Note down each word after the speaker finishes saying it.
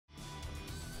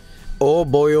Oh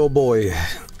boy, oh boy.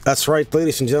 That's right,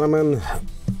 ladies and gentlemen.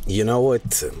 You know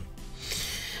it.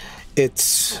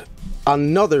 It's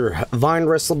another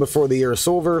Vinewrestle before the year is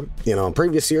over. You know, in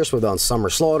previous years we've done Summer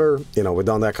Slaughter. You know, we've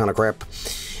done that kind of crap.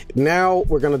 Now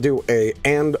we're gonna do a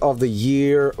end of the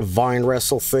year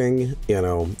Vinewrestle thing. You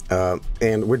know,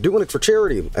 and we're doing it for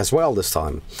charity as well this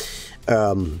time.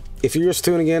 If you're just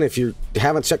tuning in, if you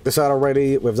haven't checked this out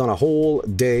already, we've done a whole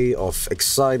day of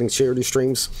exciting charity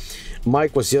streams.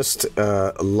 Mike was just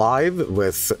live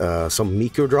with some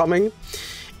Miku drumming.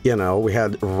 You know, we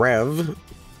had Rev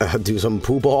do some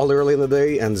poohball early in the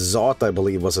day, and Zot, I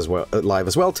believe, was as well live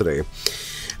as well today.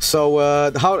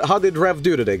 So, how did Rev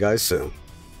do today, guys?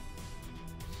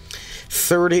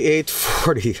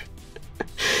 3840.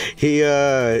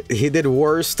 He did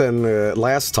worse than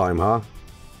last time, huh?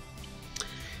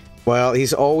 Well,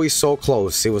 he's always so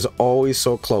close. He was always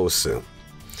so close.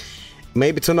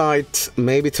 Maybe tonight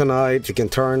he can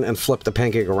turn and flip the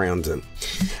pancake around.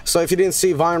 So if you didn't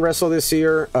see Vinewrestle this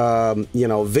year, you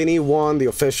know, Vinny won the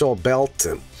official belt.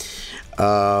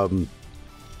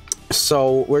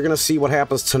 So we're gonna see what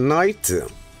happens tonight.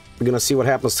 We're gonna see what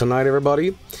happens tonight,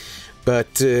 everybody.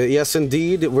 But yes,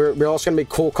 indeed, we're also gonna be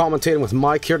co-commentating with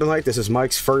Mike here tonight. This is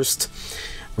Mike's first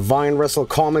Vinewrestle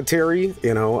commentary.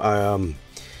 You know,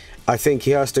 I think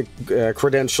he has the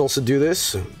credentials to do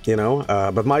this, you know,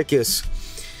 but Mike is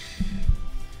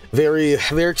very,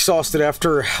 very exhausted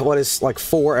after what is like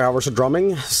 4 hours of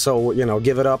drumming. So, you know,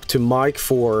 give it up to Mike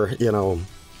for, you know,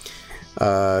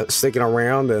 sticking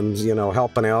around and, you know,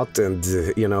 helping out and,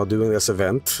 you know, doing this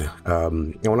event. I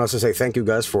want to also say thank you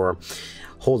guys for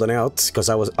holding out, because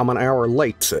I'm an hour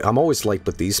late. I'm always late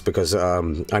with these because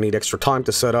I need extra time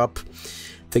to set up.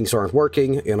 Things aren't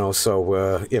working, you know,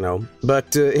 so, you know,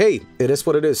 but, hey, it is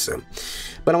what it is.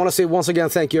 But I want to say once again,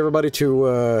 thank you everybody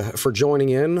for joining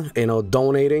in, you know,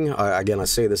 donating. Again, I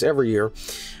say this every year,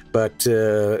 but,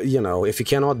 you know, if you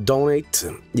cannot donate,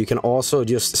 you can also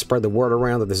just spread the word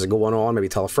around that this is going on, maybe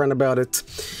tell a friend about it.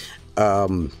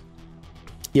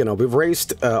 You know, we've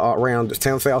raised around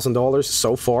 $10,000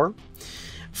 so far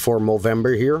for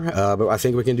Movember here, but I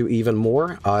think we can do even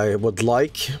more. I would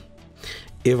like,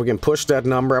 if we can push that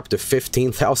number up to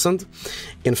 15,000.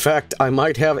 In fact, I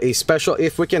might have a special,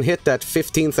 if we can hit that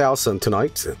 15,000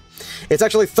 tonight. It's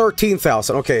actually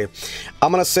 13,000. Okay,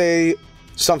 I'm gonna say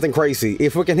something crazy.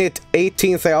 If we can hit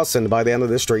 18,000 by the end of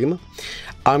this stream,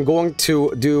 I'm going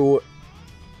to do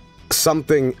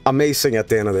something amazing at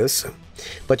the end of this.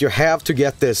 But you have to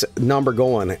get this number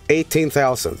going,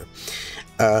 18,000.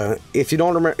 If you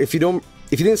don't remember, if you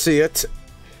didn't see it,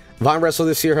 Vinewrestle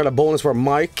this year had a bonus where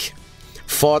Mike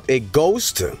fought a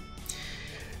ghost.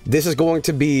 This is going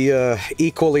to be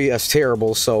equally as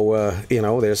terrible, so you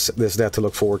know, there's that to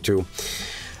look forward to.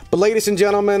 But ladies and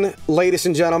gentlemen,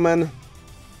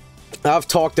 I've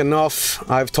talked enough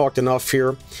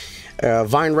here.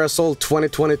 Vinewrestle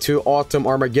 2022 Autumn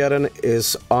Armageddon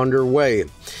is underway,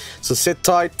 so sit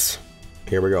tight.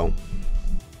 Here we go.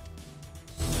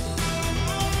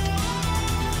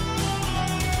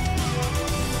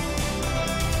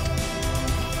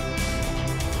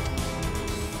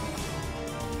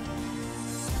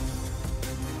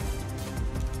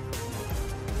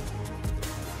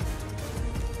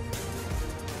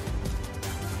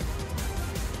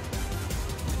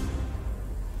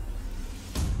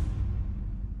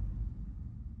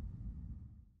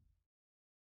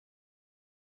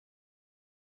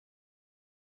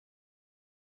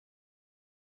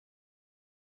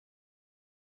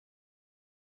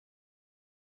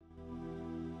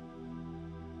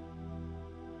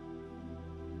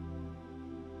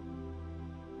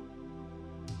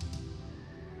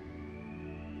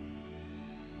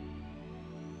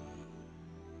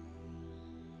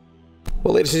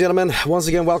 Well, ladies and gentlemen, once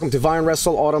again, welcome to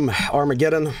Vinewrestle Autumn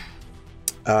Armageddon.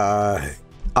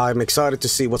 I'm excited to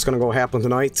see what's going to go happen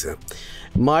tonight.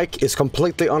 Mike is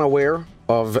completely unaware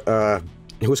of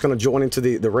who's going to join into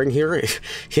the ring here.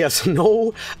 He has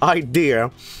no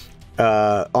idea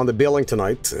on the billing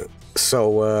tonight,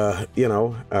 so, you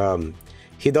know,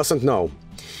 he doesn't know.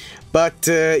 But,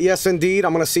 yes, indeed,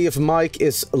 I'm going to see if Mike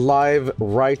is live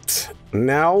right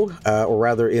now, or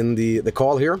rather in the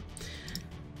call here.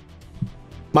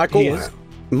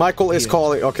 Michael is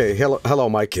calling. Okay, hello,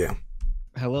 Mike. Yeah.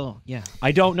 Hello. Yeah.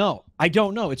 I don't know.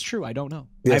 It's true. I don't know.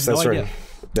 Yes, I have that's no right. idea.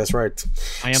 That's right.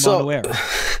 I am unaware.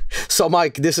 So,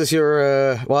 Mike, this is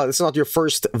your well, it's not your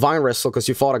first Vinewrestle because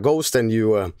you fought a ghost and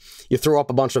you threw up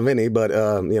a bunch of Vinny, but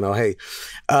you know, hey,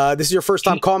 this is your first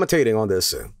time commentating on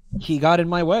this. He got in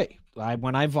my way.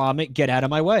 When I vomit, get out of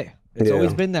my way. It's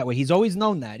always been that way. He's always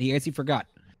known that. He forgot.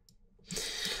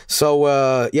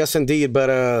 So, yes, indeed.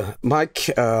 But, Mike,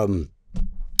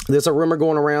 there's a rumor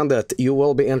going around that you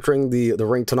will be entering the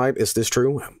ring tonight. Is this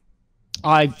true?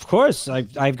 Of course.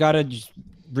 I've got to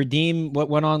redeem what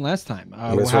went on last time.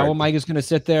 How right. am I just going to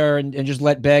sit there and just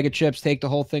let Bag of Chips take the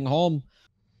whole thing home?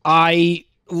 I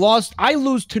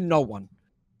lose to no one,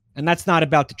 and that's not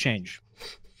about to change.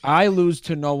 I lose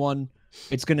to no one.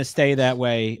 It's going to stay that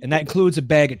way, and that includes a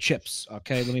bag of chips.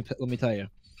 Okay, let me tell you.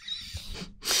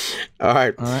 All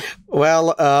right.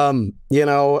 Well, you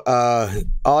know,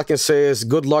 all I can say is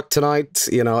good luck tonight.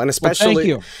 You know, and especially.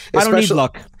 Well, thank you. I don't need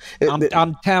luck.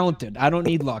 I'm talented. I don't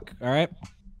need luck. All right.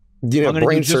 You know,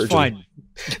 brain surgery. Fine.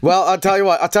 Well, I'll tell you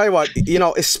what. You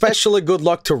know, especially good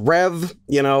luck to Rev.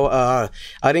 You know, I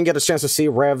didn't get a chance to see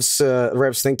Rev's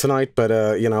thing tonight,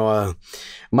 but you know,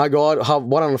 my God,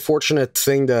 what an unfortunate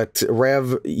thing that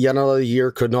Rev yet another year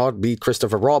could not beat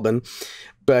Christopher Robin.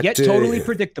 But yet totally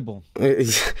predictable.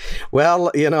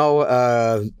 Well, you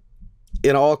know,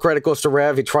 all credit goes to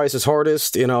Rev. He tries his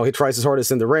hardest. You know, he tries his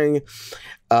hardest in the ring.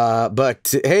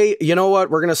 But hey, you know what?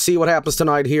 We're gonna see what happens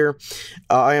tonight here.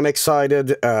 I am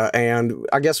excited, and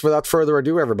I guess without further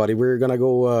ado, everybody, we're gonna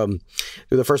go do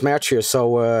the first match here.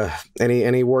 So,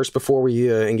 any words before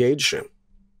we engage?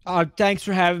 Thanks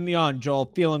for having me on,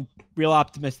 Joel. Feeling real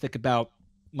optimistic about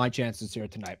my chances here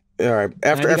tonight. All right. I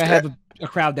have a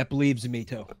crowd that believes in me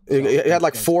too. So, you had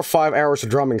like 4 or 5 hours of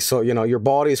drumming, so you know your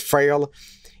body is frail.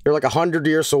 You're like 100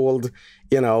 years old,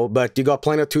 you know, but you got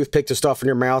plenty of toothpicks and stuff in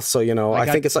your mouth, so you know. I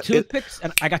think it's like toothpicks,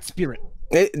 and I got spirit.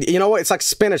 You know what? It's like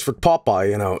spinach with Popeye,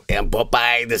 you know. And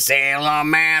Popeye the Sailor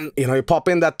Man. You know, you pop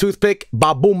in that toothpick,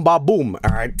 ba boom, ba boom.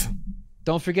 All right.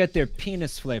 Don't forget they're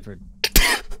penis flavored.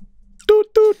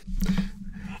 Toot toot.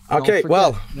 Okay,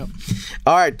 well. Nope.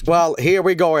 All right, well, here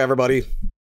we go, everybody.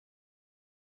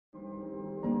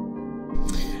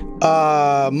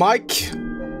 Mike,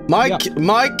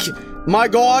 my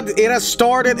God, it has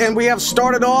started, and we have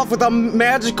started off with a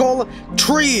magical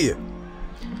tree.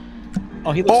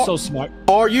 Oh, he looks so smart.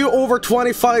 Are you over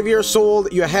 25 years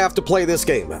old? You have to play this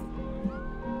game.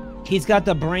 He's got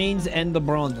the brains and the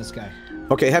brawn, this guy.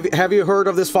 Okay, have you heard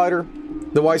of this fighter?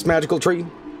 The Wise Magical Tree?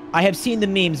 I have seen the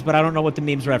memes, but I don't know what the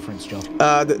memes reference, Joe.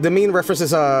 The meme reference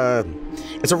is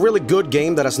it's a really good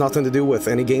game that has nothing to do with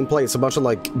any gameplay. It's a bunch of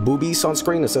like boobies on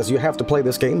screen. It says you have to play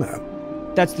this game.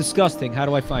 That's disgusting. How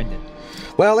do I find it?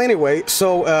 Well, anyway,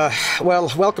 so well,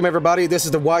 welcome everybody. This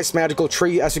is the Wise Magical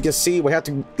Tree. As you can see, we had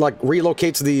to like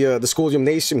relocate to the school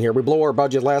gymnasium here. We blew our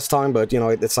budget last time, but you know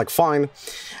it's like fine.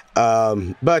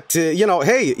 But you know,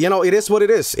 hey, you know, it is what it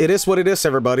is. It is what it is,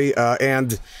 everybody.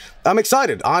 And I'm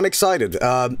excited. I'm excited.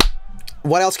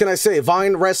 What else can I say?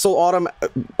 Vinewrestle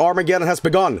Armageddon has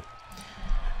begun.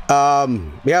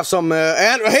 We have some,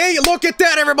 and hey, look at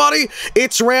that, everybody!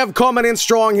 It's Rev coming in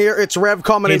strong here. It's Rev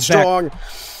coming in strong.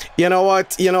 You know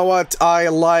what? You know what? I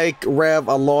like Rev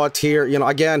a lot here. You know,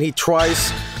 again, he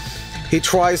tries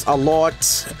a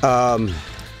lot.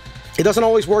 It doesn't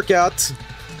always work out.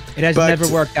 It has never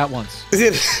worked out once.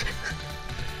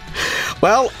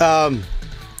 Well,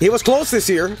 he was close this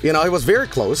year. You know, he was very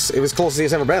close. It was close as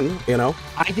he's ever been, you know.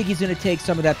 I think he's going to take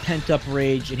some of that pent-up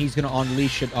rage, and he's going to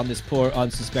unleash it on this poor,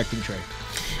 unsuspecting Trey.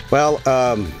 Well,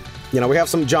 you know, we have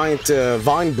some giant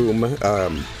Vine Boom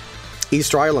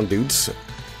Easter Island dudes.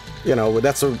 You know,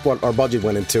 that's what our budget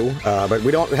went into. But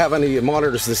we don't have any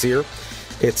monitors this year.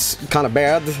 It's kind of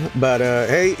bad. But,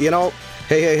 hey, you know,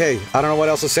 hey. I don't know what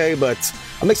else to say, but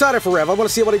I'm excited for Rev. I want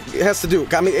to see what he has to do.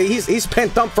 I mean, he's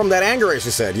pent up from that anger, as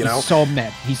you said, you know. He's so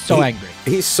mad. He's so angry.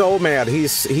 He's so mad.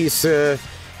 He's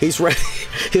ready.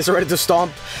 He's ready to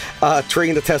stomp Tree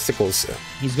in the testicles.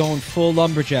 He's going full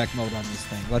lumberjack mode on this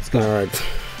thing. Let's go. All right.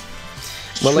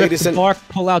 Well, ladies and bark,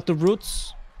 pull out the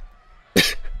roots.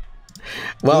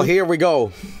 Well, here we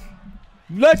go.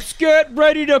 Let's get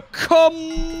ready to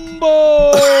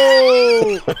combo.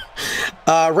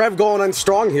 Rev going on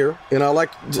strong here. You know, I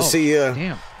like to see.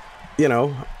 Damn. You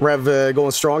know, Rev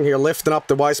going strong here, lifting up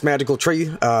the Wise Magical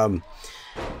Tree.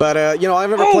 But you know,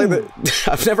 I've never played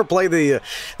the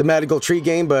Magical Tree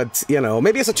game. But you know,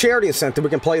 maybe it's a charity incentive. We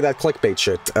can play that clickbait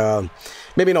shit.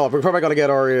 Maybe not. We're probably gonna get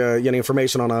our you know,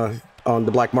 information on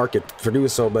the black market for doing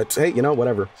so. But hey, you know,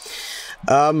 whatever.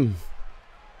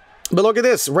 But look at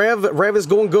this. Rev is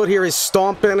going good here. He's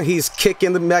stomping. He's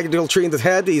kicking the Magical Tree in the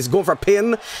head. He's going for a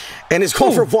pin. And he's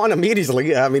going for one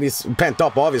immediately. I mean, he's pent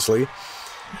up, obviously.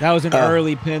 That was an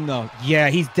early pin, though. Yeah,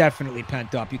 he's definitely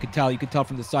pent up. You could tell. You could tell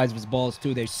from the size of his balls,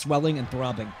 too. They're swelling and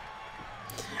throbbing.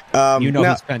 You know,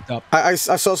 now, he's pent up. I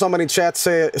saw somebody in chat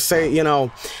say, you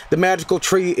know, the Magical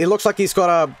Tree, it looks like he's got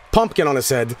a pumpkin on his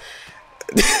head.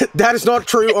 That is not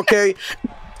true, okay?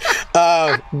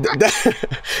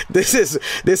 This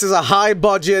is a high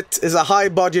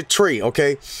budget tree,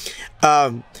 okay?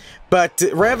 But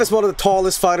Rev is one of the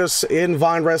tallest fighters in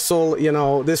Vinewrestle. You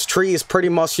know, this tree is pretty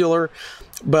muscular.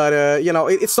 But, you know,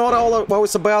 it's not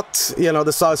always about, you know,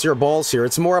 the size of your balls here.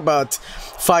 It's more about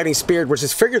fighting spirit, which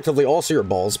is figuratively also your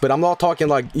balls. But I'm not talking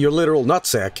like your literal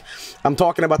nutsack. I'm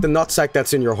talking about the nutsack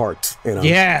that's in your heart, you know?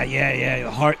 Yeah, the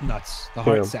heart nuts. The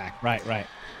heart sack. Right.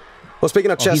 Well,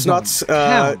 speaking of chestnuts,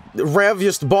 Rev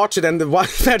just botched it, and the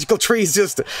magical tree is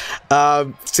just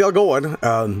still going.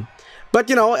 But,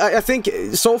 you know, I think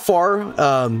so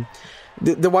far...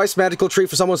 The wise magical tree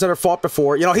for someone who's never fought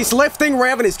before. You know, he's lifting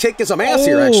Rev and he's kicking some ass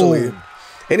here, actually.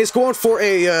 And he's going for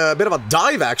a bit of a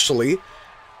dive, actually.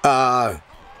 And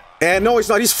no, he's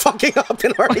not. He's fucking up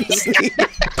and hurting his knee.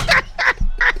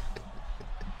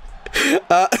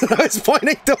 He's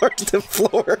pointing towards the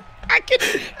floor. That could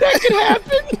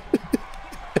happen.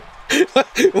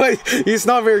 Wait, he's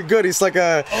not very good. He's like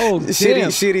a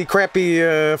shitty,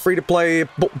 crappy, free-to-play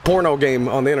porno game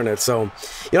on the internet. So,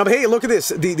 you know, but hey, look at this.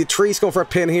 The tree's going for a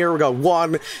pin here. We got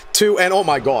 1, 2, and oh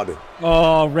my god.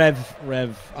 Oh,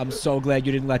 Rev. I'm so glad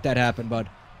you didn't let that happen, bud.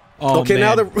 Oh, okay, man.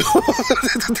 now the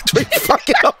tree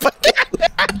fucking up again.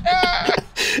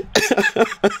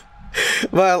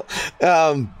 Well,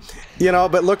 you know,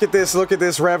 but look at this,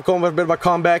 Rev going with a bit of a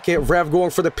comeback hit, Rev going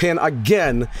for the pin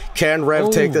again. Can Rev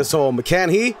take this home? Can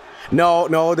he? No,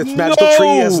 the magical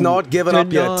tree has not given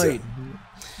up yet.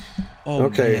 Oh,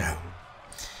 okay. Man.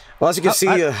 Well, as you can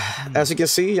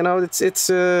see, you know, it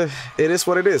is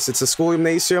what it is. It's a school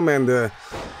gymnasium, and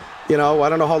you know, I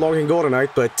don't know how long we can go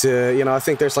tonight, but you know, I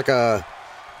think there's like a,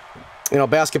 you know,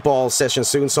 basketball session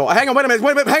soon. So hang on, wait a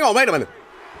minute.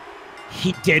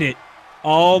 He did it.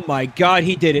 Oh my god,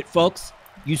 he did it, folks.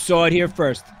 You saw it here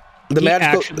first. He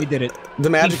actually did it.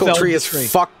 The magical tree is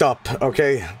fucked up,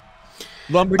 okay?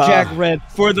 Lumberjack Rev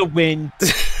for the win.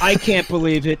 I can't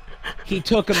believe it. He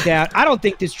took him down. I don't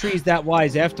think this tree is that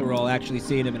wise after all, actually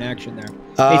seeing him in action there.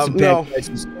 No.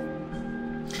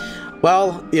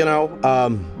 Well, you know,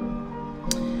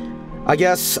 I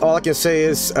guess all I can say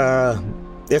is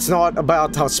it's not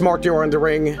about how smart you are in the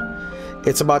ring.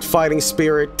 It's about fighting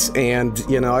spirit, and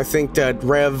you know, I think that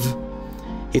Rev,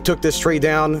 he took this tree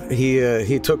down.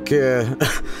 He took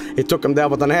him down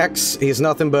with an axe. He's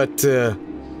nothing but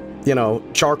you know,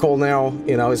 charcoal now.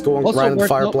 You know, he's going right in the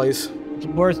fireplace.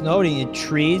 Worth noting,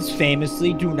 trees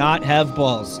famously do not have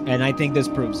balls, and I think this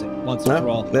proves it once and for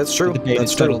all. That's true.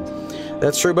 That's true.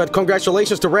 That's true, but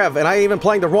congratulations to Rev, and I ain't even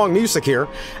playing the wrong music here.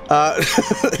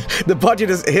 The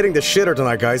budget is hitting the shitter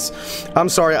tonight, guys. I'm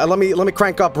sorry. Let me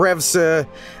crank up Rev's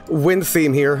win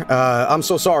theme here. I'm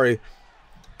so sorry.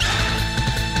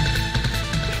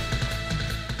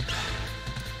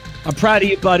 I'm proud of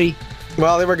you, buddy.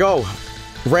 Well, there we go.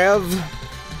 Rev,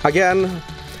 again,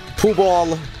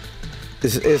 poohball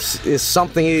is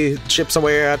something he chips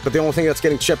away at, but the only thing that's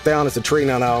getting chipped down is the tree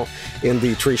now in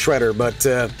the tree shredder. But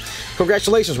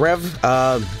congratulations, Rev.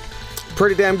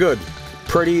 Pretty damn good.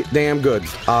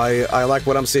 I like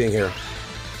what I'm seeing here.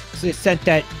 So they sent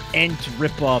that Ent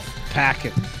ripoff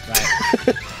packet,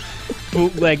 right?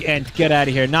 Bootleg Ent, get out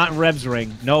of here. Not in Rev's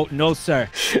ring. No, sir.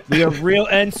 We are real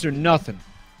Ents or nothing.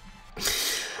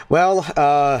 Well,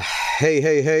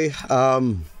 hey.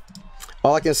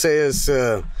 All I can say is,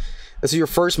 this is your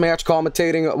first match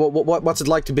commentating. What's it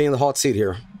like to be in the hot seat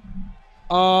here?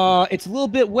 It's a little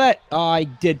bit wet. I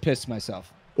did piss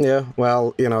myself. Yeah,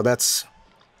 well, you know, that's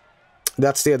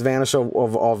the advantage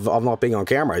of not being on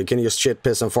camera. You can just shit,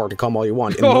 piss, and fart and come all you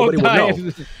want, and nobody would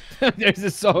know.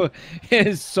 It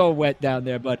is so wet down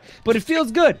there, but it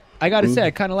feels good. I gotta say,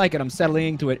 I kind of like it. I'm settling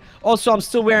into it. Also, I'm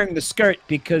still wearing the skirt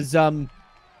because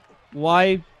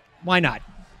why not?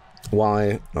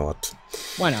 Why not?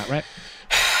 Why not, right?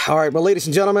 All right, well, ladies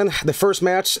and gentlemen, the first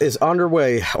match is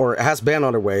underway, or has been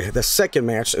underway. The second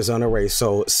match is underway,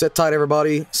 so sit tight,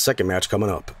 everybody. Second match coming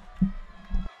up.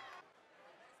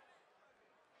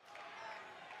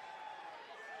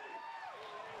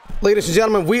 Ladies and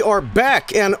gentlemen, we are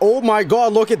back, and oh my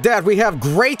god, look at that. We have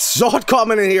great Zod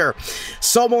coming in here.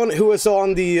 Someone who is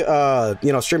on the,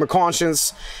 you know, stream of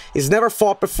conscience. He's never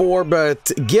fought before,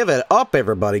 but give it up,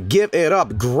 everybody. Give it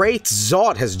up. Great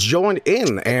Zod has joined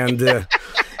in, and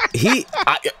hey,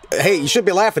 you should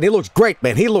be laughing. He looks great,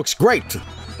 man. He looks great.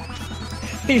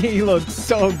 He looks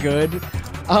so good.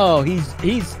 Oh, he's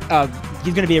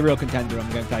gonna be a real contender. I'm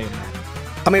gonna tell you that.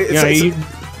 I mean,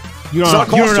 you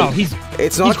don't know.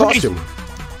 It's not a costume.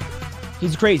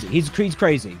 He's crazy. He's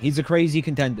crazy. He's a crazy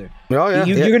contender. Oh yeah.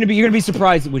 You're gonna be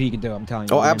surprised at what he can do. I'm telling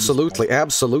you. Oh,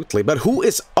 absolutely. But who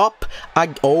is up?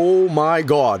 Oh my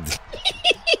god.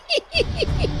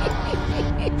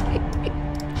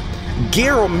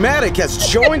 Gearomatic has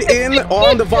joined in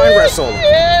on the Vinewrestle.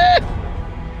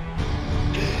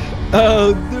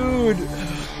 Oh, dude.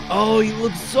 Oh, he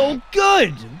looks so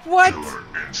good. What?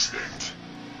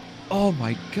 Oh,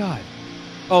 my God.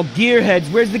 Oh,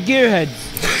 gearheads. Where's the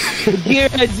gearheads? The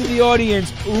gearheads in the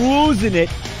audience losing it.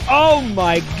 Oh,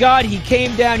 my God. He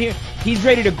came down here. He's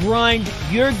ready to grind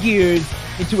your gears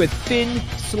into a thin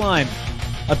slime.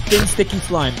 A thin, sticky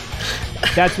slime.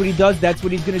 That's what he does. That's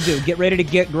what he's going to do. Get ready to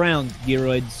get ground,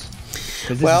 gearoids.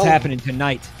 Because this is happening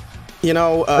tonight. You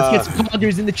know, let's get some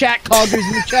coggers in the chat. Coggers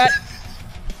in the chat.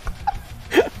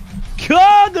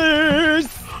 Coggers!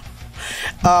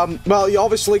 Well,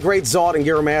 obviously great Zod and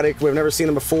Gearomatic. We've never seen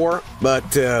them before,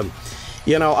 but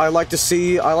you know, I like to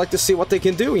see what they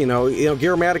can do. You know,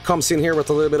 Gearomatic comes in here with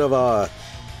a little bit of a,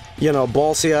 you know,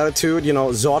 ballsy attitude. You know,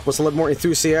 Zod was a little more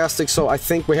enthusiastic, so I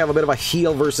think we have a bit of a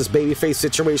heel versus babyface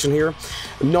situation here.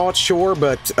 Not sure,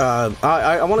 but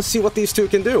I want to see what these two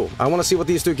can do. I want to see what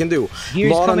these two can do.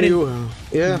 He's coming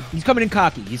He's coming in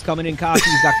cocky. He's coming in cocky.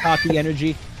 He's got cocky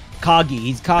energy. Coggy.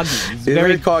 He's coggy. He's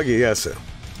very coggy, yes.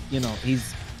 You know,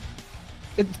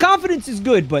 confidence is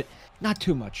good, but not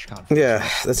too much confidence. Yeah,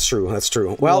 that's true. That's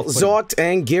true. Well, Zod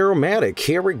and Gearomatic.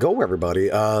 Here we go,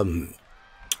 everybody.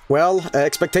 Well,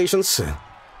 expectations?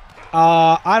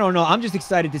 I don't know. I'm just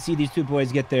excited to see these two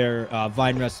boys get their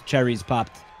Vinewrestle cherries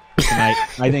popped tonight.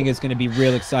 I think it's going to be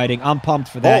real exciting. I'm pumped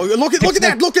for that. Oh, look at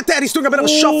that! Look at that! He's doing a bit of a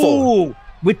shuffle.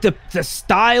 With the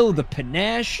style, the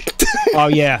panache. Oh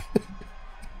yeah.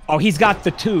 Oh, he's got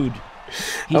the tood.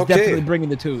 He's definitely bringing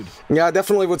the tood. Yeah, I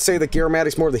definitely would say that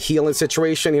Gearomatic's more of the healing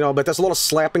situation, you know, but there's a lot of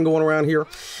slapping going around here,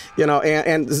 you know,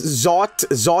 and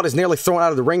Zod is nearly thrown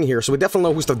out of the ring here, so we definitely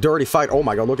know who's the dirty fight. Oh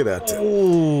my God, look at that.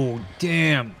 Oh,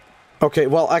 damn. Okay,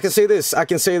 well, I can say this,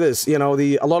 you know,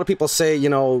 a lot of people say, you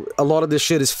know, a lot of this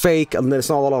shit is fake, and there's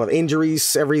not a lot of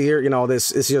injuries every year, you know,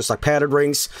 this is just like padded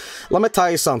rings. Let me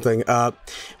tell you something,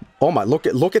 oh my, look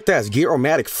at that,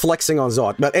 Gearomatic flexing on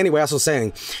Zod. But anyway, as I was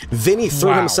saying, Vinny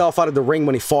threw himself out of the ring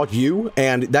when he fought you,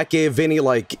 and that gave Vinny,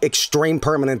 like, extreme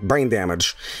permanent brain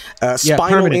damage.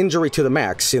 Spinal injury to the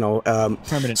max, you know.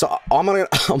 So all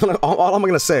I'm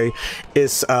gonna say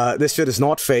is, this shit is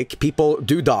not fake. People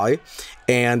do die,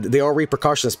 and there are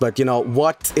repercussions, but, you know,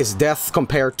 what is death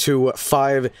compared to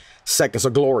 5 seconds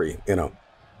of glory, you know?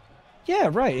 Yeah,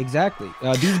 right, exactly.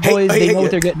 These boys, they know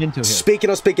what they're getting into here. Speaking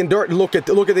of speaking dirt, look at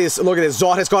this.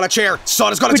 Zod has got a chair. Zod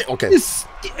has got a chair. Okay.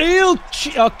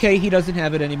 Okay, he doesn't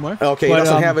have it anymore. Okay, he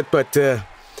doesn't have it, but,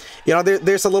 you know,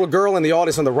 there's a little girl in the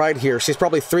audience on the right here. She's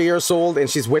probably 3 years old, and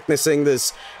she's witnessing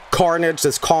this carnage,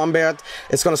 this combat.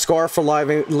 It's going to scar for life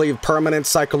and leave permanent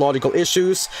psychological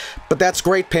issues. But that's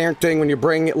great parenting when you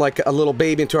bring, like, a little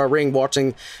baby into a ring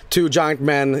watching 2 giant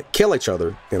men kill each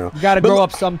other, you know. You gotta grow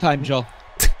up sometime, Joe.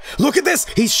 Look at this!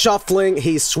 He's shuffling,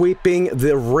 he's sweeping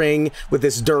the ring with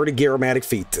his dirty Gearomatic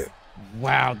feet.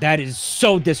 Wow, that is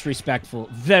so disrespectful.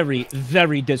 Very,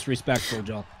 very disrespectful,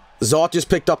 Joe. Zod just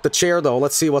picked up the chair, though.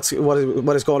 Let's see what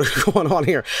is going on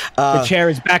here. The chair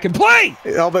is back in play!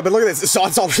 Oh, but look at this.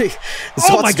 Zod's already...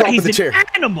 Oh my God, he's an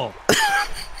animal!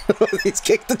 He's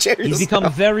kicked the chair. He's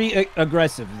become very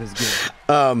aggressive, this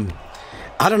game.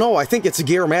 I don't know. I think it's a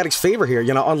Gearomatic's favor here,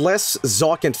 you know, unless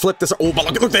Zod can flip this... Oh, but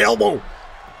look at the elbow!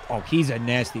 Oh, he's a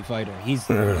nasty fighter. He's...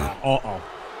 uh-oh.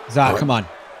 Zod, come on.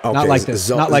 Okay, not like this.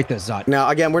 Not like this, Zod. Now,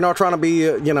 again, we're not trying to be,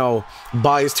 you know,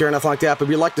 biased here or nothing like that, but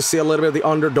we like to see a little bit of the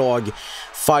underdog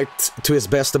fight to his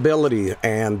best ability.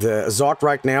 And Zod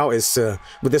right now is,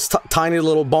 with this tiny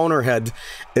little boner head,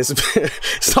 is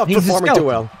not performing too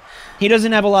well. He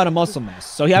doesn't have a lot of muscle mass,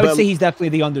 so I would say he's definitely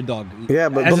the underdog. Yeah,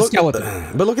 but look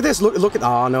at this. Look at.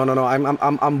 Oh no.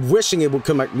 I'm wishing it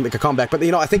would make a comeback, but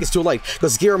you know I think it's too late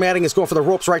because Gearomatic is going for the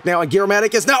ropes right now, and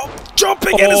Gearomatic is now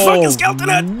jumping in his fucking skeleton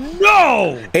head.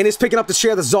 No! And he's picking up the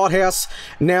chair that Zod has.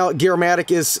 Now Gearomatic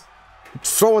is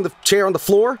throwing the chair on the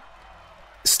floor,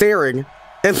 staring.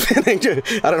 And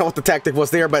I don't know what the tactic was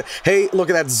there, but hey,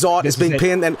 look at that. Zod is being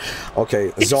pinned, and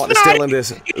okay, Zod is still in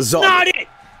this. Not it.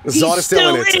 Zod is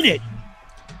still in it.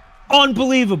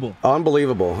 Unbelievable.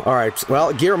 Unbelievable. All right.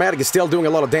 Well, Gearomatic is still doing a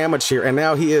lot of damage here, and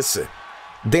now he is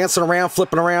dancing around,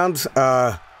 flipping around,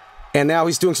 and now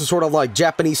he's doing some sort of like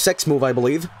Japanese sex move, I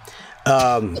believe.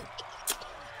 But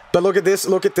look at this.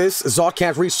 Look at this. Zod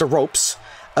can't reach the ropes.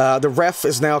 The ref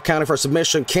is now counting for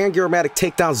submission. Can Gearomatic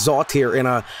take down Zod here in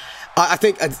a... I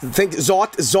think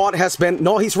Zod has been...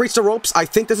 No, he's reached the ropes. I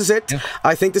think this is it. Yeah.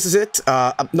 I think this is it.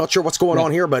 I'm not sure what's going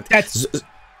on here, but... That's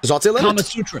Zod's in it. Kama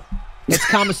Sutra. It's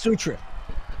Kama Sutra.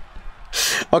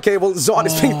 Okay, well, Zod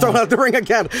is being thrown out of the ring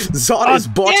again. Zod is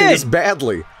botching this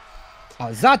badly.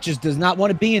 Zot just does not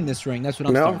want to be in this ring. That's what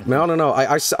I'm starting to think. No.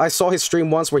 I saw his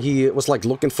stream once where he was like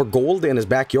looking for gold in his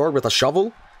backyard with a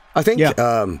shovel, I think.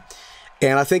 Yeah.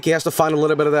 And I think he has to find a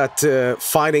little bit of that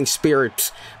fighting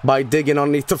spirit by digging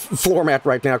underneath the floor mat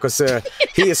right now, because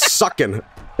he is sucking.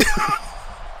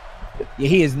 Yeah,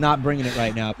 he is not bringing it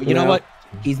right now. But you know what?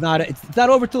 He's not. It's not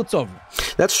over till it's over.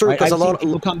 That's true. Because a lot of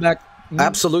people come back.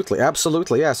 Absolutely.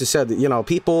 Yeah, as you said, you know,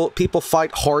 people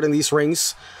fight hard in these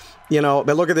rings. You know,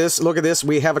 but look at this. Look at this.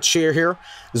 We have a chair here.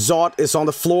 Zot is on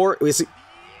the floor. We see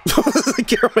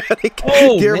Gearmatic.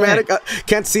 Gearmatic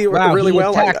can't see really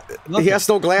well. He has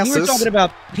no glasses. We were talking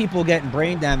about people getting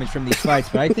brain damage from these fights,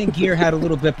 but I think Gear had a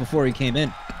little bit before he came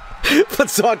in. But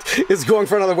Zot is going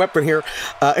for another weapon here,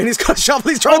 and he's got a shovel.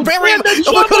 He's trying to bury him.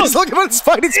 Oh my God, he's looking for his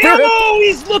fighting spirit. Oh,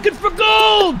 he's looking for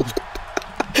gold.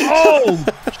 Oh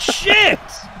shit!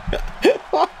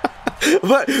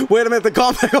 But wait a minute, the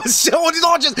combat was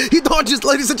he dodges,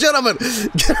 ladies and gentlemen.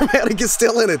 Gearmatic is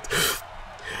still in it.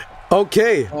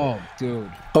 Okay. Oh, dude.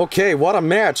 Okay, what a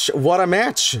match. What a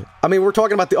match. I mean, we're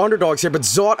talking about the underdogs here, but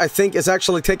Zot, I think, is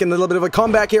actually taking a little bit of a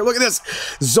comeback here. Look at this.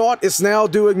 Zot is now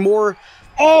doing more...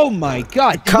 Oh my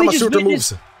God. Kama Sutra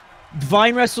moves.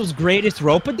 Vinewrestle's greatest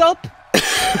rope-a-dope?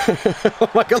 Oh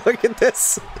my God, look at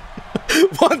this.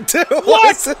 1, 2.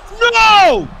 What?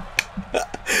 No!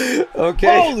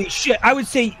 Okay. Holy shit. I would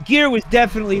say Gear was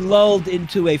definitely lulled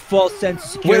into a false sense of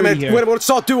security. Wait a minute. What's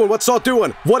Zot doing? What's Zot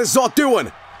doing? What is Zot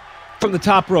doing? From the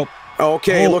top rope.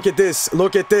 Okay, look at this.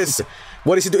 Look at this.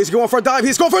 What is he doing? He's going for a dive.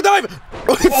 He's going for a dive.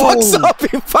 Oh, he fucks up. He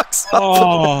fucks up.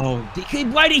 Oh.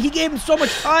 Why did he gave him so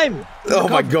much time? Oh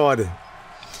my God.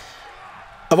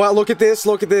 Well, look at this.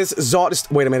 Look at this. Zot is...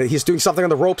 Wait a minute. He's doing something on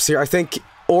the ropes here, I think.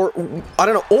 Or... I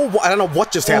don't know. Oh, I don't know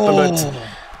what just happened,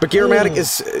 but Gearmatic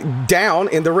is down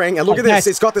in the ring. And look at this.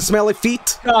 He's got the smelly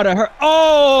feet. Gotta hurt.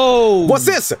 Oh! What's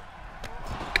this?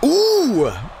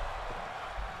 Ooh!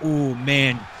 Ooh,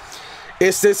 man.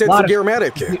 Is this it for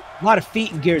Gearmatic? A lot of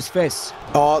feet in Gear's face.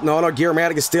 Oh, no,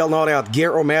 Gearmatic is still not out.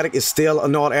 Gear-O-Matic is still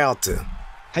not out.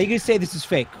 How you gonna say this is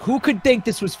fake? Who could think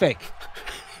this was fake?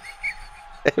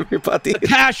 Everybody. The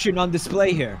passion on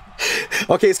display here.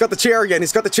 Okay, he's got the chair again.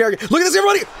 He's got the chair again. Look at this,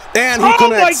 everybody! And he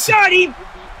connects. Oh my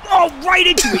God! Right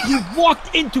into it. He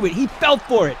walked into it. He fell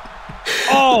for it.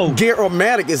 Oh.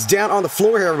 Gear-O-Matic is down on the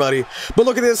floor here, everybody. But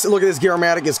look at this. Look at this.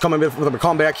 Gear-O-Matic is coming with a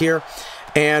comeback here.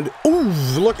 And, ooh,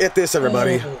 look at this,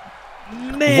 everybody. Oh,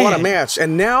 man. What a match.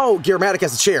 And now Gearmatic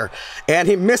has a chair. And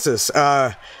he misses.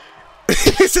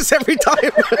 He misses every time.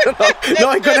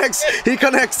 No, he connects. He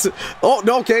connects. Oh,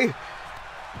 no, okay.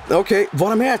 Okay,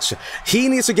 what a match. He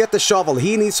needs to get the shovel.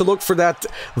 He needs to look for that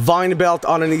vine belt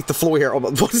underneath the floor here. Oh,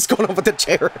 what is going on with the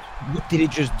chair? What did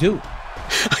it just do?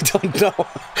 I don't know.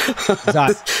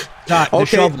 The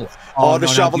shovel. Oh, the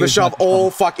shovel. Oh,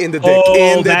 fuck, in the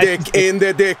dick. In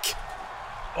the dick.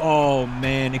 Oh,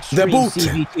 man. Extreme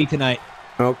CVT tonight.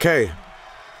 Okay.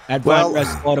 At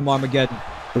Vinesauce, Autumn Armageddon.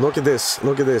 Look at this.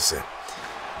 Look at this.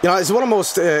 You know, it's one of the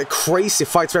most crazy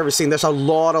fights I've ever seen. There's a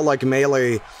lot of, like,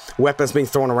 melee weapons being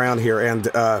thrown around here, and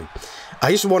I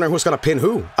used to wonder who's going to pin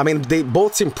who. I mean, they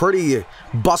both seem pretty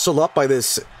bustled up by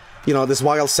this, you know, this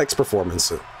wild sex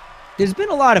performance. There's been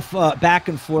a lot of back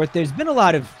and forth. There's been a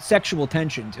lot of sexual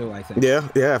tension, too, I think.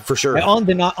 Yeah, for sure.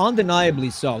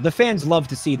 Undeniably so. The fans love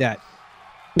to see that.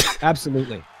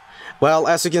 Absolutely. Well,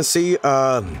 as you can see,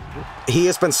 he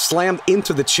has been slammed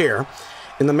into the chair,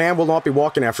 and the man will not be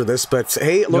walking after this, but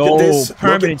hey, look at this.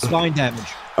 Permanent spine damage.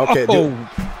 Okay,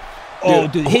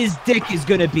 dude, his dick is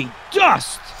gonna be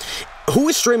dust. Who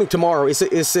is streaming tomorrow? It's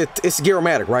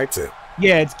Gear-O-Matic, right?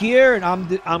 Yeah, it's Gear, and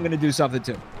I'm gonna do something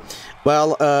too.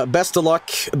 Well, best of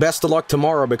luck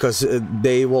tomorrow, because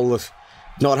they will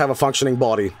not have a functioning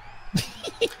body.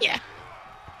 Yeah.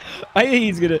 I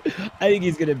think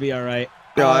he's gonna be all right.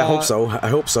 Yeah, I hope so. I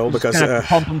hope so, because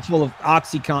pump him full of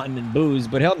OxyContin and booze,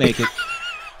 but he'll make it.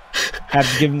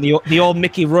 Have to give him the old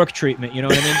Mickey Rourke treatment. You know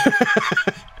what I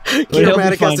mean?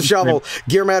 Gearmatic has the shovel.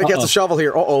 Gearmatic has the shovel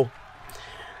here.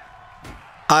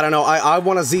 I don't know. I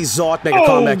want to see Zot make a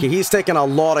comeback here. He's taking a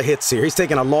lot of hits here. He's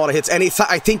taking a lot of hits, and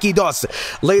I think he does.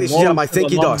 Ladies and gentlemen, I think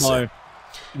he does.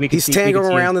 He's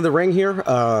tangling around in the ring here.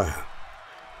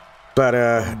 But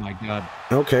oh my God.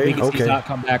 Okay. We can see Zot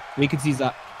come back. We can see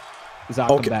Zot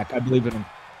come back. I believe in him.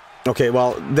 Okay.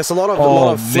 Well, there's a lot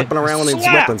of flipping around with these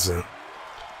weapons.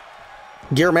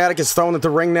 Gearmatic is thrown into the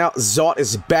ring now. Zot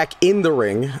is back in the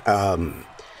ring.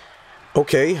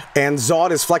 Okay, and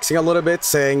Zot is flexing a little bit,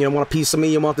 saying, you want a piece of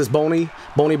me, you want this bony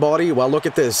body? Well, look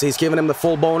at this. He's giving him the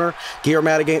full boner.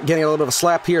 Gearmatic getting a little bit of a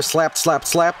slap here. Slap.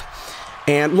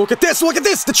 And look at this,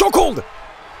 the chokehold!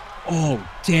 Oh,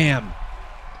 damn.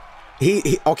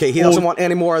 Okay, he doesn't want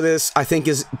any more of this. I think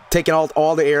he's taking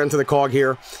all the air into the cog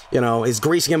here. You know, he's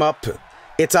greasing him up.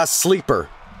 It's a sleeper.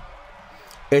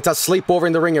 It's a sleepover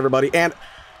in the ring, everybody. And,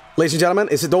 ladies and gentlemen,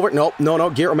 is it over? No,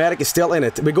 Gear-O-Matic is still in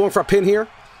it. We're going for a pin here.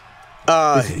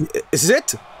 Is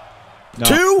it? No,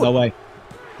 2? No way.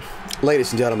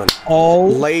 Ladies and gentlemen. Oh.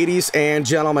 Ladies and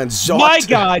gentlemen. Zot. My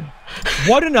God.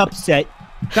 What an upset.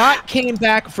 Zot came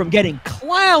back from getting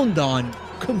clowned on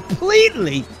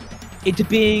completely into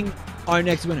being our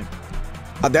next winner.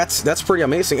 That's pretty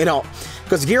amazing. You know,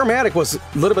 because Gear-O-Matic was a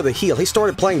little bit of the heel. He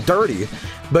started playing dirty,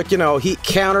 but, you know, he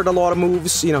countered a lot of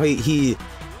moves. You know, he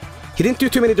didn't do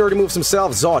too many dirty moves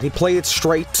himself, Zot. He played it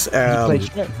straight.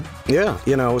 Yeah,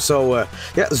 you know, so,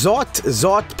 yeah,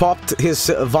 Zot popped his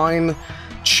Vine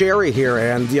cherry here,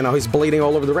 and, you know, he's bleeding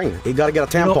all over the ring. He got to get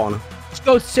a tampon. Just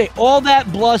goes to say, all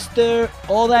that bluster,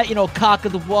 all that, you know, cock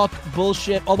of the walk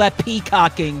bullshit, all that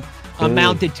peacocking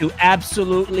amounted to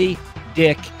absolutely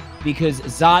dick, because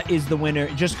Zot is the winner.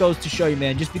 It just goes to show you,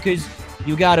 man, just because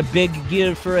you got a big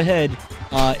gear for a head,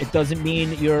 it doesn't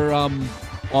mean you're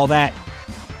all that.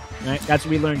 Right? That's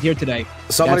what we learned here today.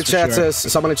 Someone in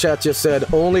chat just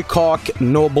said, only cock,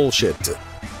 no bullshit.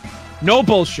 No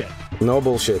bullshit. No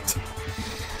bullshit.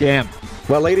 Damn.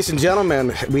 Well, ladies and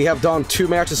gentlemen, we have done 2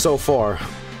 matches so far.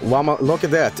 Well, look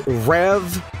at that.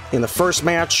 Rev in the first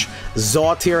match,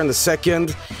 Zot here in the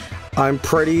second. I'm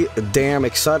pretty damn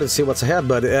excited to see what's ahead,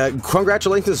 but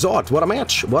congratulations to Zot. What a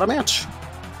match. What a match.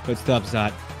 Good stuff,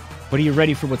 Zot. But are you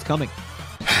ready for what's coming?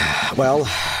 Well,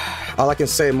 all I can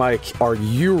say, Mike, are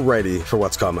you ready for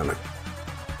what's coming?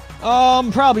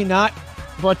 Probably not.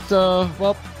 But,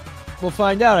 well, we'll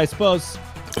find out, I suppose.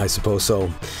 I suppose so.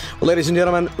 Well, ladies and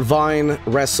gentlemen,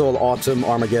 Vinewrestle Autumn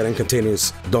Armageddon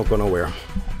continues. Don't go nowhere.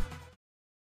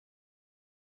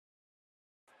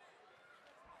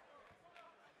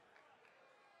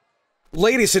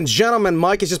 Ladies and gentlemen,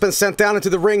 Mike has just been sent down into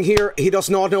the ring here. He does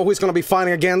not know who he's going to be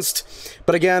fighting against.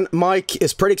 But again, Mike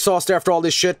is pretty exhausted after all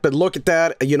this shit. But look at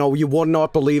that. You know, you would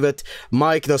not believe it.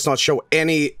 Mike does not show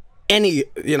any,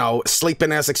 you know,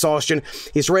 sleepiness, exhaustion.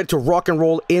 He's ready to rock and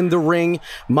roll in the ring.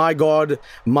 My God,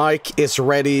 Mike is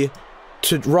ready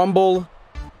to rumble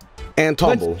and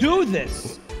tumble. Let's do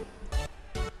this.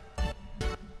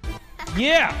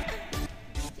 Yeah.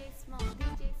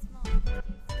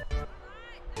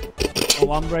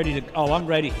 Oh, I'm ready to... Oh, I'm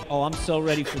ready. Oh, I'm so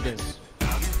ready for this.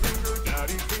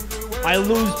 I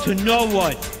lose to no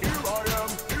one.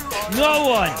 No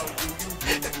one.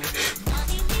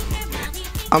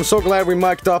 I'm so glad we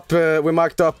mic'd up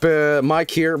Mike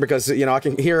here, because, you know, I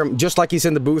can hear him just like he's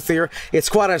in the booth here. It's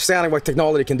quite outstanding what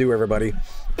technology can do, everybody.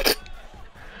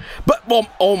 But, well,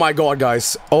 oh my God,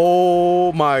 guys.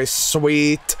 Oh my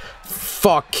sweet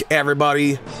fuck,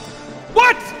 everybody.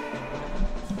 What?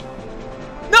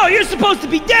 No, you're supposed to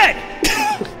be dead!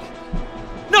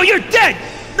 No, you're dead!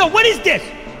 No, what is this?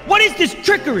 What is this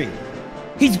trickery?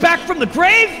 He's back from the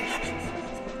grave?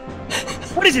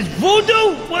 What is this,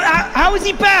 voodoo? How is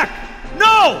he back?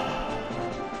 No!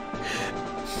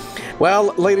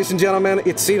 Well, ladies and gentlemen,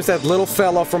 it seems that little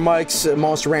fella from Mike's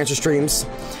Monster Rancher streams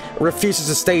refuses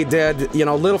to stay dead. You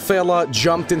know, little fella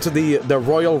jumped into the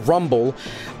Royal Rumble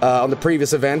on the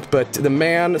previous event, but the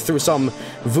man, through some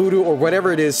voodoo or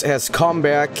whatever it is, has come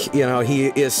back. You know, he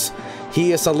is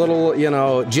a little, you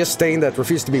know, just stain that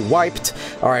refused to be wiped.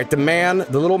 All right, the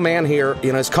little man here,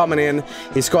 you know, is coming in.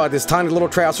 He's got his tiny little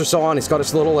trousers on. He's got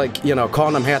his little, like, you know,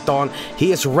 condom hat on.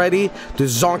 He is ready to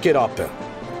zonk it up.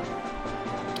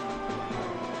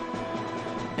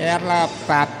 Hello,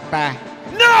 Papa.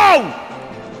 No!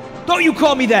 Don't you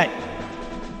call me that!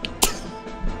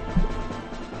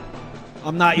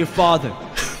 I'm not your father.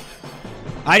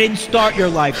 I didn't start your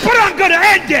life, but I'm gonna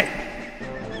end it!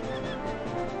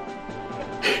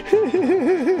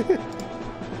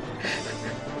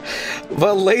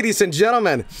 Well, ladies and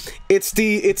gentlemen, it's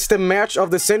the match of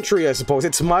the century, I suppose.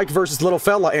 It's Mike versus little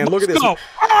fella, and look at this.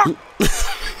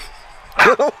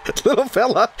 Little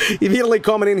fella immediately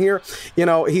coming in here. You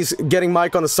know, he's getting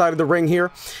Mike on the side of the ring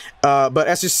here. But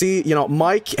as you see, you know,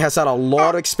 Mike has had a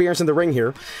lot of experience in the ring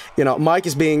here. You know, Mike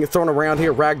is being thrown around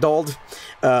here, ragdolled.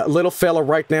 Little fella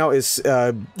right now is,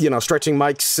 you know, stretching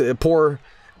Mike's poor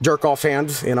jerk-off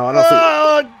hand. You know, I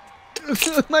don't know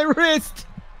if my wrist.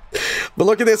 But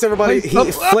look at this, everybody.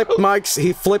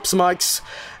 He flips Mike's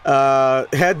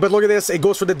head. But look at this. It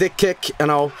goes for the dick kick, you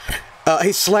know.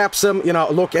 He slaps him, you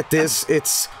know, look at this,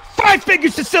 it's... 5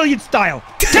 fingers Sicilian style!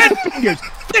 10 fingers!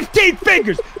 15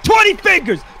 fingers! 20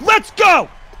 fingers! Let's go!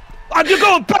 You're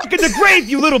going back in the grave,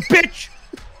 you little bitch!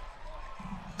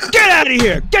 Get out of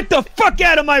here! Get the fuck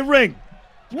out of my ring!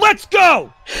 Let's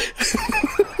go!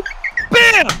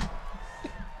 Bam!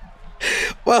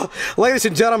 Well, ladies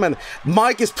and gentlemen,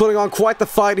 Mike is putting on quite the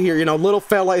fight here. You know, little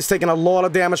fella is taking a lot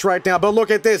of damage right now. But look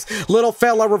at this. Little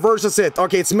fella reverses it.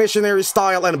 Okay, it's missionary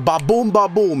style and ba-boom,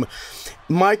 ba-boom.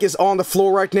 Mike is on the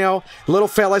floor right now. Little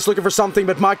fella is looking for something,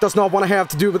 but Mike does not want to have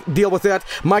to deal with that.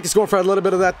 Mike is going for a little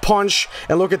bit of that punch.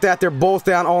 And look at that. They're both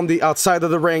down on the outside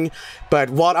of the ring. But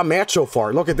what a match so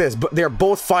far. Look at this. They're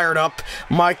both fired up.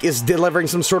 Mike is delivering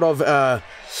some sort of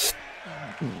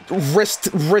wrist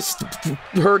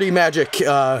hurdy magic.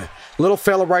 Little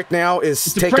fella right now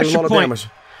is taking a lot of damage.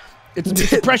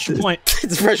 It's a pressure point.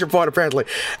 It's a pressure point, apparently.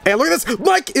 And look at this.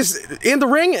 Mike is in the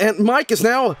ring, and Mike is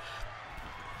now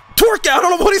twerking. I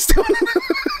don't know what he's doing.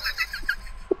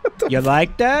 You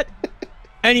like that?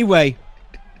 Anyway,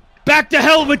 back to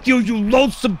hell with you, you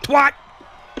loathsome twat!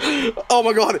 Oh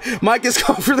my god, Mike is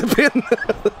going for the pin.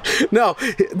 No,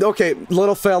 okay,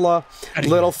 little fella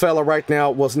right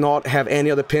now was not have any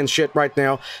of the pin shit right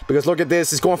now, because look at this,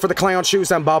 he's going for the clown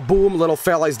shoes, and ba-boom, little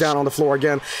fella is down on the floor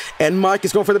again, and Mike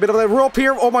is going for the bit of the rope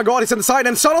here. Oh my god, he's on the side,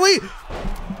 and suddenly,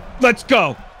 let's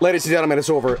go. Ladies and gentlemen,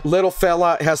 it's over. Little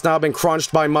fella has now been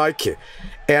crunched by Mike,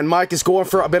 and Mike is going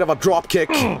for a bit of a drop kick.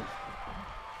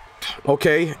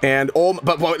 Okay, and oh,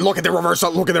 but look at the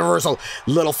reversal, look at the reversal.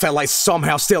 Little fella is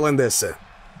somehow still in this.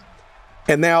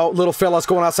 And now little fella's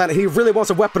going outside. He really wants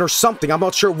a weapon or something. I'm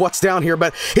not sure what's down here,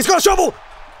 but he's got a shovel!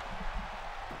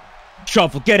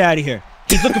 Shovel, get out of here.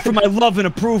 He's looking for my love and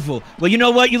approval. Well, you know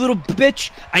what, you little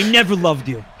bitch? I never loved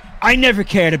you. I never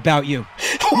cared about you.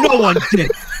 No one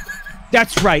did.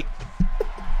 That's right.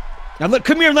 Now look,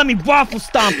 come here and let me waffle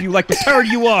stomp you like the turd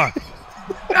you are.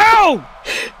 Ow!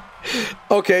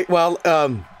 Okay, well,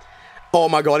 oh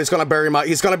my god, he's gonna bury my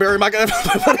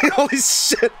holy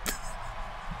shit.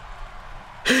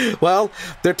 Well,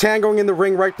 they're tangoing in the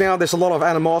ring right now. There's a lot of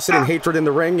animosity and hatred in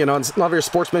the ring, you know, it's not very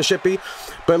sportsmanshipy.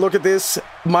 But look at this,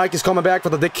 Mike is coming back for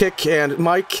the dick kick, and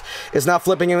Mike is now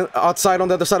flipping in outside on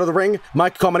the other side of the ring.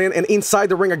 Mike coming in and inside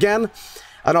the ring again.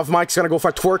 I don't know if Mike's gonna go for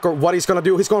a twerk or what he's gonna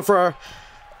do. He's going for a...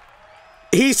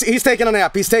 He's taking a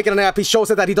nap, he's taking a nap. He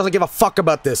shows it that he doesn't give a fuck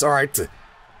about this, alright?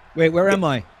 Wait, where am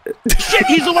I? Shit,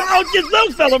 he's a this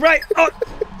little fella, right? Oh.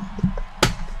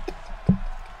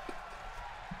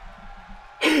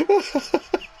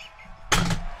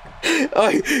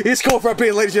 He's going for a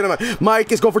pin, ladies and gentlemen.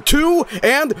 Mike is going for 2,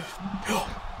 and...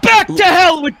 Back to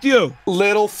hell with you!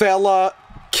 Little fella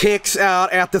kicks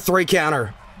out at the 3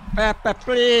 counter. Papa,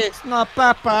 please. No,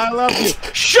 Papa, I love you.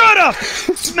 Shut up!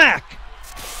 Smack!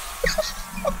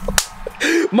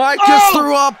 Mike just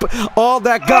threw up all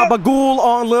that gabagool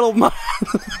on little Mike.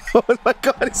 Oh my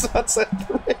god, he's outside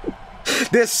the ring.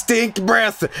 This stink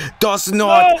breath does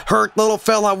not hurt little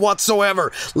fella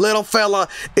whatsoever. Little fella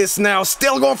is now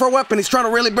still going for a weapon. He's trying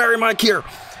to really bury Mike here.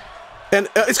 And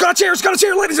it's got a chair,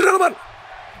 ladies and gentlemen.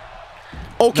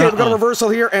 Okay, we've got a reversal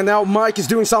here, and now Mike is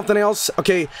doing something else.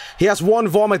 Okay, he has 1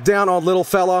 vomit down on little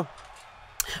fella.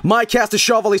 Mike has the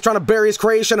shovel, he's trying to bury his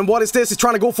creation, and what is this? He's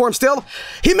trying to go for him still.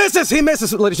 He misses, ladies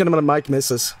and gentlemen, Mike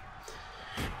misses.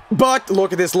 But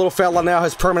look at this, little fella now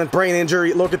has permanent brain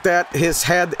injury. Look at that, his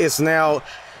head is now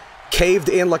caved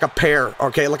in like a pear,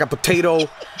 okay, like a potato.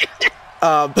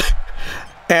 But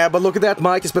look at that,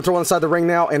 Mike has been thrown inside the ring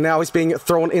now, and now he's being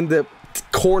thrown in the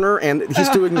corner, and he's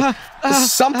doing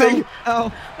something.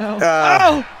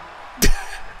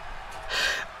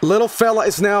 Little fella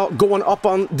is now going up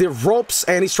on the ropes,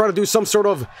 and he's trying to do some sort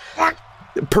of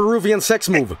Peruvian sex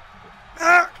move.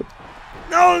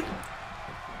 No.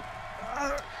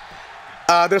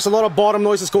 There's a lot of bottom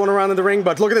noises going around in the ring,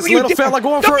 but look at this little fella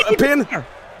going for a pin.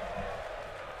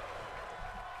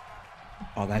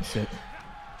 Oh, that's it.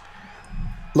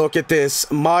 Look at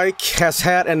this. Mike has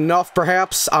had enough,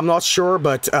 perhaps. I'm not sure,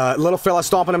 but little fella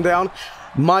stomping him down.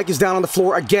 Mike is down on the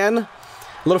floor again.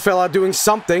 Little fella doing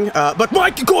something, but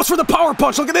Mike goes for the power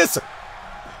punch. Look at this.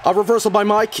 A reversal by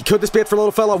Mike. Could this be it for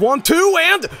little fella? 1, 2,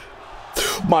 and...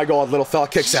 My god, little fella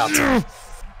kicks out.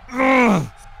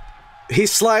 He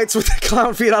slides with the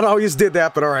clown feet. I don't know how he just did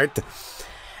that, but alright.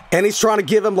 And he's trying to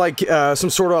give him, like, some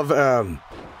sort of...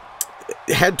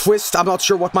 head twist. I'm not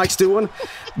sure what Mike's doing,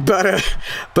 but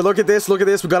look at this. Look at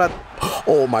this. We got a...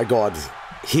 Oh my god.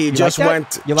 He just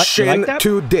went chin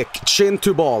to dick, chin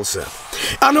to balls.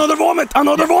 Another vomit!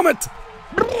 Another vomit!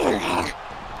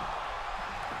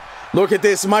 Look at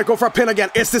this. Mike go for a pin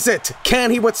again. Is this it? Can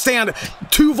he withstand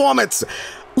 2 vomits?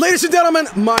 Ladies and gentlemen,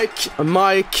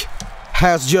 Mike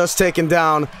has just taken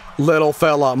down little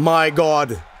fella. My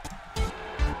god.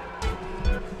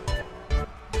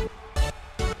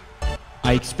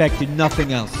 I expected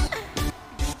nothing else.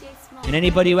 And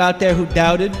anybody out there who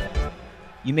doubted,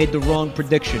 you made the wrong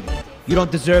prediction. You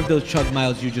don't deserve those chug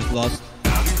miles you just lost.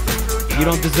 You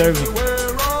don't deserve them.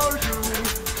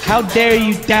 How dare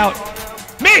you doubt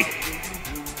me?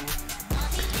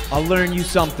 I'll learn you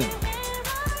something.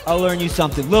 I'll learn you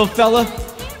something. Little fella,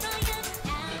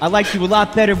 I liked you a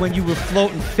lot better when you were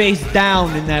floating face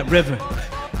down in that river.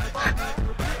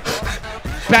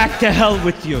 Back to hell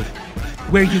with you.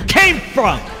 Where you came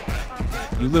from,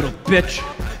 you little bitch.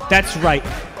 That's right.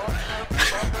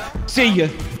 See ya,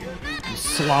 you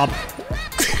slob.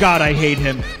 God, I hate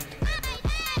him.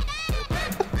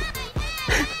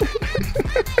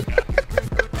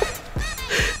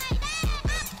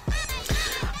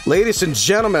 Ladies and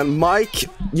gentlemen, Mike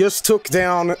just took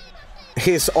down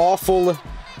his awful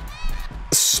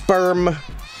sperm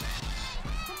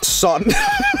son.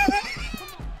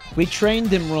 We trained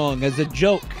him wrong as a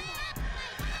joke.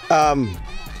 I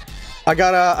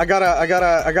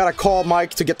gotta call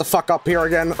Mike to get the fuck up here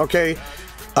again, okay?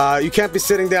 You can't be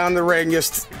sitting down in the ring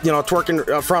just, you know, twerking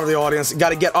in front of the audience. You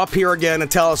gotta get up here again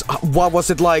and tell us what was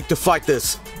it like to fight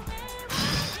this.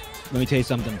 Let me tell you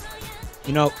something.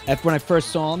 You know, when I first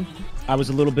saw him, I was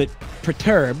a little bit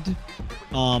perturbed,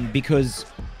 because,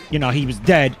 you know, he was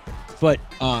dead. But,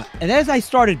 and as I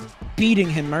started beating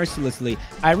him mercilessly,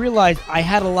 I realized I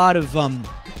had a lot of,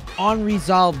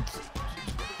 unresolved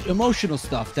emotional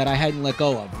stuff that I hadn't let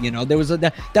go of. You know, there was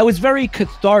that was very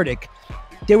cathartic.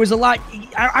 There was a lot.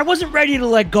 I wasn't ready to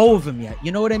let go of him yet.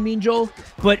 You know what I mean, Joel?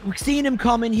 But seeing him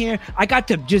come in here, I got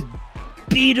to just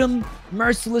beat him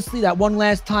mercilessly that one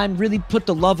last time, really put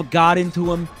the love of God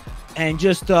into him, and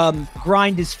just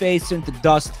grind his face into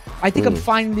dust. I think I'm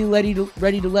finally ready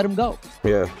to let him go.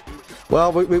 Yeah.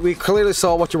 Well, we clearly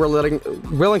saw what you were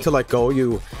willing to let go.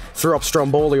 You threw up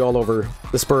Stromboli all over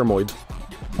the spermoid.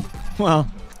 Well,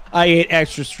 I ate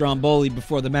extra Stromboli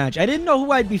before the match. I didn't know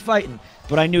who I'd be fighting,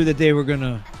 but I knew that they were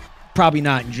gonna probably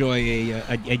not enjoy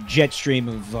a jet stream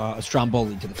of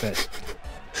Stromboli to the face.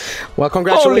 Well,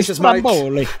 congratulations, Mike.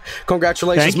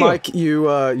 Congratulations, Thank you.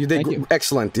 Mike. You did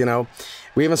excellent. You know,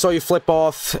 we even saw you flip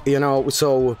off. You know,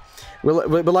 so we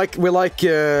like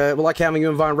having you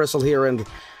in Vinewrestle here, and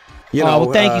you know,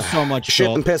 well, thank you so much. Shit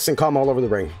Joel. and piss and cum all over the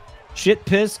ring. Shit,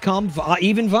 piss, cum,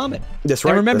 even vomit. That's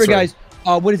right. And remember, that's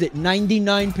guys, what is it?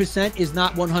 99% is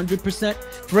not 100%.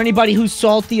 For anybody who's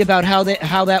salty about how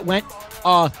that went,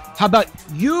 how about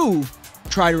you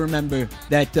try to remember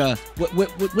that?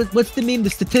 What's the meme? The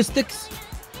statistics?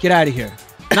 Get out of here.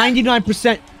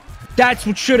 99%. That's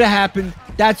what should have happened.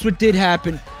 That's what did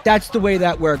happen. That's the way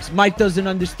that works. Mike doesn't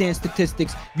understand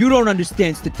statistics. You don't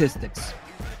understand statistics.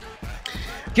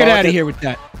 Get out of here with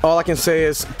that. All I can say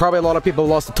is probably a lot of people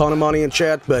lost a ton of money in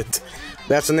chat, but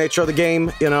that's the nature of the game.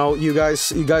 You know, you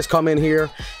guys come in here,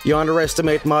 you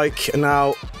underestimate Mike, and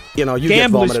now, you know, you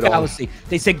Gambler's get vomited fallacy. on.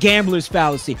 They said gambler's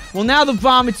fallacy. Well, now the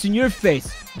vomit's in your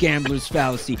face. Gambler's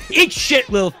fallacy. Eat shit,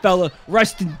 little fella.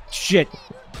 Rest in shit.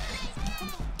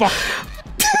 Fuck.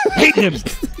 Hate him.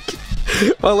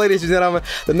 Well, ladies and gentlemen,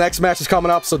 the next match is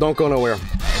coming up, so don't go nowhere.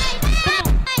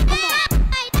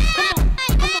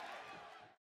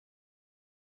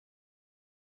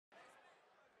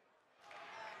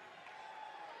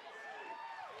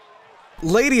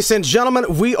 Ladies and gentlemen,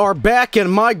 we are back,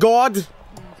 and my God,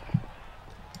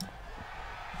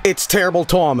 it's Terrible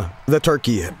Tom, the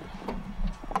turkey.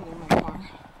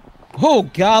 Oh,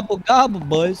 gobble, gobble,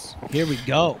 boys. Here we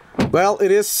go. Well,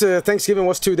 it is, Thanksgiving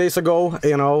was 2 days ago,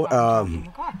 you know,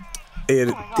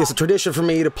 it is a tradition for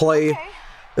me to play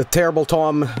the Terrible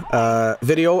Tom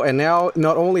video, and now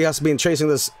not only has he been chasing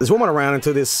this woman around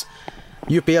into this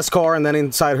UPS car and then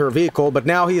inside her vehicle, but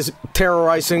now he is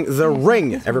terrorizing the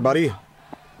ring, everybody.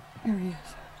 There he is.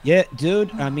 Yeah,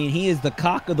 dude, I mean, he is the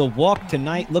cock of the walk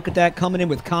tonight. Look at that, coming in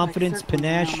with confidence,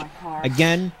 panache,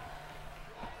 again.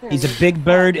 He's a big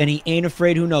bird, and he ain't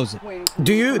afraid who knows it.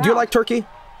 Do you like turkey?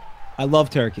 I love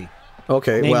turkey.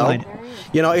 Okay, well,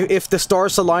 you know, if the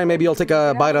stars align, maybe you'll take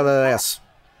a bite out of that ass.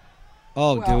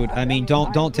 Oh, dude, I mean,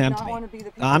 don't tempt me.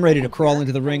 I'm ready to crawl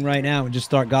into the ring right now and just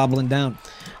start gobbling down.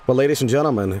 Well, ladies and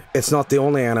gentlemen, it's not the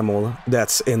only animal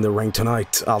that's in the ring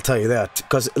tonight, I'll tell you that.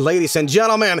 Because, ladies and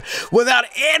gentlemen, without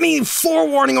any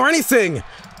forewarning or anything,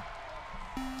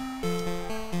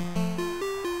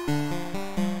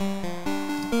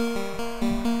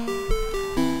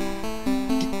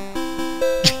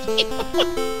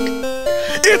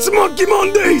 it's Monkey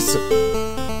Mondays!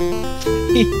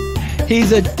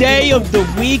 He's a day of the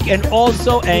week and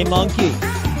also a monkey.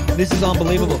 This is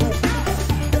unbelievable.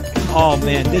 Oh,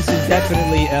 man, this is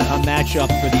definitely a matchup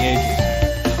for the ages.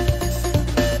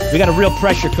 We got a real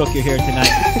pressure cooker here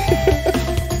tonight.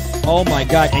 Oh, my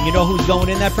God. And you know who's going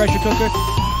in that pressure cooker?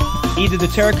 Either the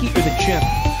turkey or the chimp.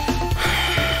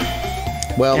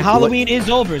 Well, and Halloween is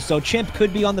over, so chimp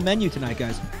could be on the menu tonight,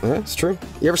 guys. Yeah, it's true.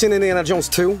 You ever seen Indiana Jones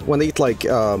 2 when they eat like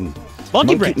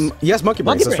monkey brains? Yes, monkey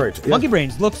brains. That's right. Yeah. Monkey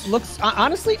brains looks.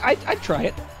 Honestly, I'd try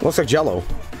it. Looks like Jello.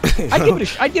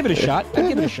 I'd give it a shot.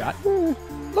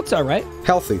 Looks all right.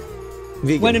 Healthy.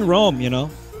 Vegan. When in Rome, you know.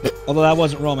 Although that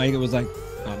wasn't Rome. I think it was like,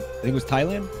 I think it was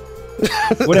Thailand.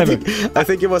 Whatever. I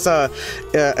think it was an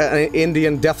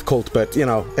Indian death cult, but you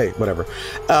know, hey, whatever.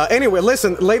 Anyway,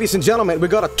 listen, ladies and gentlemen, we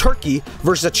got a turkey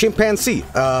versus a chimpanzee.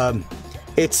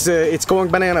 It's going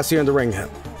bananas here in the ring.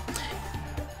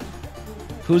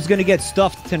 Who's gonna get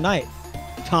stuffed tonight?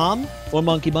 Tom or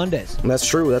Monkey Mondays? That's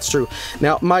true. That's true.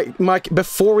 Now, Mike,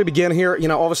 before we begin here, you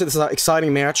know, obviously this is an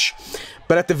exciting match,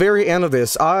 but at the very end of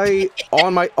this,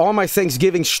 on my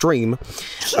Thanksgiving stream,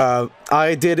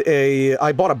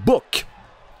 I bought a book.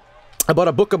 I bought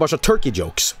a book about turkey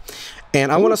jokes,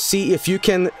 and I want to see if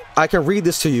I can read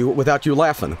this to you without you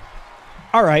laughing.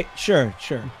 All right, sure.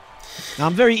 Now,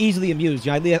 I'm very easily amused.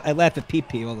 You know, I laugh at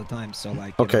pee all the time, so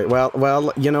like. Okay,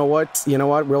 well, you know what?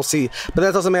 We'll see. But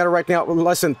that doesn't matter right now.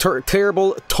 Listen,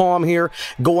 terrible Tom here,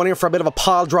 going in for a bit of a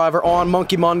pile driver on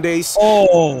Monkey Mondays.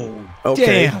 Oh,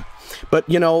 okay. Damn. But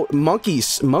you know,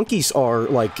 monkeys are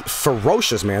like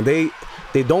ferocious, man. They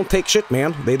don't take shit,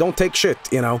 man. They don't take shit,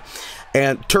 you know.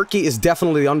 And Turkey is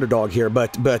definitely the underdog here,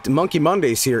 but Monkey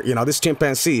Mondays here, you know, this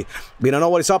chimpanzee, we don't know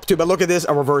what he's up to, but look at this,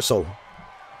 a reversal.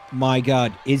 My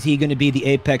God, is he going to be the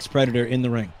apex predator in the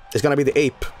ring? It's going to be the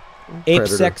ape. Ape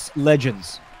sex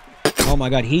legends. Oh my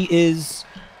God, he is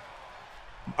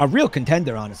a real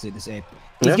contender, honestly, this ape.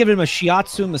 He's giving him a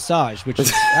shiatsu massage, which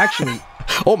is actually...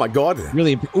 Oh my God.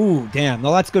 Really, ooh, damn.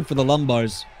 No, that's good for the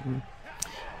lumbars.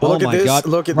 Well, look at this. God.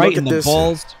 Look at the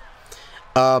balls.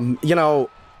 You know,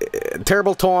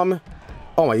 Terrible Tom.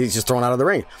 Oh my, he's just thrown out of the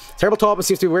ring. Terrible Tom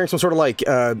seems to be wearing some sort of like,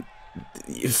 you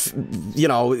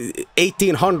know,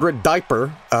 1800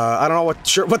 diaper. I don't know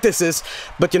what this is,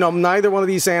 but you know, neither one of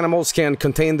these animals can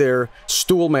contain their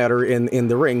stool matter in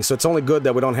the ring. So it's only good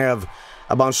that we don't have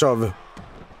a bunch of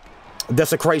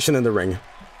desecration in the ring.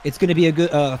 It's going to be a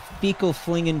good fecal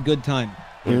flinging good time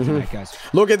here tonight, guys.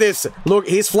 Look at this. Look,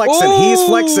 he's flexing. He's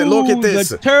flexing. Look at this.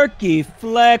 The turkey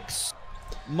flex.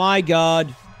 My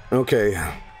God. Okay.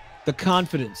 The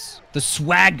confidence. The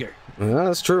swagger.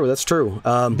 That's true. That's true.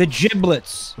 The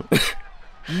giblets.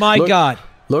 My God.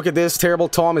 Look at this. Terrible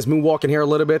Tom is moonwalking here a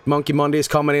little bit. Monkey Mondays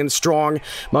coming in strong.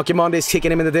 Monkey Mondays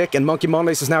kicking him in the dick, and Monkey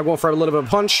Mondays is now going for a little bit of a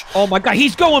punch. Oh my God,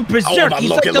 he's going berserk. Oh,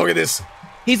 look at this.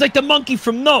 He's like the monkey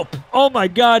from Nope. Oh my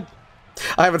God.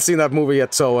 I haven't seen that movie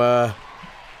yet, so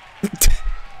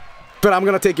but I'm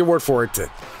gonna take your word for it.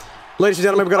 Ladies and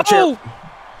gentlemen, we got a chair.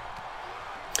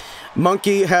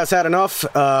 Monkey has had enough.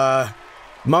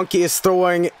 Monkey is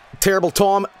throwing Terrible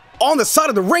Tom on the side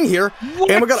of the ring here.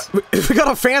 What? And we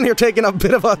got a fan here taking a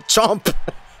bit of a chomp.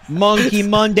 Monkey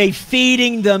Monday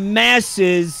feeding the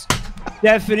masses.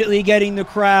 Definitely getting the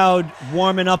crowd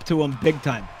warming up to him big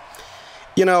time.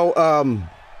 You know,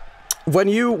 when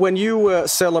you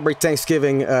celebrate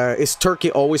Thanksgiving, is turkey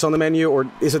always on the menu, or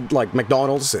is it like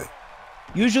McDonald's?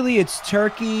 Usually it's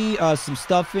turkey, some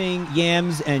stuffing,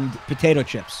 yams, and potato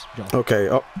chips, Joe. Okay.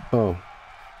 Oh.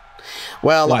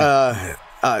 Well,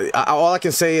 all I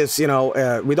can say is, you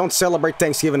know, we don't celebrate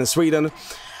Thanksgiving in Sweden.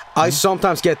 I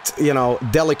sometimes get, you know,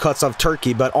 deli cuts of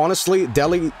turkey, but honestly,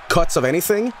 deli cuts of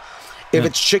anything, if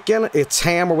it's chicken, it's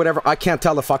ham or whatever, I can't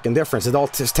tell the fucking difference. It all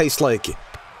just tastes like,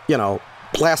 you know,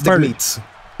 plastic meats.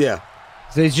 Yeah.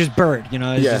 So it's just bird, you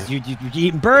know? It's just, you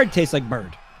eating bird, tastes like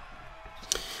bird.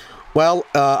 Well,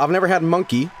 I've never had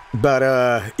monkey,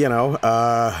 but, you know,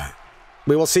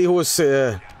 we will see who's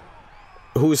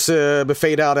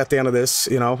buffeted out at the end of this,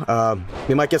 you know.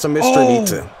 We might get some mystery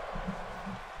meat.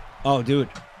 Oh, dude.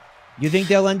 You think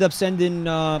they'll end up sending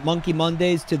Monkey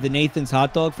Mondays to the Nathan's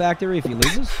Hot Dog Factory if he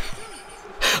loses?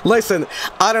 Listen,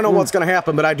 I don't know what's going to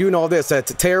happen, but I do know this, that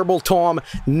Terrible Tom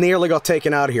nearly got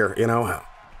taken out here, you know.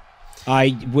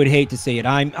 I would hate to say it.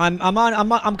 I'm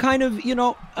kind of, you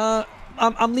know,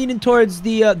 I'm leaning towards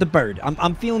the bird.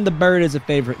 I'm feeling the bird as a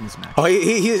favorite in this match. Oh,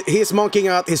 he's monkeying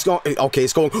out. He's going. Okay,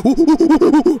 he's going.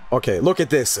 Okay, look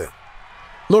at this.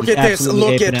 Look at this.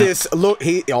 Look at this. Look.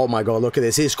 Oh my God. Look at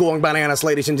this. He's going bananas,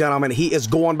 ladies and gentlemen. He is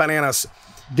going bananas.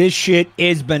 This shit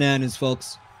is bananas,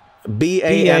 folks.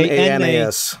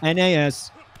 B-A-N-A-N-A-S. N-A-S.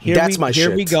 That's my shit.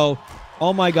 Here we go.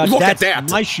 Oh my God. Look at that's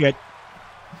that. my shit.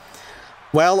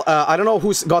 Well, I don't know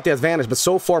who's got the advantage, but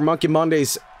so far, Monkey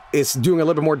Mondays is doing a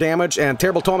little bit more damage, and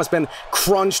Terrible Tom has been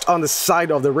crunched on the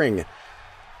side of the ring.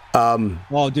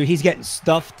 Oh, dude, he's getting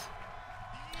stuffed.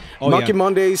 Oh, Monkey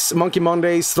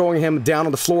Mondays throwing him down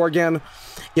on the floor again.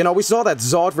 You know, we saw that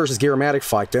Zod versus Gearmatic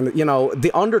fight, and, you know,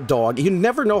 the underdog, you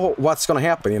never know what's going to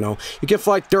happen, you know. You can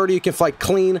fight dirty, you can fight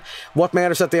clean. What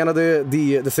matters at the end of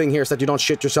the thing here is that you don't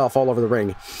shit yourself all over the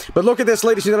ring. But look at this,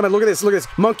 ladies and gentlemen, look at this, look at this.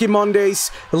 Monkey Mondays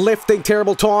lifting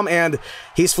Terrible Tom, and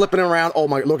he's flipping around. Oh,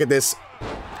 my, look at this.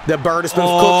 The bird has been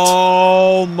cooked.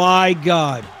 Oh, my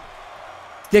God.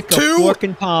 Stick a fork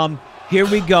and palm. Here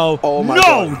we go. Oh, my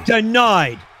God.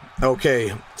 Denied.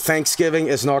 Okay, Thanksgiving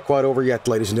is not quite over yet,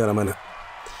 ladies and gentlemen.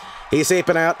 He's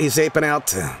aping out. He's aping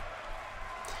out.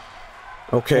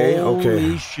 Okay,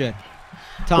 Holy shit.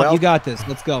 Tom, well, you got this.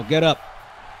 Let's go. Get up.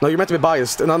 No, you're meant to be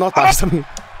biased. No, not biased. I mean...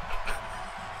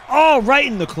 Oh, right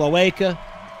in the cloaca.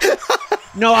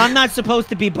 No, I'm not supposed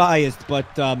to be biased, but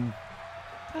I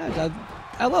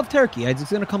love turkey. It's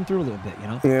going to come through a little bit, you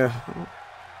know? Yeah.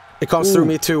 It comes through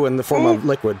me, too, in the form of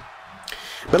liquid.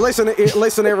 But listen,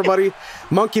 everybody.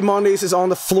 Monkey Mondays is on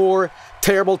the floor.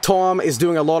 Terrible Tom is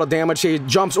doing a lot of damage. He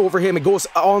jumps over him. He goes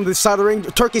on the side of the ring.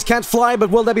 Turkeys can't fly, but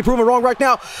will that be proven wrong right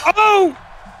now? Oh!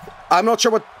 I'm not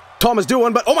sure what Tom is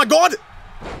doing, but oh my God!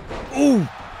 Ooh!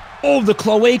 Oh, the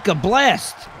cloaca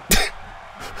blast!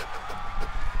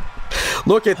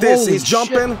 Look at this. Holy He's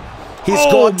jumping. Shit. He's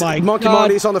got Monkey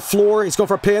Mondays on the floor. He's going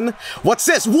for a pin. What's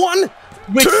this? One,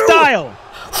 with two. Style.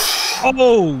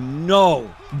 Oh no!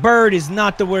 Bird is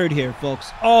not the word here,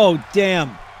 folks. Oh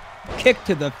damn! Kick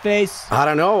to the face. I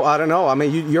don't know. I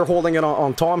mean, you're holding it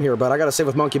on Tom here, but I gotta say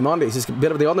with Monkey Mondays, he's a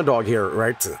bit of the underdog here,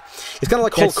 right? He's kind of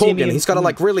like Hulk Hogan. He's got to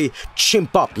like really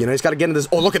chimp up, you know. He's got to get into this.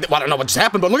 Oh, look at! I don't know what just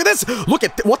happened, but look at this. Look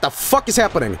at what the fuck is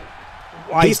happening.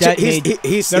 He's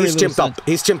chimped up.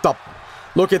 He's chimped up.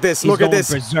 Look at this. Look at this.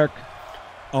 Berserk.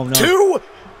 Oh no. Two.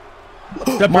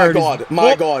 My God.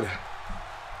 My God.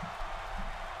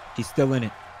 He's still in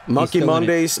it. Monkey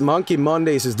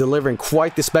Mondays is delivering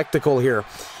quite the spectacle here.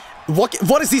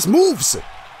 What is these moves?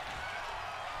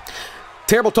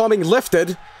 Terrible Tom being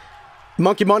lifted.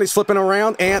 Monkey Mondays flipping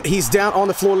around, and he's down on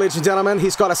the floor, ladies and gentlemen.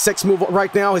 He's got a 6 move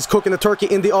right now. He's cooking the turkey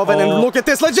in the oven, and look at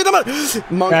this, ladies and gentlemen.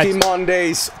 Monkey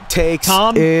Mondays takes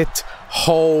it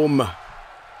home.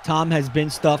 Tom has been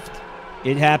stuffed.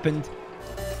 It happened.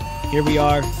 Here we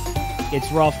are. It's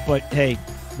rough, but hey,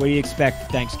 what do you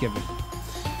expect? Thanksgiving.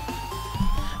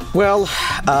 Well,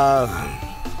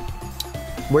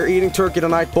 we're eating turkey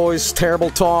tonight, boys. Terrible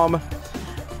Tom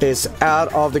is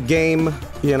out of the game,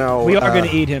 you know. We are going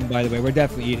to eat him, by the way. We're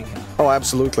definitely eating him. Oh,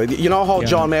 absolutely. You know how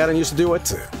John Madden used to do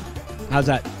it? How's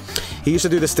that? He used to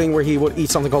do this thing where he would eat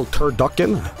something called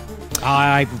turducken.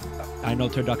 I know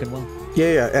turducken well.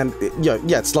 Yeah, and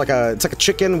yeah, it's like a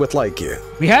chicken with like.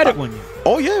 We had it one year.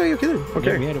 Oh yeah, you're kidding.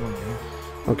 Okay. Yeah, we had it one year.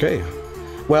 Okay.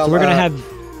 Well, so we're gonna have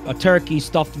a turkey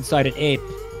stuffed inside an ape,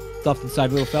 stuffed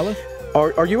inside a little fella.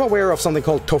 Are you aware of something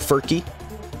called tofurkey?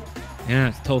 Yeah,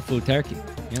 it's tofu turkey.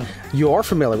 Yeah. You are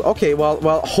familiar. Okay,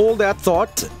 well, hold that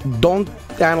thought. Don't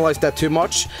analyze that too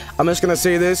much. I'm just gonna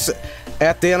say this.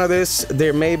 At the end of this,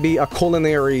 there may be a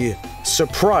culinary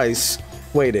surprise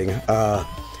waiting.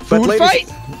 But ladies,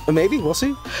 maybe, we'll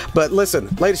see. But listen,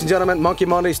 ladies and gentlemen, Monkey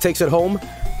Mondays takes it home.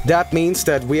 That means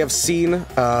that we have seen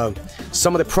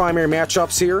some of the primary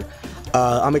matchups here.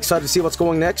 I'm excited to see what's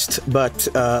going next. But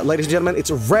ladies and gentlemen,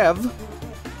 it's Rev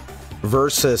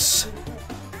versus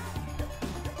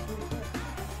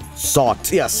Zot.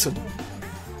 Yes.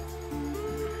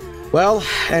 Well,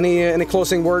 any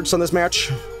closing words on this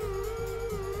match?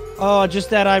 Oh, just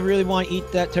that I really want to eat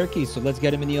that turkey, so let's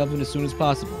get him in the oven as soon as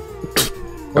possible.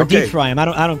 Or deep fry him. I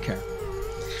don't care.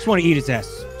 Just want to eat his ass.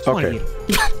 Just want to eat him.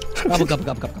 Gobble, gobble,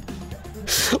 gobble, gobble.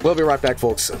 We'll be right back,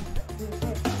 folks.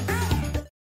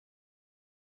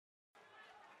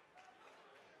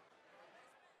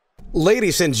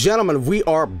 Ladies and gentlemen, we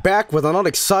are back with another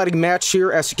exciting match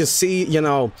here. As you can see, you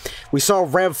know, we saw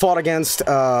Rev fought against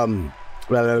oh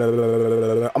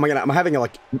my God, I'm having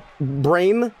like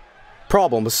brain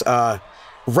problems.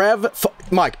 Rev,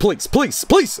 Mike,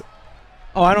 please.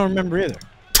 Oh, I don't remember either.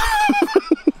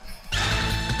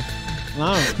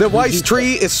 Wow. The wise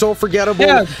tree is so forgettable.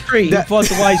 Yeah, the tree. You fought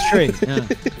the wise tree.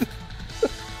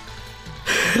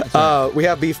 Yeah. We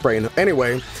have beef brain.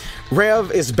 Anyway,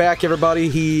 Rev is back, everybody.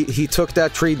 He took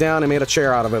that tree down and made a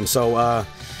chair out of him. So,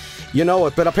 you know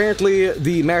it. But apparently,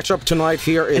 the matchup tonight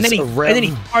here is Rev. And then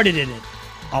he farted in it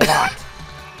a lot.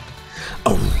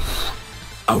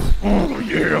 Oh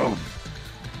yeah.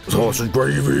 Sausage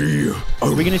gravy.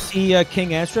 Are we gonna see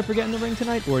King Ass Ripper get in the ring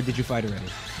tonight, or did you fight already?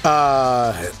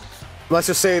 Let's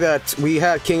just say that we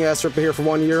had King Ass Ripper here for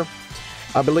 1 year,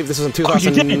 I believe this is in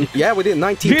 2000. Oh, you did? Yeah, we did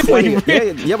 1920.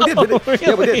 Really? Yeah, we did. Oh,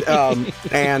 Yeah, we did. really?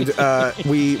 And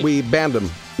we banned him.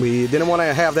 We didn't want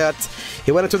to have that.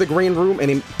 He went into the green room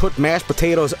and he put mashed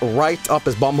potatoes right up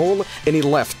his bumhole and he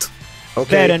left.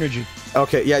 Okay. Bad energy.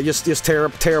 Okay, yeah, just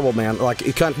terrible, man. Like,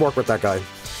 you can't work with that guy.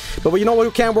 But you know what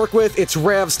you can work with? It's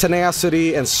Rev's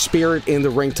tenacity and spirit in the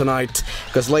ring tonight.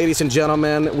 Because, ladies and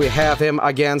gentlemen, we have him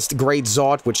against Great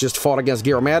Zot, which just fought against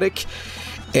Gearmatic.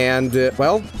 And,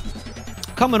 well...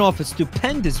 Coming off a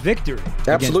stupendous victory.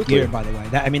 Absolutely. Against Gear, by the way.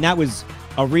 That, I mean, that was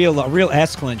a real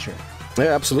ass clencher.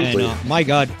 Yeah, absolutely. And, my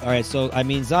God. All right, so, I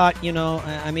mean, Zot, you know,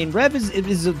 I mean, Rev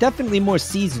is definitely more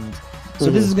seasoned. So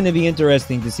this is going to be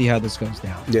interesting to see how this goes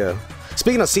down. Yeah.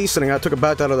 Speaking of seasoning, I took a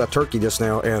bite out of that turkey just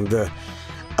now, and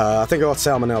I think I got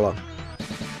salmonella.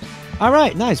 All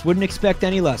right, nice. Wouldn't expect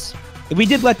any less. We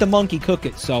did let the monkey cook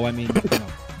it, so, I mean, you know,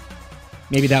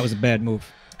 maybe that was a bad move.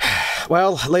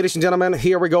 Well, ladies and gentlemen,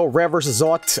 here we go. Rev versus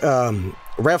Zot.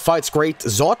 Rev fights great.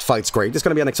 Zot fights great. It's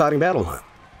going to be an exciting battle.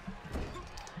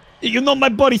 You know my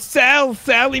buddy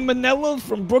Sally Manella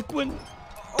from Brooklyn?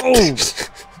 Oh. Is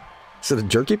it a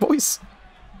jerky voice?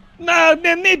 No,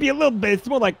 man, maybe a little bit. It's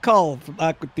more like Carl from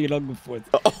Aqua Teen Ugly Force.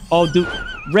 Oh, dude.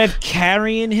 Rev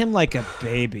carrying him like a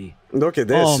baby. Look at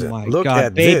this. Oh, my Look God.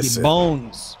 at Baby this.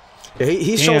 bones.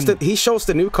 He shows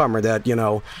the newcomer that, you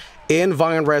know, in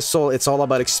Vinewrestle, it's all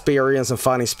about experience and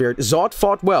fighting spirit. Zot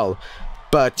fought well,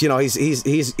 but, you know,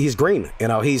 he's green. You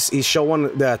know, he's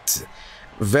showing that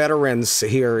veterans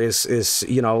here is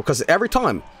you know, because every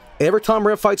time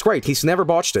Rev fights great, he's never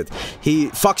botched it. He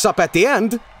fucks up at the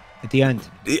end.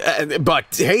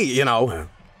 But, hey, you know.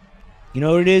 You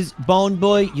know what it is, Bone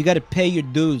Boy? You got to pay your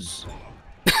dues.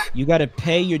 You got to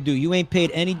pay your due. You ain't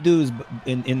paid any dues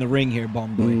in the ring here,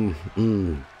 Bone Boy.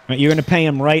 Right, you're going to pay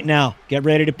him right now. Get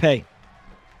ready to pay.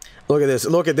 Look at this.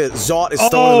 Look at this. Zot is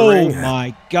still in the ring. Oh,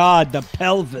 my God. The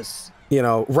pelvis. You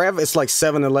know, Rev is like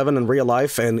 7'11" in real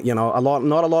life, and, you know,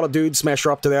 not a lot of dudes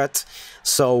measure up to that.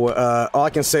 So, all I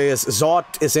can say is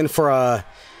Zot is in for a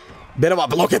bit of a...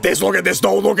 Look at this,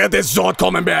 though, look at this, Zot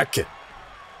coming back.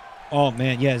 Oh,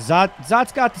 man, yeah,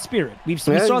 Zot's got the spirit. We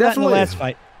saw that in the last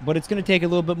fight, but it's going to take a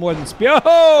little bit more than spirit.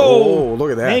 Oh,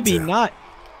 look at that. Maybe not.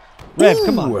 Rev,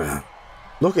 come on.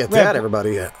 Look at that,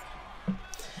 everybody.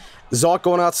 Zot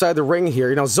going outside the ring here.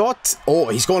 You know, Zot... Oh,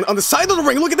 he's going on the side of the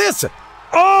ring. Look at this.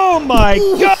 Oh, my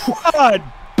God.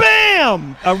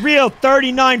 Bam! A real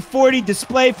 39-40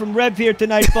 display from Rev here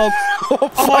tonight, folks.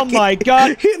 Oh my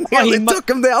God. He nearly took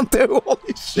him down, too.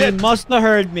 Holy shit. He must have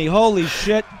heard me. Holy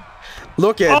shit.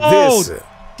 Look at this.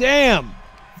 Damn.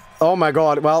 Oh, my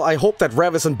God. Well, I hope that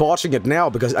Rev isn't botching it now,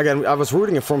 because, again, I was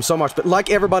rooting for him so much, but like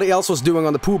everybody else was doing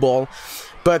on the poohball.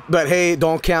 But hey,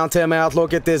 don't count him out.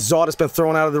 Look at this. Zot has been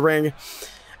thrown out of the ring.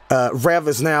 Rev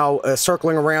is now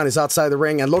circling around. He's outside the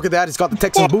ring, and look at that. He's got the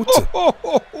Texan boot.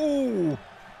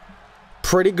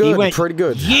 Pretty good, pretty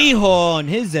good. Yeehaw on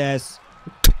his ass.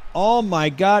 Oh my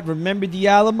God, remember the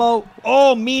Alamo?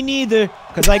 Oh, me neither,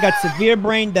 because I got severe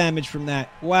brain damage from that.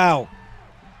 Wow.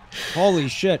 Holy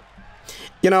shit.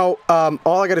 You know,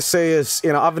 all I gotta say is,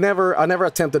 you know, I never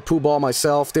attempted poo ball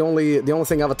myself. The only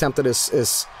thing I've attempted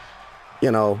is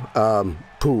you know,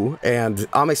 poo, and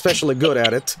I'm especially good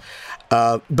at it.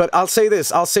 But I'll say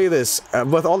this,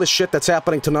 with all the shit that's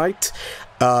happening tonight,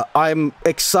 I'm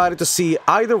excited to see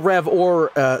either Rev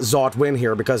or Zot win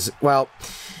here, because, well,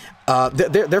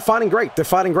 they're fighting great. They're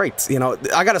fighting great. You know,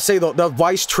 I gotta say, though, the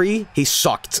Vice Tree, he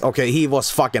sucked. Okay, he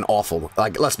was fucking awful.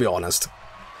 Like, let's be honest.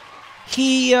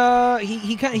 He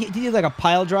did like a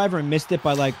pile driver and missed it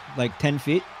by like 10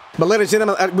 feet. But ladies and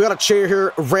gentlemen, we got a chair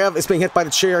here. Rev is being hit by the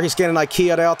chair. He's getting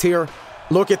IKEA'd out here.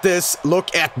 Look at this.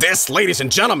 Look at this, ladies and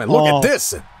gentlemen. Look at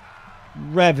this.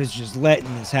 Rev is just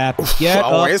letting this happen. Get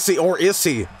or up. is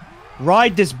he?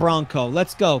 Ride this Bronco.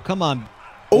 Let's go. Come on,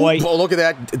 boy. Oh, look at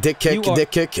that. Dick kick.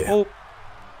 Oh.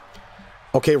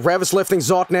 Okay, Rev is lifting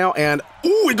Zot now, and...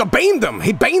 Ooh, he baned him.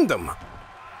 He baned him.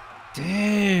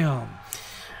 Damn.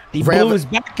 He blew his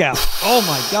back out. Oh,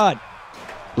 my God.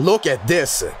 Look at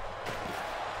this.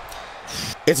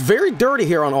 It's very dirty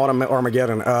here on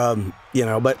Armageddon, you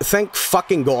know, but thank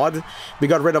fucking God we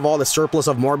got rid of all the surplus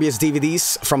of Morbius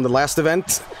DVDs from the last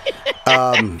event.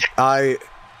 What'd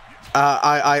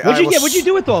you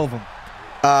do with all of them?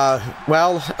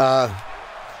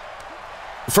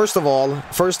 First of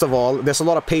all, there's a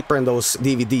lot of paper in those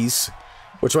DVDs,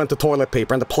 which went to toilet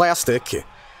paper, and the plastic,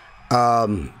 I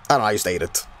don't know, I just ate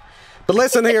it. But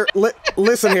listen here,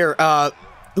 listen here,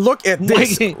 look at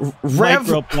this.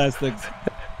 Microplastics.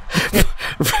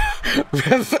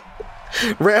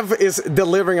 Rev is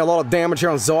delivering a lot of damage here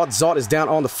on Zod. Zod is down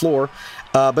on the floor.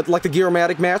 But like the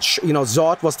Geomatic match, you know,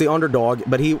 Zod was the underdog,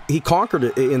 but he conquered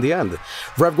it in the end.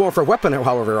 Rev going for a weapon,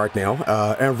 however, right now.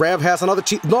 And Rev has another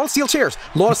lot of steel chairs.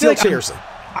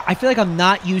 I feel like I'm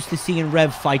not used to seeing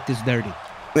Rev fight this dirty.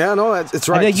 Yeah, no, it's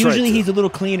right. I think usually he's a little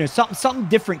cleaner. Something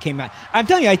different came out. I'm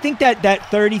telling you, I think that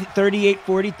 38-40,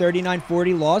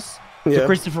 39-40 loss to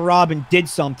Christopher Robin did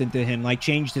something to him, like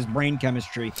changed his brain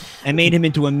chemistry and made him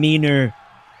into a meaner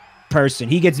person.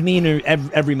 He gets meaner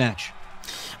every match.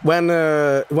 When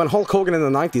Hulk Hogan in the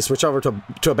 90s switched over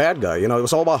to a bad guy, you know, it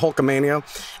was all about Hulkamania,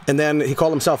 and then he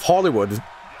called himself Hollywood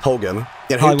Hogan,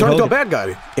 and he turned into a bad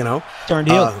guy, you know. Turned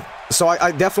heel. So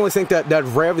I definitely think that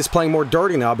Rev is playing more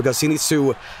dirty now because he needs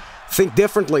to think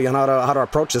differently on how to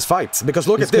approach this fight. Because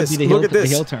look at this. Look at this.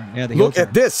 The heel turn. Yeah, the look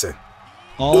at this.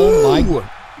 Oh my!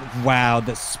 Wow,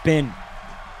 the spin.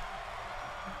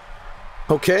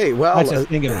 Okay, well, that's a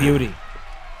thing of beauty.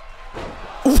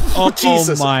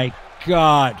 Jesus. Oh my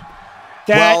God!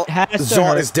 That has to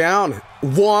Zod hurt. is down.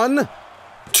 1,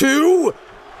 2.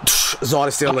 Zod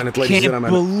is still in it, ladies and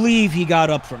gentlemen. I can't believe he got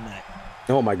up from that.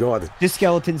 Oh my God! This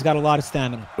skeleton's got a lot of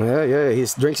stamina. Yeah, he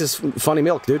drinks his funny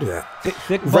milk, dude.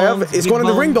 Thick Rev is going in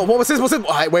the ring, though. What was this? Wait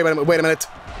a minute.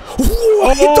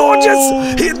 Ooh, he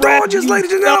dodges! He dodges,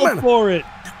 ladies and gentlemen! For it.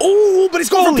 Oh, but he's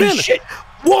going for pin. Shit.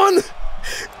 1.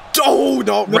 Oh,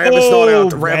 no, Rev is not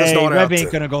out. Rev is not out. Rev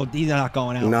ain't gonna go. He's not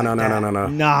going out. No.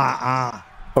 Nah.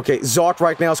 Okay, Zod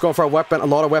right now is going for a weapon. A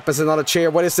lot of weapons, another chair.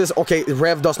 What is this? Okay,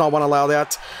 Rev does not want to allow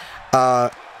that.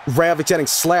 Rev is getting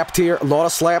slapped here. A lot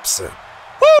of slaps.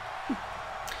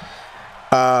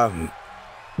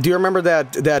 Do you remember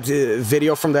that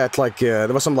video from that, like, there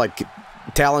was some, like,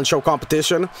 talent show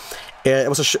competition? It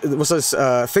was this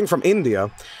thing from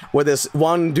India where this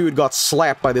one dude got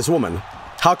slapped by this woman.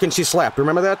 How can she slap?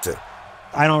 Remember that?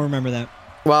 I don't remember that.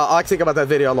 Well, I think about that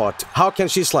video a lot. How can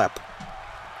she slap?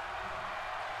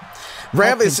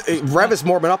 Rev is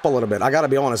warming up a little bit. I gotta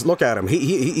be honest. Look at him.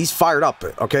 He's fired up.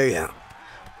 Okay. A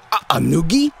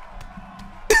noogie?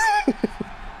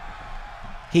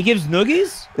 He gives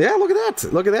noogies? Yeah, look at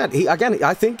that. Look at that.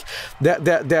 I think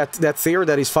that theory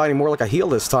that he's fighting more like a heel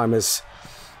this time is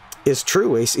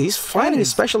true. He's fighting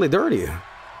especially dirty.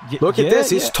 Look at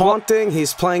this. He's taunting.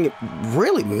 He's playing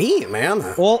really mean, man.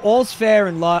 All's fair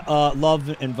in love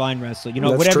and Vinewrestle. You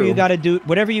know, whatever you got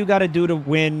to do to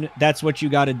win, that's what you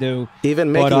got to do.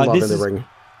 Even making love in the ring.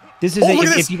 This is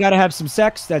if you got to have some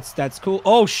sex, that's cool.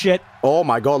 Oh shit. Oh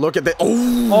my God, look at that.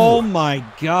 Oh my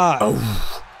God.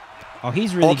 Oh,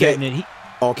 he's really getting it.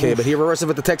 But he reverses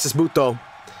with the Texas boot, though.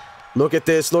 Look at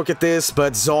this, but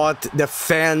Zod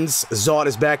defends. Zod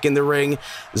is back in the ring.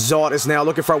 Zod is now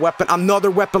looking for a weapon.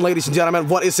 Another weapon, ladies and gentlemen.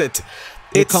 What is it?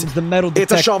 Here comes the metal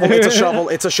detector.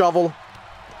 It's a shovel.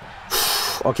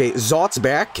 Okay, Zod's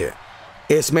back.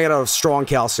 It's made out of strong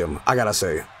calcium, I gotta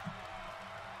say.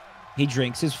 He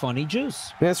drinks his funny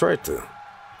juice. That's right.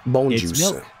 Bone juice.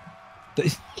 Milk.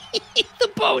 The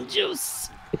bone juice.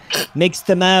 Makes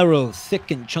the marrow thick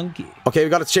and chunky. Okay, we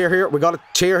got a chair here.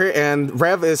 And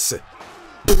Rev is...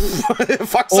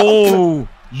 fucks up.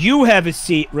 You have a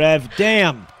seat, Rev.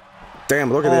 Damn,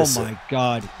 look at this. Oh, my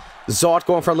God. Zod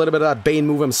going for a little bit of that Bane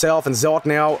move himself, and Zod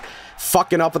now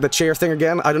fucking up with the chair thing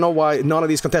again. I don't know why none of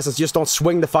these contestants just don't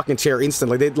swing the fucking chair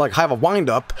instantly. They'd, like, have a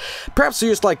wind-up. Perhaps you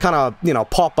just, like, kind of, you know,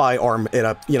 Popeye arm it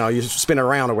up. You know, you spin it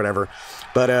around or whatever.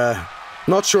 But,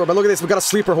 not sure. But look at this. We got a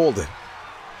sleeper hold.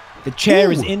 The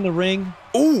chair is in the ring.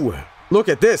 Ooh, look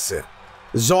at this.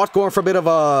 Zod going for a bit of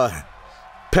a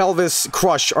pelvis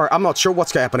crush, or I'm not sure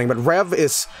what's happening, but Rev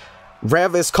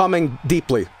is coming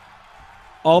deeply.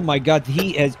 Oh my God,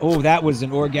 he has. Oh, that was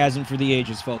an orgasm for the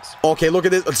ages, folks. Okay, look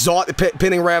at this. Zod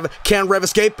pinning Rev. Can Rev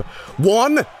escape?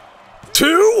 1,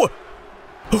 2.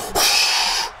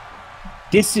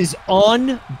 This is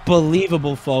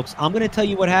unbelievable, folks. I'm gonna tell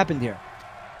you what happened here.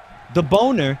 The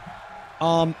boner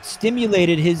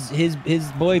stimulated his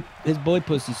boy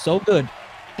pussy so good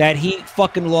that he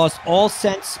fucking lost all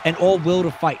sense and all will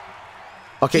to fight.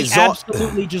 Okay, he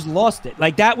absolutely just lost it.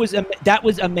 Like that was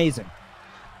amazing.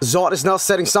 Zod is now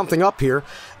setting something up here.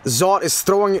 Zod is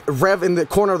throwing Rev in the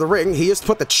corner of the ring. He has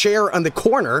put the chair in the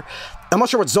corner. I'm not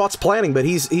sure what Zod's planning, but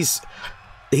he's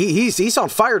on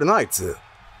fire tonight.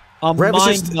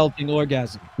 Mind-melting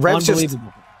orgasm.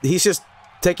 Unbelievable. He's just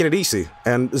taking it easy,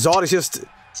 and Zod is just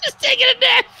taking a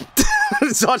nap.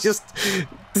 Zod just...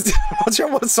 I'm not sure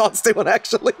what Zod's doing,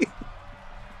 actually.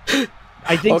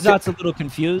 I think Okay. Zot's a little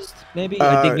confused, maybe.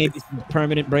 I think maybe some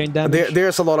permanent brain damage.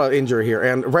 There's a lot of injury here,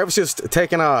 and Rev's just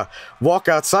taking a walk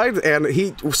outside, and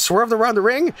he swerved around the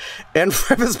ring, and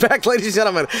Rev is back, ladies and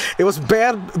gentlemen. It was a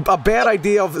bad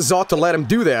idea of Zot to let him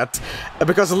do that,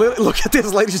 because look at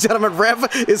this, ladies and gentlemen. Rev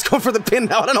is going for the pin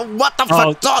now. I don't know what the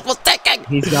fuck Zot was thinking.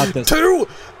 He's got this. 2.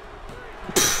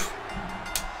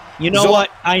 You know what?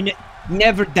 I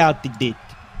never doubted it.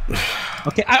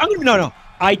 Okay, I don't even no.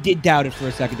 I did doubt it for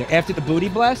a second there. After the booty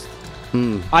blast,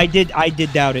 I did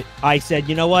doubt it. I said,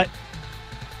 you know what?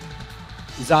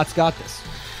 Zot's got this.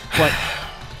 But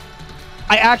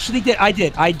I actually did.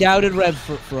 I doubted Rev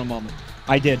for a moment.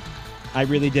 I did. I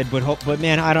really did. But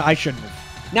man, I shouldn't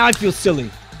have. Now I feel silly.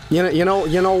 You know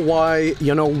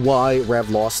why Rev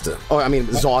lost it. Oh, I mean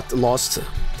Zot lost to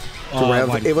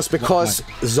Rev. It was because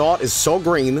Zot is so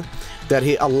green that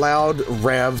he allowed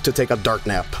Rev to take a dark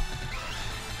nap.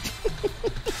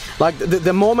 Like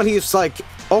the moment he's like,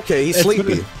 okay, he's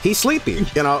sleepy. He's sleepy.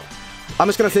 You know, I'm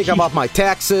just gonna think about my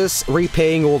taxes,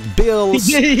 repaying old bills.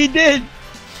 He did.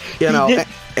 You know,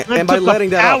 and by letting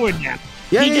that hour nap.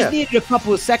 Yeah, he just needed a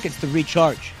couple of seconds to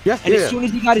recharge. Yeah, and as soon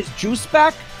as he got his juice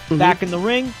back in the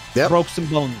ring, broke some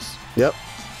bones. Yep.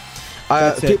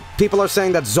 People are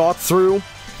saying that Zot threw.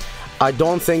 I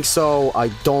don't think so. I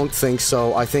think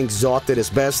Zot did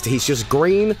his best. He's just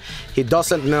green. He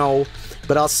doesn't know.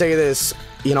 But I'll say this.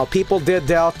 You know, people did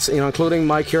doubt, you know, including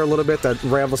Mike here a little bit, that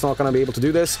Rev was not going to be able to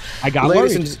do this. I got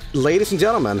worried. Ladies and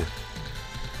gentlemen,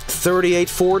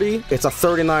 38-40. It's a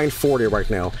 39-40 right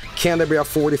now. Can there be a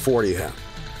 40-40 here?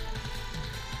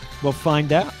 We'll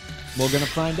find out. We're going to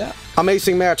find out.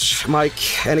 Amazing match,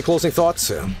 Mike. Any closing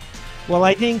thoughts? Well,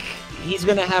 I think he's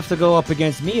going to have to go up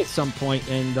against me at some point,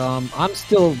 and I'm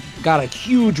still got a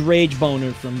huge rage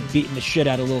boner from beating the shit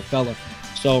out of little fella.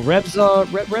 So Rev's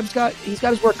got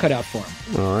his work cut out for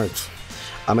him. All right,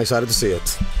 I'm excited to see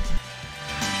it.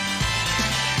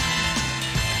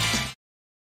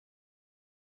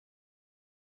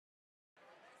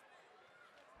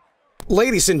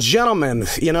 Ladies and gentlemen,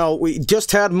 you know, we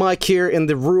just had Mike here in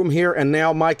the room here, and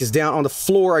now Mike is down on the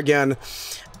floor again.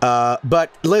 But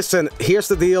listen, here's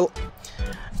the deal.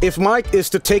 If Mike is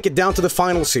to take it down to the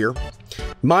finals here,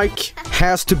 Mike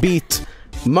has to beat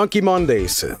Monkey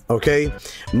Mondays, okay?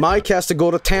 Mike has to go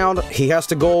to town. He has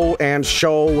to go and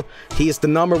show he's the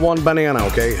 #1 banana,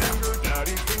 okay?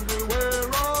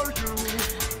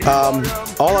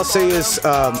 All I'll say is,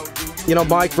 you know,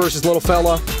 Mike versus little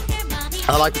fella.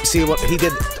 I like to see what he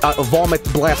did. A vomit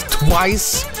blast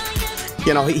twice.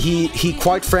 You know, he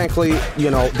quite frankly, you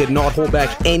know, did not hold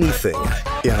back anything.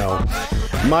 You know,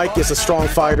 Mike is a strong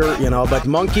fighter, you know, but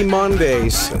Monkey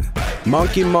Mondays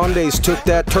took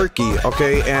that turkey,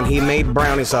 okay, and he made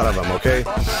brownies out of them, okay.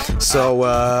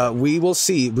 So we will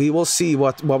see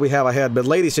what we have ahead. But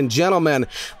ladies and gentlemen,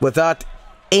 without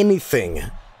anything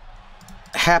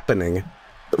happening,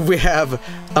 we have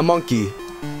a monkey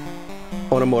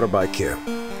on a motorbike here.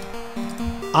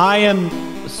 I am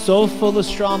so full of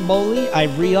Stromboli. I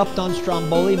re-upped on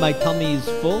Stromboli. My tummy is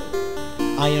full.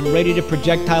 I am ready to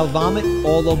projectile vomit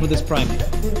all over this primate.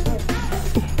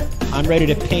 I'm ready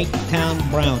to paint town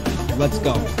brown. Let's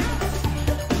go.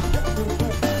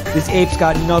 This ape's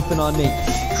got nothing on me.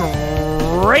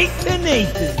 Straight to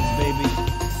Nathan's, baby.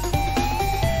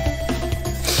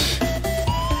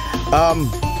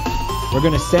 We're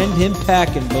gonna send him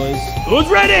packing, boys. Who's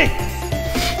ready?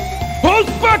 Who's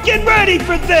fucking ready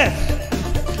for this?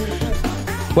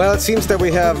 Well, it seems that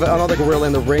we have another gorilla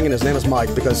in the ring, and his name is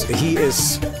Mike, because he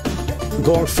is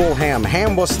going full ham.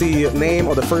 Ham was the name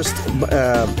of the first,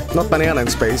 not banana in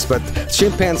space, but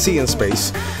chimpanzee in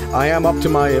space. I am up to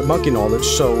my monkey knowledge,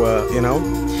 so, you know.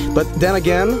 But then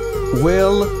again,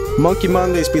 will Monkey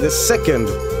Mondays be the second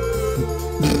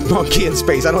monkey in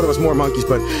space? I know there was more monkeys,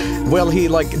 but will he,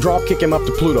 like, drop kick him up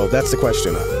to Pluto? That's the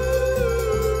question.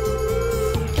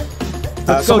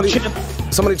 Let's go, Chimp.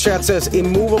 Somebody in chat says,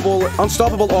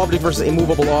 unstoppable object versus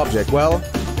immovable object. Well,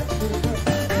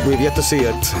 we've yet to see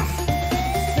it.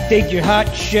 You think you're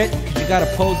hot shit because you got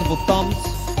opposable thumbs?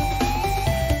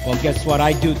 Well, guess what?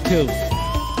 I do too.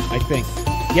 I think.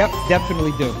 Yep,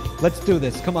 definitely do. Let's do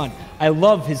this. Come on. I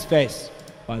love his face,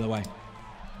 by the way.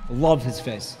 I love his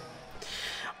face.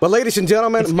 Well, ladies and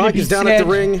gentlemen, Mike is down at the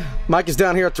ring. Mike is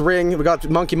down here at the ring. We got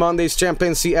Monkey Mondays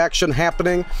championship action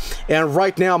happening. And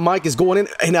right now, Mike is going in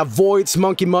and avoids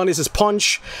Monkey Mondays'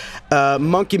 punch.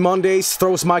 Monkey Mondays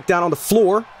throws Mike down on the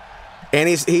floor. And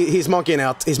he's monkeying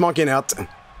out. He's monkeying out.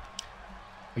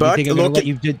 But you think I'm gonna let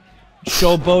you did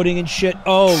showboating and shit?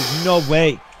 Oh, no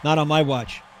way. Not on my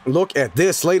watch. Look at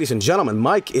this, ladies and gentlemen.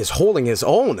 Mike is holding his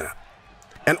own.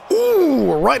 And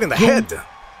ooh, right in the head.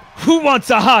 Who wants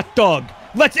a hot dog?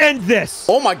 Let's end this.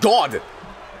 Oh my god!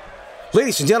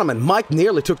 Ladies and gentlemen, Mike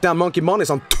nearly took down Monkey Mondays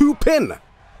on 2 pin.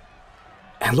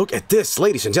 And look at this,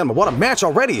 ladies and gentlemen. What a match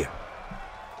already.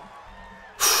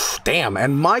 Damn,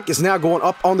 and Mike is now going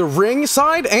up on the ring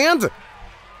side and... Boom!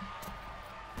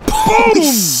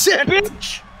 Shit!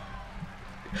 Bitch!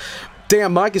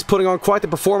 Damn, Mike is putting on quite the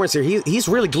performance here. He's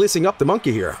really glissing up the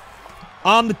monkey here.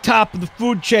 On the top of the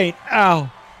food chain. Ow.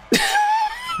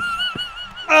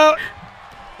 Oh.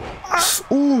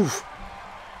 Ooh.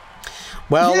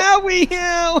 Well...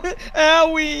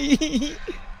 Owie!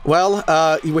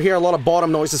 Well, you hear a lot of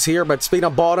bottom noises here, but speaking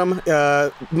of bottom,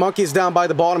 Monkey's down by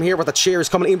the bottom here with the chair. He's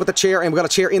coming in with the chair, and we got a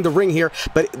chair in the ring here,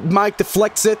 but Mike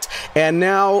deflects it, and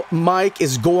now Mike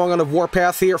is going on a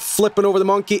warpath here, flipping over the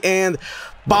monkey, and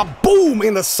ba-boom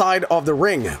in the side of the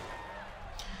ring.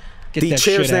 The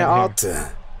chair's now out,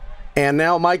 and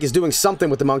now Mike is doing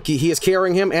something with the monkey. He is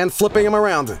carrying him and flipping him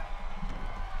around.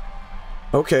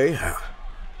 Okay.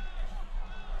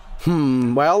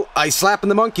 Well, I slapping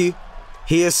the monkey.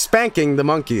 He is spanking the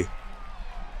monkey.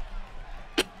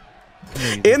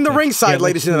 In the ringside,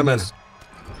 ladies and gentlemen.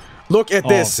 Look at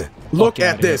this. Look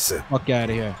at this. Fuck out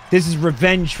of here. This is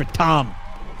revenge for Tom.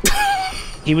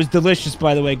 He was delicious,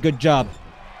 by the way. Good job.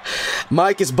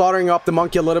 Mike is buttering up the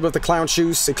monkey a little bit with the clown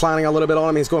shoes. Clowning a little bit on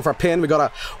him. He's going for a pin. We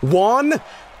got a 1,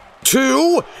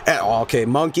 2. And, okay,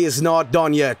 monkey is not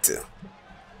done yet.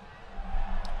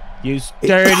 You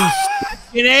dirty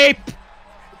fucking ape.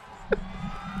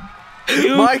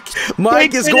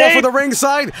 Mike is going for the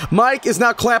ringside. Mike is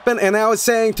now clapping and now is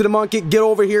saying to the monkey, get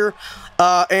over here.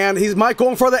 And he's Mike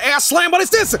going for the ass slam. What is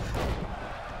this?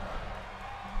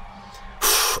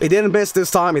 He didn't miss this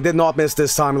time. He did not miss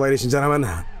this time, ladies and gentlemen.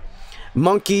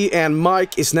 Monkey and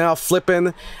Mike is now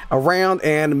flipping around,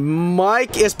 and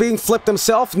Mike is being flipped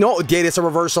himself. No, again, it's a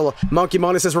reversal. Monkey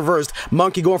Mondays is reversed.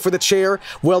 Monkey going for the chair.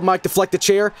 Will Mike deflect the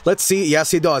chair? Let's see.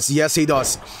 Yes, he does. Yes, he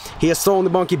does. He has thrown the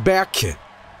monkey back.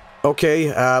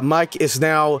 Okay, Mike is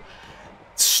now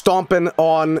stomping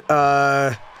on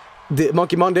the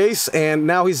Monkey Mondays, and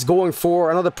now he's going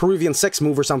for another Peruvian sex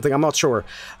move or something. I'm not sure.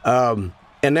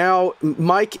 And now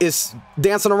Mike is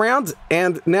dancing around,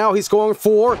 and now he's going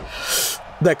for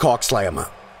the cock slam.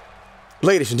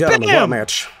 Ladies and gentlemen, what a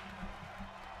match.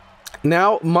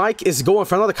 Now Mike is going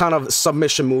for another kind of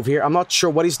submission move here. I'm not sure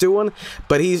what he's doing,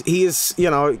 but he is, you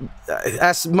know,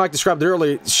 as Mike described it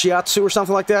earlier, shiatsu or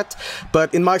something like that.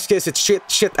 But in Mike's case, it's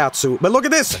shit-atsu. But look at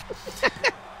this.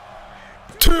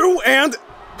 2 and...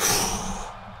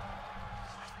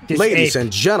 Ladies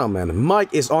and gentlemen,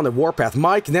 Mike is on the warpath.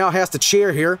 Mike now has the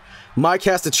chair here. Mike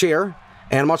has the chair.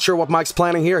 And I'm not sure what Mike's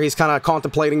planning here. He's kind of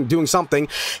contemplating doing something.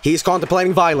 He's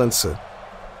contemplating violence.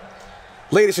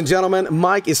 Ladies and gentlemen,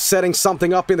 Mike is setting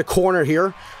something up in the corner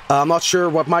here. I'm not sure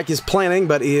what Mike is planning,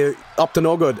 but up to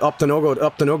no good. Up to no good.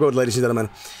 Up to no good, ladies and gentlemen.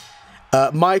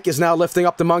 Mike is now lifting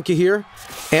up the monkey here.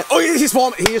 And oh, he's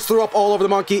fallen. He has threw up all over the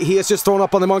monkey. He has just thrown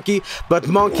up on the monkey. But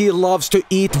monkey loves to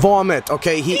eat vomit,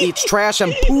 okay? He eats trash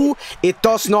and poo. It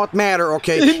does not matter,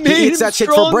 okay? He eats that shit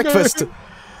for breakfast.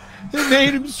 It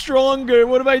made him stronger.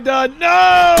 What have I done?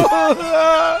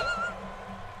 No!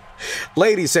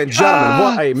 Ladies and gentlemen,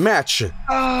 what a match.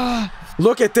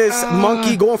 Look at this.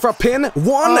 Monkey going for a pin.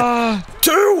 1,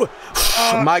 2.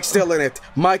 Mike's still in it.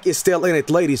 Mike is still in it,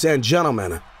 ladies and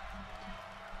gentlemen.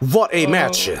 What a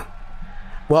match.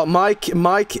 Well, Mike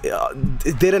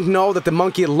didn't know that the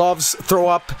monkey loves throw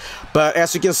up, but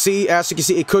as you can see,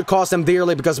 it could cost him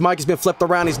dearly because Mike has been flipped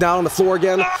around. He's down on the floor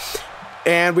again.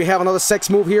 And we have another sex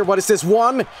move here. What is this?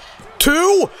 1,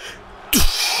 2.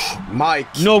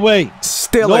 Mike. No way.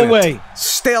 Still in it.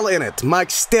 Still in it.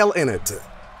 Mike's still in it.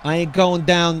 I ain't going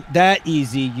down that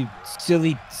easy, you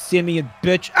silly simian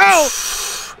bitch. Ow!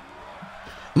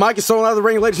 Mike is thrown out of the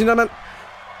ring, ladies and gentlemen.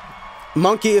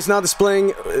 Monkey is now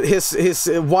displaying his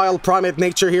wild primate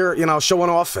nature here, you know, showing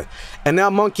off. And now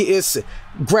Monkey is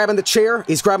grabbing the chair.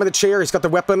 He's grabbing the chair. He's got the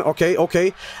weapon. Okay,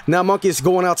 okay. Now Monkey is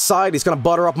going outside. He's going to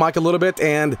butter up Mike a little bit.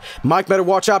 And Mike better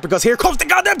watch out because here comes the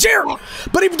goddamn chair.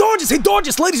 But he dodges. He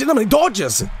dodges, ladies and gentlemen. He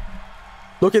dodges.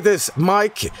 Look at this.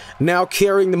 Mike now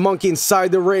carrying the monkey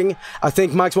inside the ring. I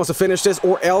think Mike wants to finish this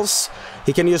or else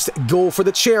he can just go for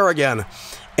the chair again.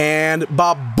 And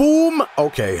ba-boom.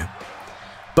 Okay.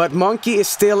 But Monkey is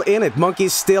still in it. Monkey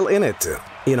is still in it.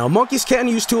 You know, monkeys can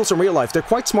use tools in real life. They're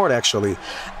quite smart, actually.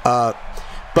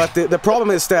 But the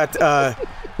problem is that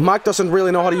Mike doesn't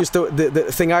really know how to use the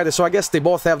thing either, so I guess they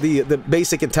both have the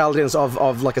basic intelligence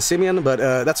of like a simian, but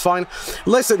that's fine.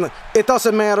 Listen, it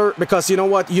doesn't matter, because you know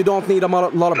what? You don't need a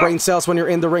lot of brain cells when you're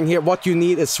in the ring here. What you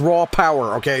need is raw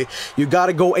power, okay? You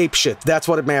gotta go apeshit. That's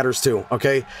what it matters to,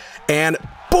 okay? And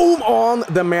boom, on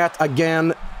the mat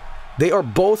again. They are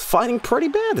both fighting pretty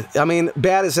bad. I mean,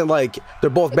 bad as in like, they're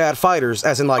both bad fighters,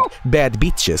 as in like, bad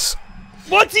bitches.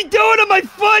 What's he doing to my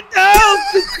foot?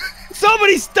 Oh!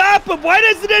 Somebody stop him! Why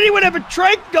doesn't anyone have a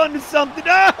trank gun or something?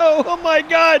 Oh my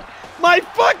god! My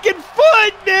fucking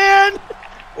foot, man!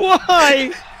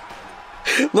 Why?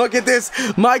 Look at this!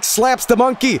 Mike slaps the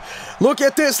monkey! Look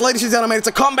at this, ladies and gentlemen, it's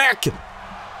a comeback!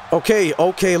 Okay,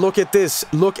 okay, look at this.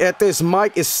 Look at this.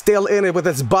 Mike is still in it with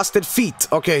his busted feet.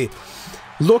 Okay.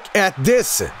 Look at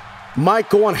this. Mike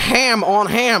going ham on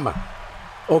ham.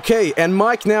 Okay, and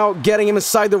Mike now getting him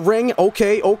inside the ring.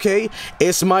 Okay, okay.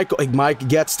 Is Mike... Mike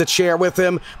gets the chair with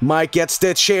him. Mike gets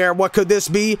the chair. What could this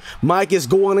be? Mike is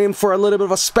going in for a little bit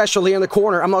of a special here in the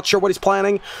corner. I'm not sure what he's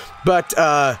planning, but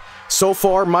so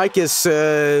far Mike is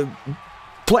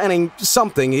planning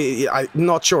something. I'm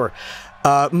not sure.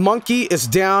 Monkey is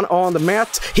down on the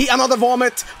mat. Another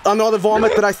vomit,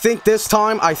 but I think this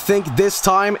time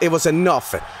it was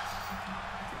enough.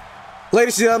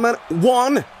 Ladies and gentlemen,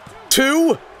 1,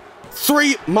 2,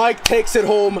 3. Mike takes it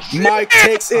home. Mike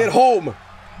takes it home.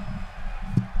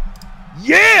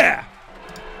 Yeah!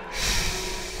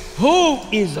 Who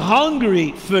is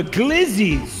hungry for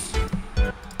glizzies?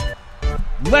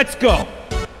 Let's go.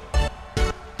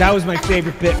 That was my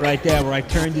favorite bit right there, where I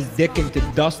turned his dick into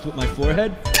dust with my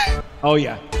forehead. Oh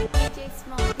yeah.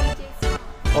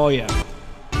 Oh yeah.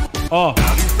 Oh.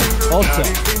 Also,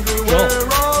 Joel,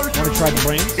 want to try the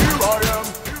brains?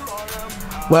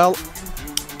 Well,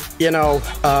 you know,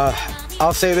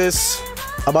 I'll say this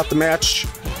about the match.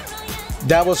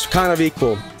 That was kind of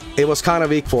equal. It was kind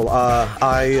of equal. I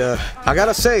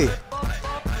gotta say,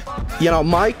 you know,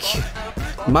 Mike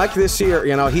this year,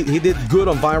 you know, he did good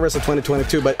on Vinewrestle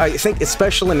 2022, but I think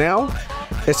especially now,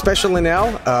 just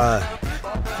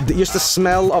the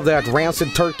smell of that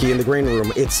rancid turkey in the green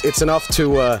room, it's enough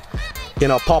to, you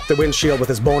know, pop the windshield with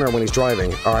his boner when he's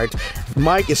driving, alright?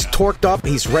 Mike is torqued up,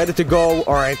 he's ready to go,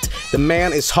 alright? The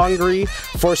man is hungry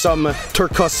for some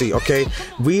turkussy, okay?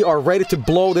 We are ready to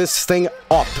blow this thing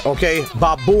up, okay?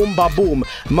 Ba-boom, ba-boom.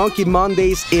 Monkey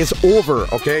Mondays is over,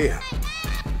 okay?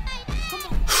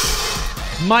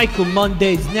 Michael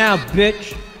Mondays now,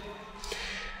 bitch.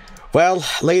 Well,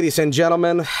 ladies and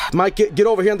gentlemen, Mike, get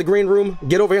over here in the green room.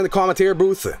 Get over here in the commentator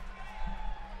booth.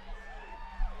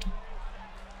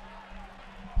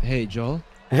 Hey, Joel.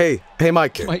 Hey,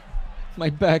 Mike. My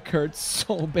back hurts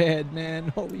so bad, man.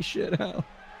 Holy shit, how?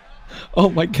 Oh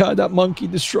my god, that monkey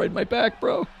destroyed my back,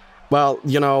 bro. Well,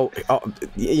 you knew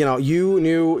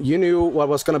what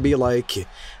was gonna be like.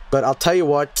 But I'll tell you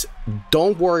what,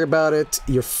 don't worry about it.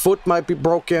 Your foot might be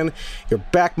broken, your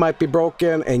back might be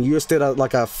broken, and you just did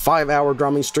like a 5-hour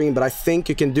drumming stream, but I think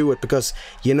you can do it because,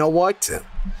 you know what?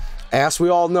 As we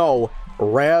all know,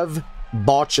 Rev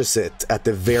botches it at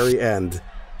the very end.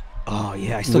 Oh,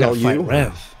 yeah, I still gotta fight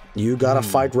Rev. You gotta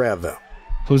fight Rev.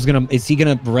 Is he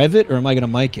gonna Rev it, or am I gonna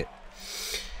mic it?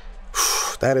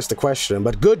 That is the question,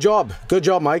 but good job,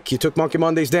 Mike. You took Monkey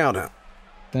Mondays down.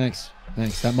 Thanks.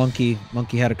 That monkey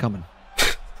had it coming.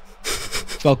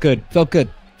 Felt good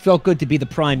to be the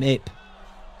prime ape.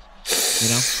 You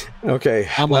know? Okay,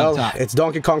 well, it's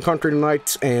Donkey Kong Country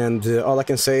tonight, and all I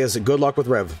can say is good luck with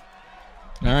Rev.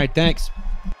 All right, thanks.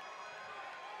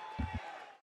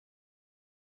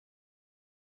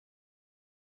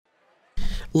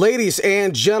 Ladies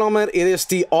and gentlemen, it is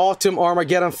the Autumn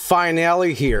Armageddon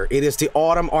finale here. It is the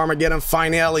Autumn Armageddon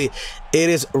finale. It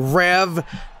is Rev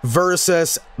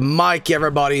versus Mike,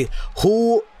 everybody.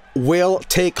 Who will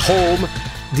take home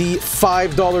the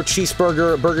 $5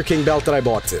 cheeseburger Burger King belt that I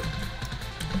bought?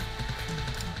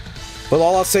 Well,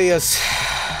 all I'll say is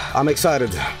I'm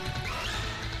excited.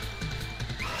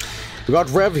 We got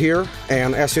Rev here,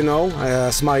 and as you know,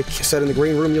 as Mike said in the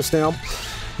green room just now,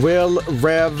 will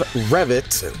Rev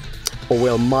it, or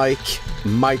will Mike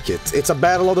it? It's a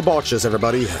battle of the botches,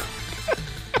 everybody.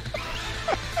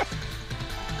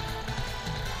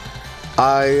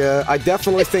 I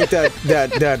definitely think that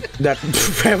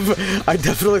Rev. I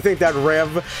definitely think that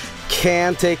Rev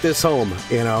can take this home.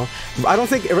 You know, I don't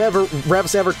think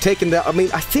Rev's ever taken that. I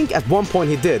mean, I think at one point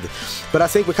he did, but I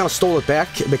think we kind of stole it back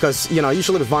because, you know,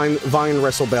 usually the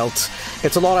Vinewrestle belt,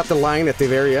 it's a lot at the line at the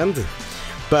very end.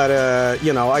 But,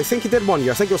 you know, I think he did one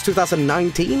year. I think it was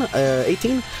 2019,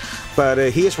 18.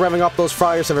 But he is revving up those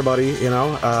fryers, everybody, you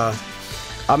know.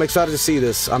 I'm excited to see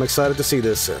this.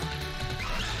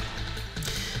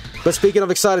 But speaking of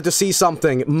excited to see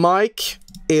something, Mike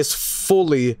is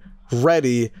fully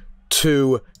ready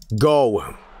to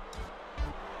go.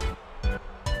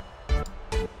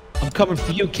 I'm coming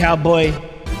for you, cowboy.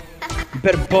 You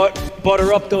better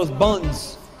butter up those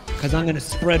buns, because I'm going to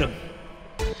spread them.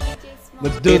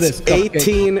 Let's do this. It's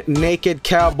 18 naked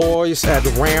cowboys at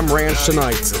Ram Ranch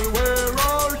tonight.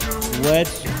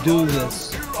 Let's do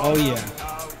this. Oh, yeah.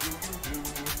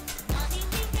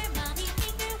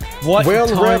 What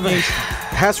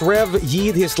has Rev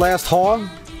yeed his last haw?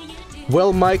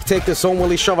 Will Mike take this home? Will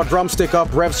he shove a drumstick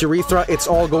up Rev's urethra? It's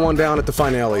all going down at the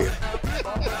finale.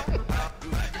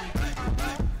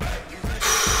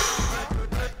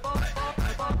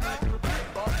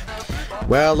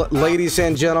 Well, ladies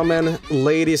and gentlemen,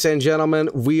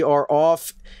 we are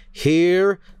off.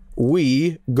 Here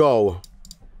we go.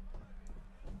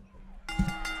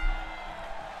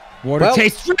 Water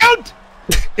tastes round!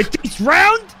 It tastes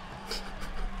round!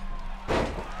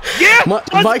 Yeah!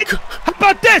 Mike, how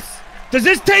about this? Does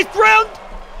this taste round?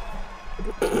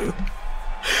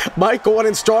 Mike going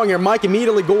in strong here. Mike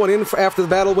immediately going in after the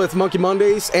battle with Monkey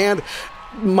Mondays, and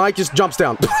Mike just jumps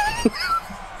down.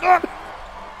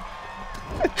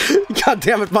 God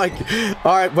damn it, Mike.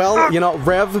 Alright, well, you know,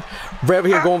 Rev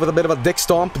here going with a bit of a dick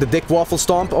stomp, the dick waffle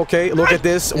stomp. Okay, look at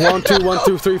this. 1, 2, 1,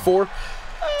 2, 3, 4.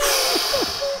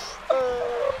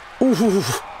 Ooh.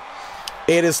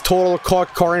 It is total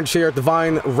carnage here at the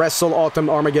Vinewrestle Autumn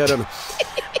Armageddon.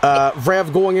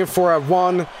 Rev going in for a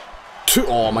 1, 2.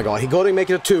 Oh my god, he couldn't make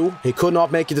it a 2. He could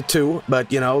not make it a 2,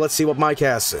 but, you know, let's see what Mike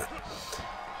has.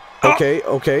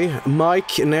 Okay.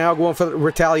 Mike now going for the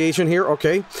retaliation here.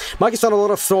 Okay. Mike has done a lot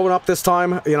of throwing up this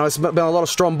time. You know, it's been a lot of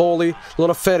Stromboli, a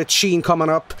lot of fettuccine coming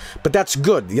up. But that's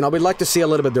good. You know, we'd like to see a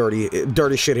little bit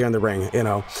dirty shit here in the ring, you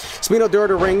know. Speaking of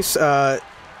dirty rings,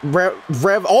 Rev,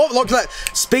 oh, look at that.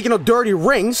 Speaking of dirty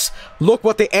rings, look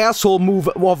what the asshole move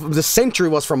of the century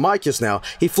was from Mike just now.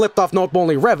 He flipped off not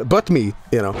only Rev, but me,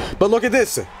 you know. But look at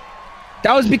this.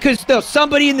 That was because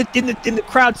somebody in the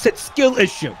crowd said skill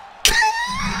issue.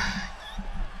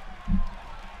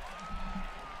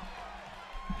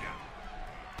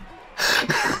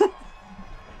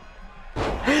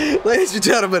 Ladies and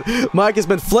gentlemen, Mike has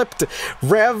been flipped.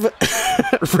 Rev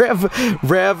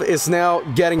is now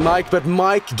getting Mike, but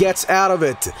Mike gets out of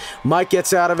it.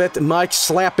 Mike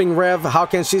slapping Rev. How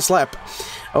can she slap?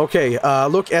 Okay,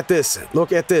 look at this.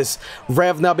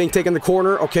 Rev now being taken in the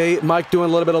corner. Okay, Mike doing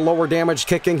a little bit of lower damage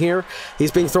kicking here.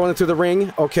 He's being thrown into the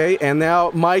ring. Okay, and now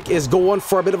Mike is going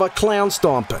for a bit of a clown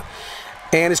stomp.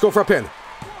 And he's going for a pin.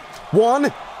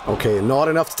 1. Okay, not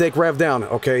enough to take Rev down.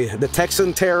 Okay, the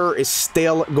Texan Terror is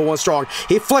still going strong.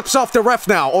 He flips off the ref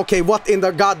now. Okay, what in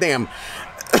the goddamn...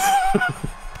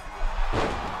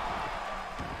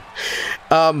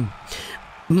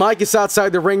 Mike is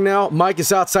outside the ring now.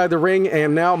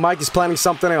 And now Mike is planning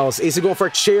something else. Is he going for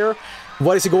a chair?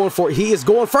 What is he going for? He is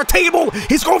going for a table!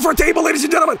 He's going for a table, ladies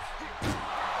and gentlemen!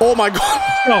 Oh my god!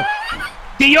 No.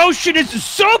 The ocean is a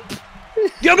soup!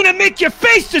 You're gonna make your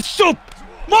face a soup!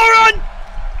 Moron!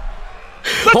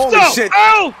 Let's Holy go! Shit!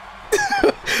 Ow!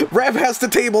 Rev has the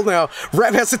table now.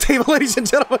 Rev has the table, ladies and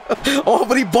gentlemen. Oh,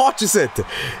 but he botches it.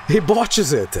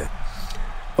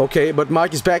 Okay, but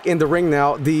Mike is back in the ring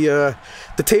now. The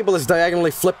table is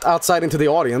diagonally flipped outside into the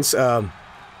audience. But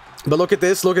look at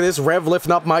this. Rev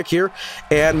lifting up Mike here.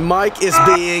 And Mike is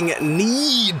being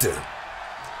kneed.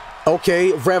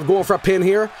 Okay, Rev going for a pin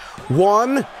here.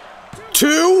 1,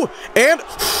 2, and...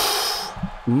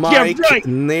 Mike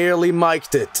nearly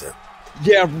mic'd it.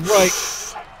 Yeah, right.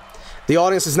 The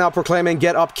audience is now proclaiming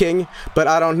 "Get up, King," but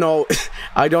I don't know.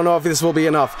 I don't know if this will be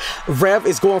enough. Rev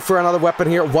is going for another weapon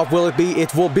here. What will it be?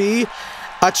 It will be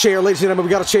a chair, ladies and gentlemen.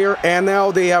 We got a chair, and now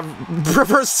they have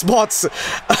reverse spots.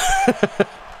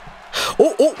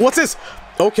 oh, what's this?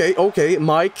 Okay,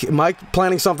 Mike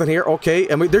planning something here. Okay,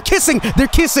 and they're kissing.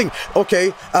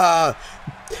 Okay,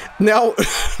 now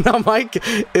Mike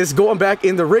is going back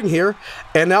in the ring here,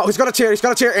 and now he's got a chair,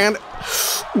 and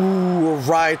ooh,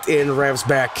 right in Rev's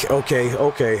back. Okay,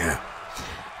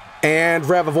 and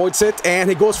Rev avoids it, and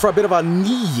he goes for a bit of a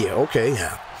knee. Okay,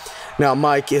 now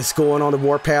Mike is going on the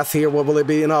warpath here. What will it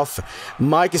be enough?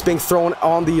 Mike is being thrown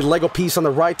on the Lego piece on the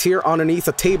right here, underneath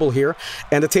a table here,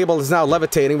 and the table is now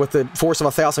levitating with the force of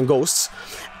 1,000 ghosts.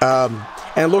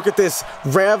 And look at this.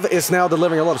 Rev is now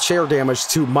delivering a lot of chair damage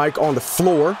to Mike on the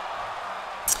floor.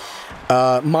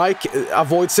 Mike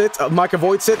avoids it,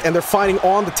 and they're fighting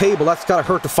on the table. That's gotta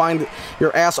hurt to find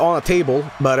your ass on a table.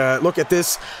 But look at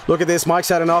this. Mike's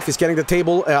had enough. He's getting the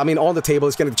table. On the table.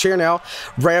 He's getting the chair now.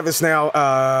 Rev is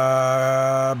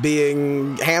now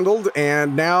being handled,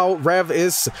 and now Rev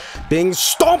is being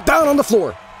stomped down on the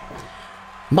floor.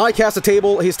 Mike has the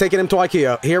table. He's taking him to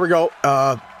IKEA. Here we go.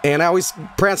 And now he's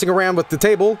prancing around with the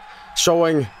table,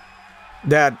 showing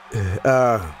that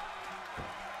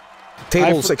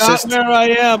tables exist. Where I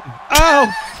am.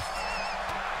 Oh!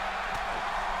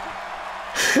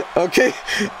 Okay.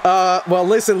 Well,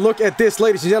 listen, look at this,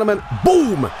 ladies and gentlemen.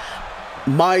 Boom!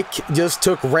 Mike just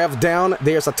took Rev down.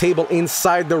 There's a table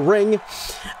inside the ring.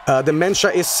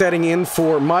 Dementia is setting in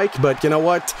for Mike, but you know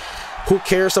what? Who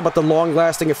cares about the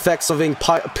long-lasting effects of being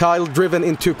pile-driven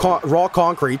into raw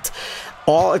concrete?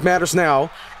 All it matters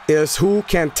now is who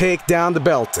can take down the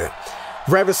belt.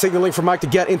 Rev is signaling for Mike to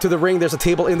get into the ring. There's a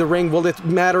table in the ring. Will it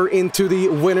matter into the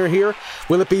winner here?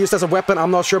 Will it be used as a weapon? I'm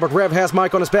not sure, but Rev has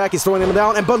Mike on his back. He's throwing him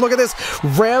down. But look at this.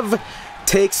 Rev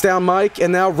takes down Mike,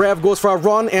 and now Rev goes for a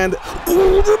run, and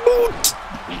ooh, the boot!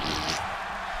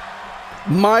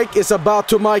 Mike is about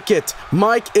to mic it.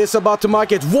 Mike is about to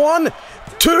mic it. 1,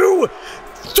 2,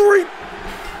 3.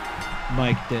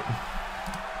 Mic'd it.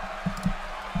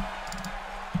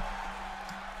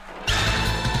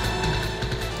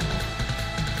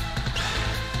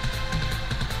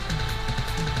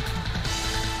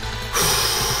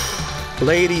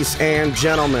 Ladies and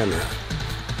gentlemen.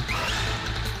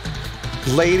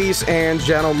 Ladies and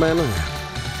gentlemen.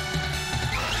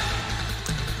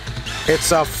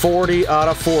 It's a 40 out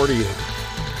of 40.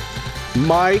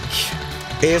 Mike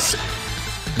is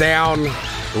down.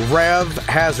 Rev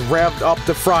has revved up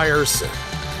the fryers.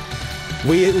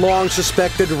 We long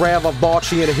suspected Rev of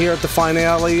botching it here at the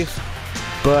finale,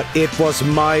 but it was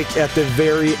Mike at the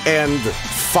very end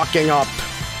fucking up.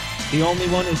 The only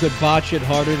one who could botch it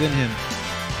harder than him.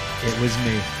 It was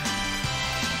me.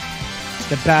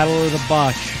 The battle of the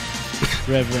botch.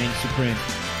 Rev reigns supreme.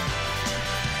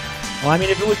 Well, I mean,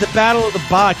 if it was the battle of the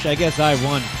botch, I guess I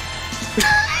won.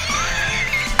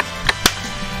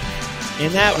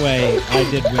 In that way, I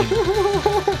did win.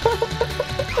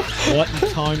 What in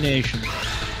tarnation.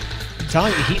 I'm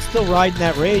telling you, he's still riding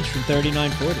that rage from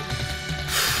 3940.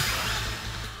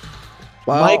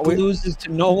 Well, Mike loses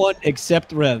to no one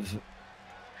except Rev.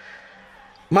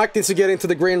 Mike needs to get into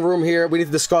the green room here. We need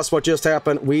to discuss what just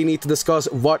happened. We need to discuss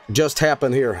what just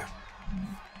happened here.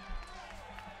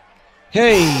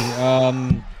 Hey,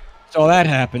 so that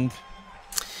happened.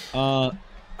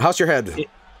 How's your head?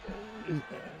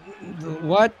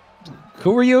 What?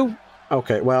 Who are you?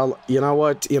 Okay, well, you know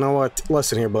what?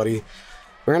 Listen here, buddy.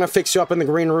 We're gonna fix you up in the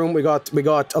green room. We got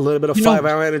a little bit of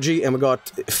 5-hour energy, and we got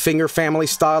Finger Family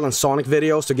style and Sonic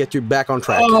videos to get you back on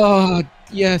track. Oh,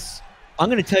 yes. I'm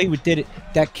gonna tell you what did it.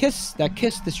 That kiss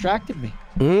distracted me.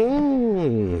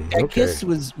 That kiss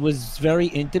was very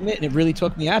intimate, and it really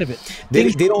took me out of it.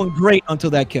 Things were going great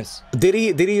until that kiss. Did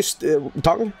he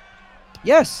tongue?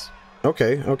 Yes.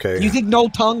 Okay. You think no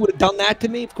tongue would have done that to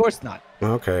me? Of course not.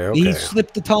 Okay. He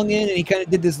slipped the tongue in, and he kind of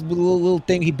did this little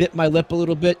thing. He bit my lip a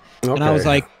little bit, and I was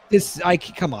like,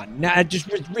 come on. Now it just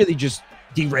really just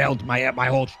derailed my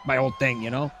whole thing, you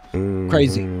know?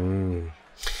 Crazy.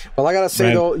 Well, I gotta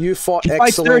say though, you fought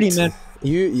excellent. 30, man.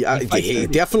 He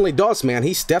definitely does, man.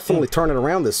 He's definitely turning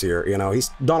around this year. You know, he's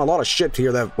done a lot of shit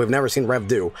here that we've never seen Rev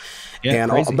do. Yeah,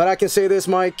 but I can say this,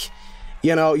 Mike.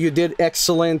 You know, you did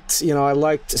excellent. You know, I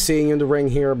liked seeing you in the ring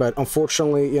here, but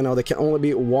unfortunately, you know, there can only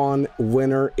be one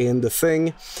winner in the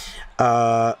thing.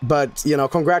 But you know,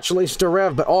 congratulations to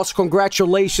Rev, but also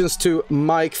congratulations to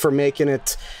Mike for making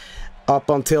it up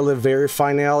until the very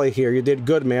finale here. You did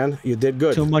good, man. You did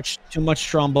good. Too much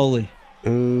Stromboli.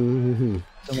 Too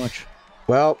much.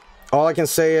 Well, all I can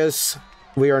say is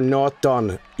we are not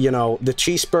done. You know, the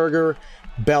cheeseburger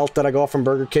belt that I got from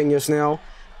Burger King just now,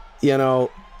 you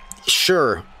know,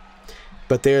 sure,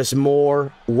 but there's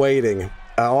more waiting.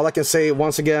 All I can say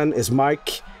once again is,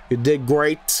 Mike, you did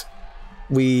great.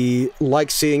 We like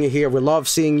seeing you here. We love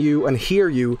seeing you and hear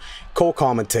you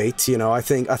co-commentate. You know, I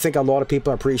think a lot of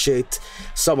people appreciate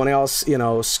someone else, you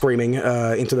know, screaming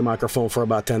into the microphone for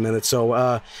about 10 minutes.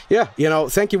 So, yeah, you know,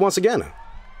 thank you once again.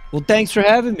 Well, thanks for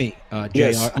having me, JR.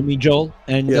 Yes. I mean, Joel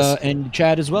and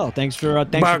Chad as well. Thanks for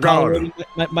tolerating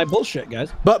my bullshit,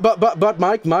 guys. But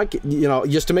Mike, you know,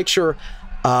 just to make sure,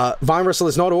 Vinewrestle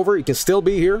is not over. You can still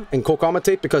be here and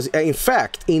co-commentate because, in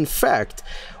fact,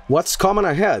 what's coming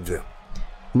ahead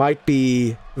might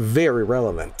be very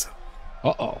relevant.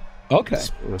 Uh-oh. Okay.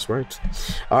 That's right.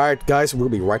 All right, guys, we'll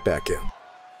be right back in.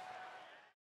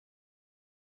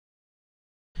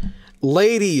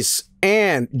 Ladies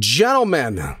and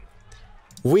gentlemen,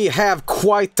 we have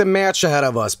quite the match ahead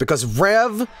of us because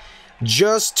Rev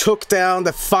just took down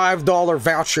the $5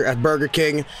 voucher at Burger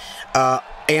King.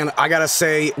 And I gotta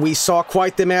say, we saw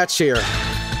quite the match here.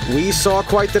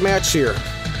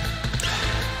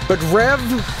 But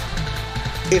Rev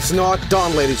it's not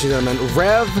done, ladies and gentlemen.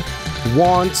 Rev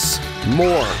wants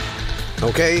more.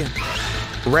 Okay?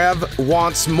 Rev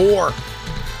wants more.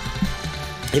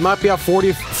 He might be a 40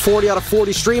 out of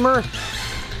 40 streamer,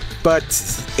 but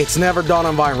it's never done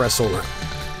on Vinewrestle.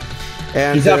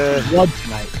 And he's out for blood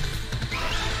tonight.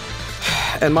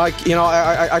 And Mike, you know,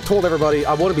 I told everybody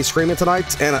I wouldn't be screaming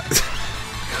tonight, and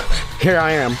here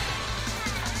I am.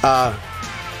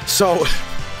 So,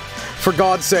 for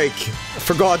God's sake,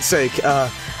 I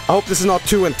hope this is not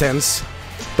too intense,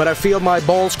 but I feel my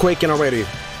balls quaking already.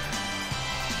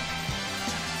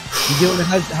 You doing?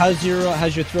 How's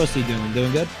your throaty doing?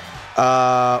 Doing good?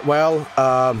 Well,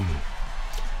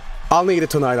 I'll need it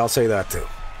tonight. I'll say that too.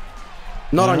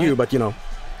 Not on you, but you know.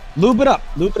 Lube it up.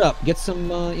 Get some,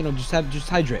 you know, just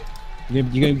hydrate.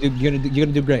 You're gonna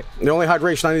do great. The only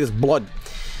hydration I need is blood,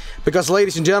 because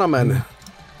ladies and gentlemen,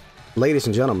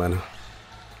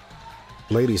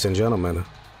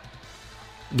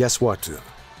 guess what?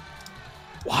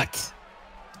 What?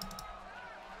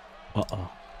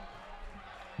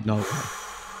 No way.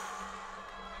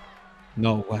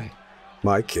 No way.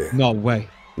 Mike. No way.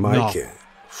 Mike. No.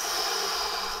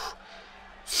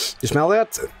 You smell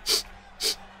that?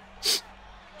 It's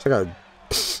like a...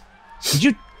 Did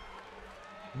you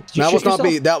that was not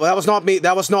me. That was not me.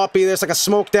 That was not me. There's like a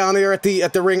smoke down there at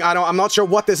the ring. I'm not sure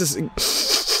what this is.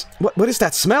 What is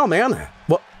that smell, man?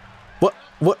 What?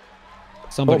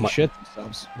 Somebody shit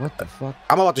themselves. What the fuck?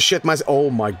 I'm about to shit myself. Oh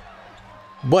my.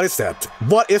 What is that?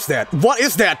 What is that? What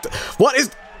is that? What is...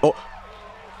 Oh.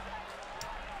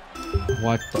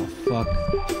 What the fuck?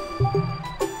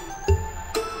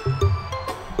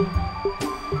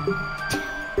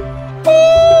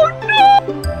 Oh no!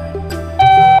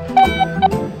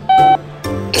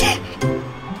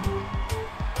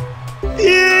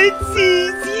 He's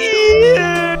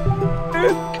here!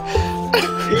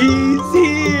 He's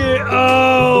here!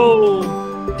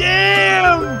 Oh!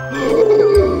 Damn!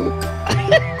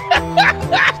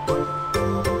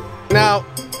 Now,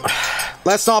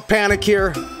 let's not panic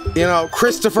here. You know,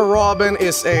 Christopher Robin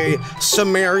is a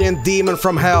Sumerian demon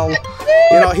from hell.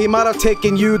 You know, he might have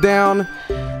taken you down,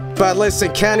 but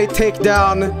listen, can he take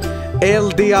down El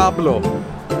Diablo?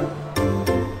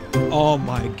 Oh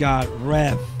my god,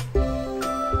 Rev.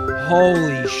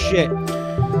 Holy shit.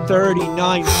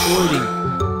 39-40.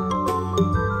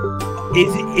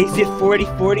 Is it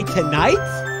 40-40 tonight?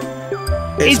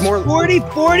 It's Is more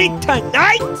 40-40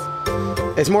 tonight?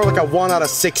 It's more like a 1 out of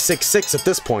 666 at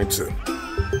this point.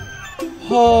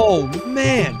 Oh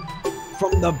man.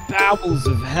 From the bowels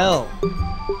of hell.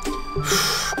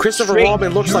 Christopher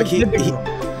Robin looks like he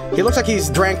looks like he's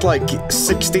drank like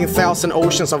 16,000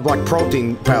 oceans of like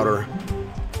protein powder.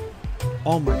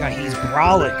 Oh my god, he's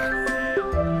brolic.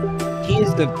 He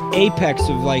is the apex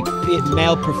of like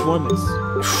male performance.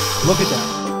 Look at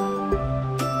that.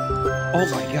 Oh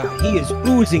my god, he is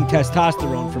oozing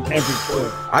testosterone from every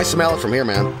pore. I smell it from here,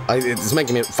 man. It's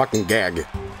making me fucking gag.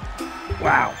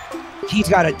 Wow. He's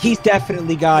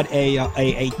definitely got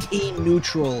a teen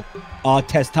neutral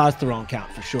testosterone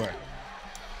count for sure.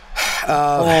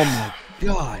 Oh my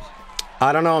god.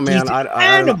 I don't know, man. He's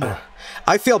I don't know.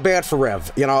 I feel bad for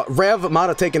Rev. You know, Rev might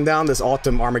have taken down this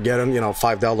autumn Armageddon, you know,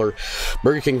 $5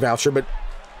 Burger King voucher, but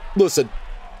listen,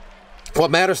 what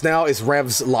matters now is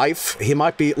Rev's life. He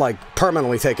might be, like,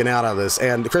 permanently taken out of this,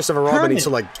 and Christopher Robin needs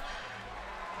to, like,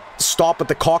 stop at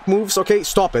the cock moves, okay?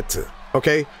 Stop it,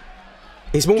 okay?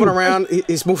 He's moving around,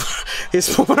 he's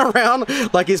moving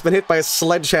around like he's been hit by a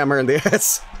sledgehammer in the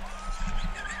ass.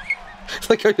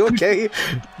 Like, are you okay?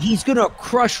 He's gonna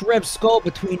crush Rev's skull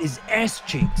between his ass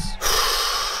cheeks.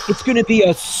 It's gonna be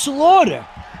a slaughter.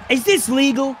 Is this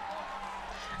legal?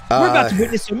 We're about to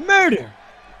witness a murder.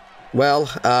 Well,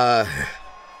 all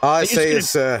I say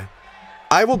is,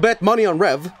 I will bet money on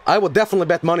Rev. I will definitely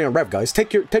bet money on Rev, guys.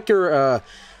 Take your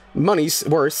money's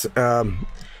worth,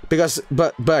 because,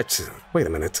 but, wait a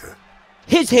minute.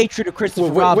 His hatred of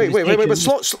Christopher Robin. Wait,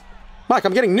 slow, Mike,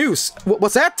 I'm getting news.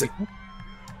 What's that?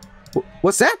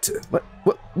 What's that?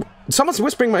 What? Someone's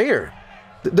whispering in my ear.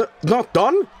 Not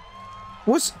done?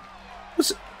 What?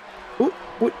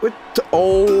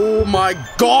 Oh my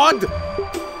god!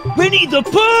 Winnie the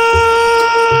Pooh!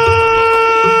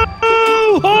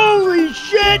 Holy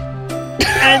shit!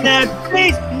 And that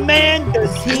face, man,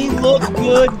 does he look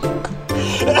good?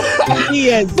 He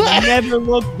has never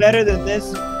looked better than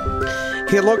this.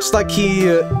 He looks like he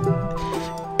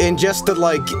ingested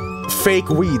like fake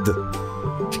weed.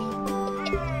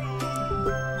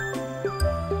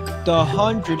 The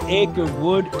 100-acre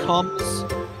wood comes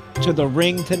to the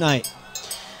ring tonight.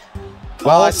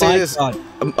 Well, I say this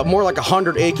more like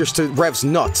 100 acres to Rev's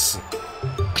nuts.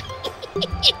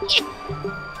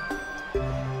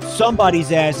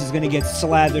 somebody's ass is gonna get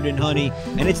slathered in honey,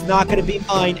 and it's not gonna be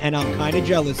mine, and I'm kind of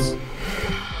jealous.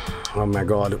 Oh my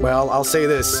god. Well, I'll say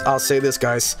this,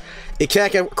 guys. It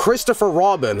can't get Christopher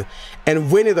Robin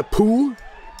and Winnie the Pooh.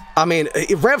 I mean,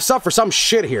 it revs up for some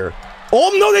shit here.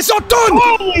 Oh no, it's not done!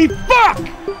 Holy fuck!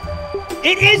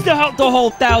 It is the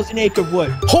whole 1,000-acre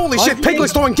wood. Holy shit,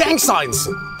 Piglet's throwing gang signs!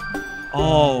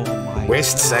 Oh my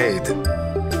West Side.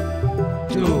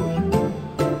 Dude.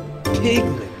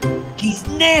 Piglet. He's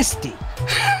nasty.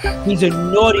 He's a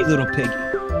naughty little piggy.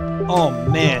 Oh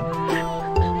man.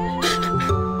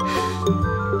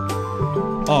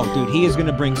 Oh dude, he is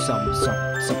gonna bring some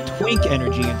twink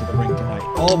energy into the ring tonight.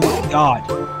 Oh my god.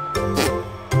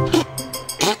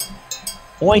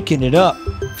 Oinking it up.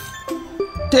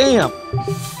 Damn.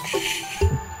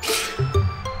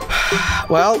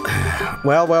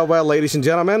 Well, ladies and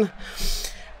gentlemen.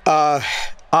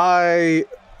 I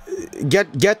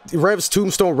get Rev's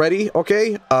tombstone ready,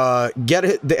 okay?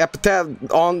 Get the epitaph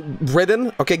on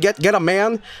written, okay? Get a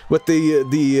man with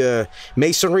the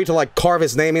masonry to like carve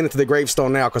his name into the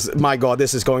gravestone now, because my god,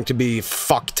 this is going to be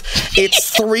fucked. It's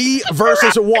 3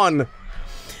 versus 1.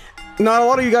 Not a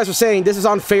lot of you guys are saying this is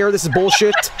unfair, this is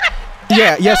bullshit.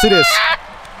 Yeah, yes it is.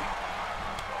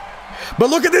 But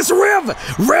look at this Rev!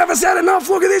 Rev has had enough,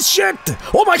 look at this shit!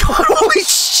 Oh my god, holy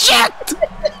shit!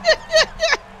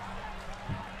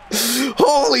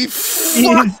 Holy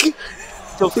fuck!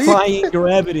 Defying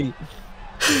gravity.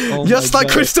 Oh just like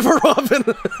Christopher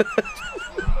Robin.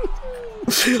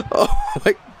 Oh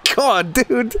my god,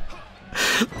 dude.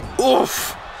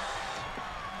 Oof.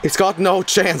 He's got no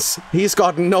chance. He's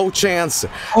got no chance.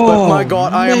 Oh, but my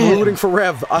god, man. I am rooting for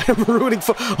Rev. I am rooting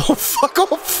for... Oh, fuck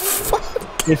off.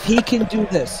 Fuck. If he can do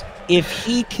this,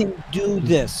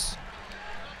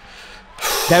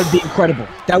 that would be incredible.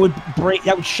 That would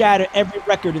shatter every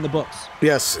record in the books.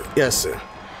 Yes.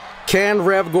 Can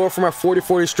Rev go from a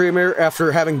 40-40 streamer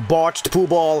after having botched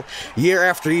poohball year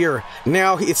after year?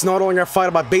 Now it's not only a fight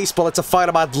about baseball, it's a fight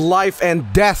about life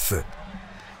and death.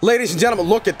 Ladies and gentlemen,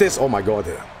 look at this. Oh my god.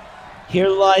 Here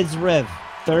lies Rev,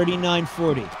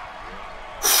 39-40.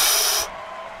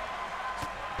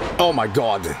 Oh my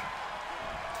god.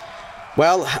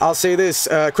 Well, I'll say this.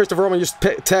 Christopher Roman just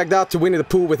tagged out to Winnie the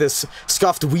Pooh with his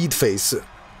scuffed weed face.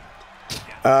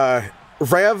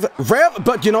 Rev,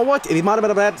 but you know what? It might have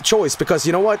been a bad choice, because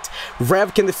you know what?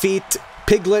 Rev can defeat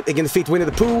Piglet, it can defeat Winnie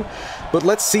the Pooh, but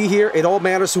let's see here. It all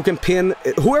matters who can pin,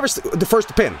 whoever's the first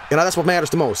to pin. You know, that's what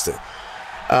matters the most.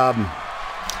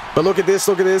 But look at this,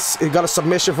 It got a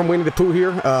submission from Winnie the Pooh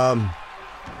here.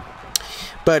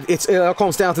 But it all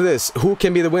comes down to this. Who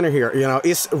can be the winner here? You know,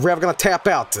 is Rev gonna tap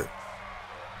out?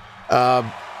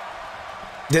 No.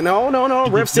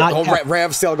 Rev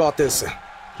still got this.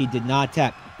 He did not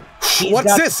tap.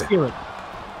 What's this? Oh, okay.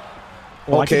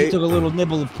 I think he took a little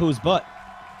nibble of Pooh's butt.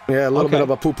 Yeah, a little bit of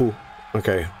a poo-poo.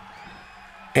 Okay.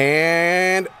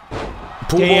 And...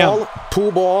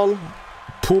 Pooh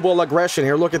ball aggression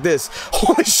here. Look at this.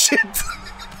 Holy shit.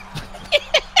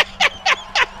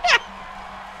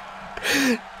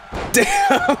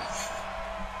 Damn.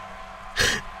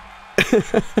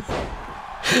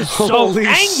 So holy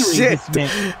angry, shit.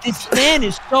 This man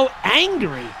is so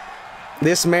angry.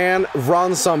 This man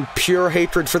runs some pure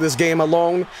hatred for this game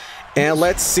alone. And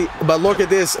let's see. But look at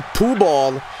this.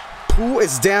 Pooh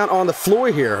is down on the floor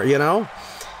here, you know?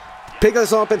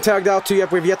 Piglet's not been tagged out to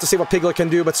yet. We've yet to see what Piglet can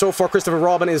do, but so far Christopher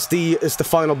Robin is the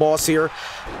final boss here.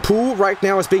 Pooh right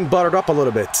now is being buttered up a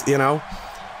little bit, you know?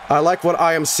 I like what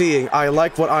I am seeing.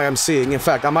 In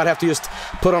fact, I might have to just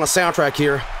put on a soundtrack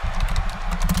here.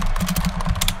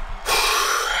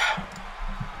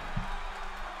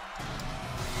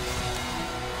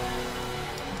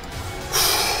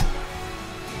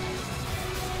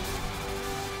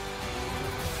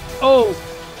 Oh,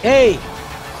 hey,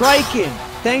 Kryken.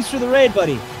 Thanks for the raid,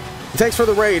 buddy. Thanks for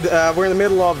the raid. We're in the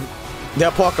middle of the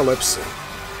apocalypse.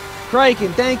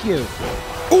 Kryken, thank you.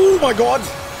 Oh my god!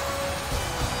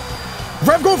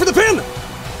 Rev going for the pin!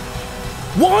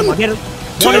 1, 2!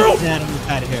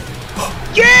 Out of here.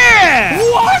 Yeah!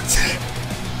 What?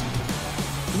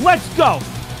 Let's go.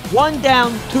 1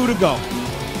 down, 2 to go.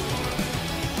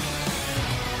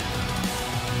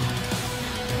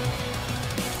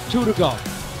 Two to go.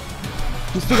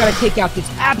 He's still got to take out this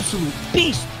absolute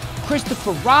beast,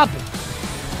 Christopher Robin.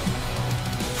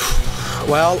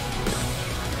 Well,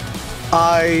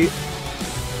 I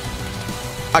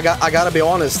gotta be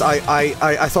honest. I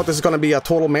thought this was gonna be a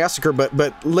total massacre,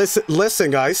 but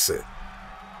listen, guys.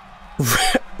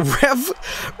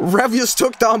 Rev just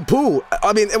took down Pooh.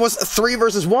 I mean, it was 3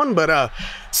 versus 1, but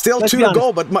still Let's 2 to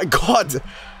go. But my god,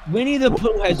 Winnie the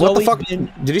Pooh has what always the fuck?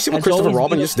 been. Did you see what Christopher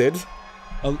Robin just did?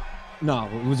 No,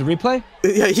 it was a replay?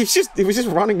 Yeah, he was just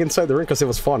running inside the ring because it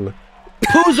was fun.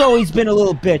 Pooh's always been a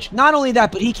little bitch. Not only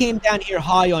that, but he came down here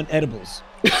high on edibles.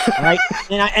 Right?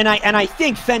 and I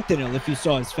think fentanyl, if you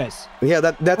saw his face. Yeah,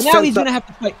 that's now he's gonna have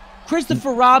to fight.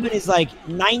 Christopher Robin is like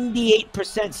 98%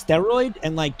 steroid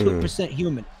and like 2%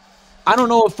 human. I don't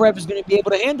know if Rev is gonna be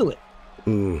able to handle it.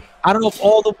 I don't know if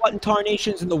all the what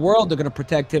incarnations in the world are gonna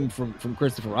protect him from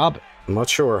Christopher Robin. I'm not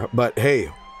sure, but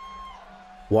hey,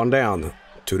 1 down,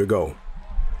 2 to go.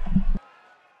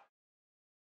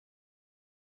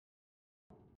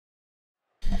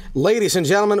 Ladies and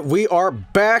gentlemen, we are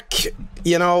back.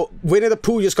 You know, Winnie the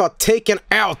Pooh just got taken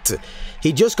out.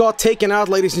 He just got taken out,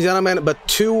 ladies and gentlemen, but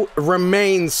 2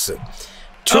 remains.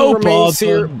 2 remains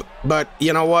here, but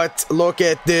you know what? Look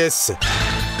at this.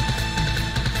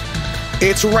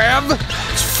 It's Rev.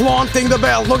 It's flaunting the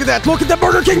belt. Look at that. Look at the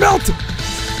Burger King belt.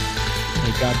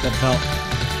 He got the belt.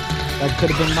 That could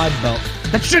have been my belt.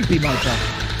 That should be my belt.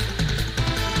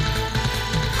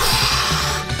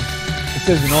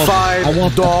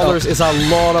 $5 is a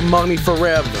lot of money for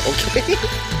Rev, okay?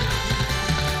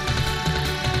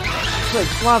 It's like,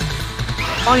 well,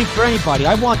 money for anybody.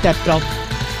 I want that belt.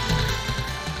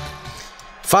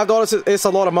 $5 is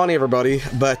a lot of money, everybody,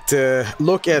 but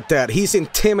look at that. He's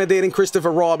intimidating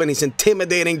Christopher Robin, he's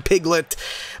intimidating Piglet,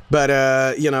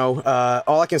 but, you know,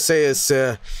 all I can say is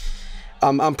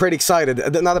I'm pretty excited.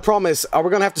 Now, the problem is, are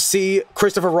we gonna have to see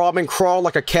Christopher Robin crawl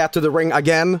like a cat to the ring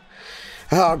again?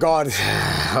 Oh, God.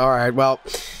 All right, well,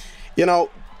 you know,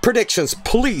 predictions.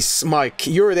 Please, Mike,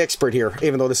 you're the expert here,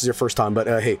 even though this is your first time, but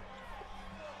hey.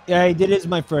 Yeah, it is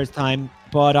my first time,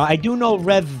 but I do know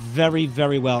Rev very,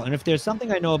 very well, and if there's something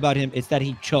I know about him, it's that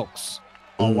he chokes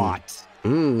a lot.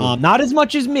 Not as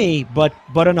much as me, but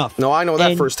enough. No, I know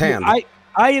that firsthand. I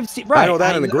have seen. Right, I know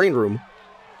that in the green room.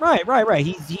 Right.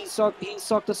 He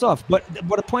sucked us off. But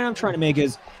what a point I'm trying to make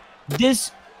is,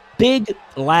 this big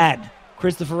lad,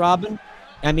 Christopher Robin.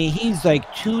 I mean, he's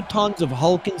like 2 tons of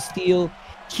Hulk and steel.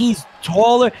 He's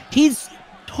taller. He's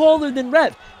taller than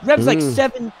Rev. Rev's like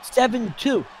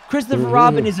 7'2". Christopher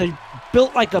Robin is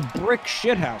built like a brick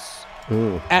shithouse.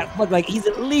 Like he's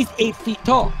at least 8 feet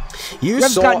tall.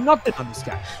 Rev's got nothing on this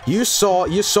guy. You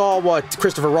saw what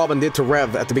Christopher Robin did to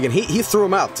Rev at the beginning. He threw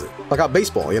him out like a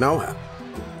baseball, you know.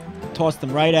 Tossed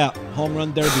him right out, home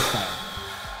run derby style.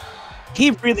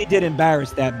 He really did embarrass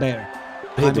that bear.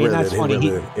 I mean, that's funny.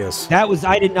 Yes. That was.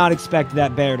 I did not expect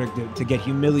that bear to get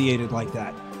humiliated like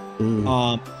that.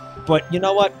 But you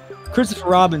know what? Christopher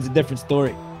Robin's a different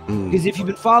story. Because if you've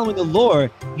been following the lore,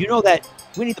 you know that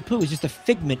Winnie the Pooh is just a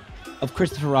figment of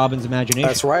Christopher Robin's imagination.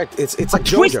 That's right. It's like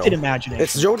JoJo. Twisted imagination.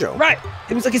 It's JoJo. Right.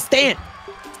 It was like a stand,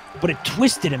 but a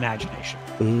twisted imagination.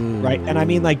 Right. And I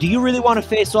mean, like, do you really want to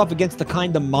face off against the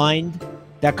kind of mind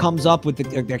that comes up with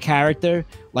the character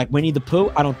like Winnie the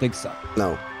Pooh? I don't think so.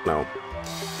 No.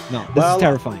 No, this is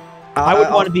terrifying. I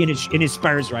wouldn't want to be in his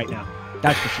Spurs right now.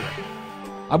 That's for sure.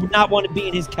 I would not want to be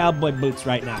in his cowboy boots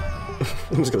right now.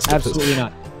 I'm just gonna absolutely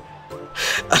not.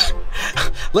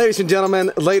 Ladies and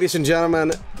gentlemen,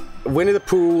 Winnie the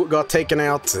Pooh got taken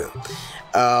out.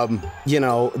 You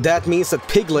know, that means that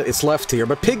Piglet is left here.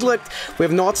 But Piglet, we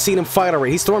have not seen him fight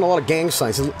already. He's throwing a lot of gang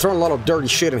signs. He's throwing a lot of dirty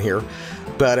shit in here.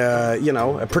 But, you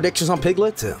know, predictions on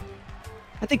Piglet?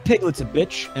 I think Piglet's a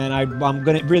bitch, and I'm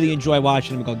going to really enjoy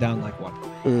watching him go down like one.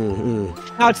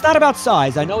 Now, it's not about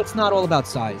size. I know it's not all about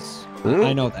size.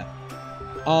 I know that.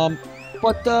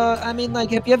 But, I mean, like,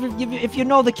 if you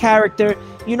know the character,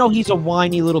 you know he's a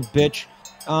whiny little bitch.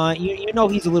 You know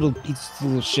he's a little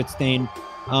shit stain.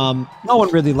 No one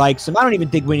really likes him. I don't even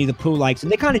think Winnie the Pooh likes him.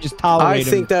 They kind of just tolerate him.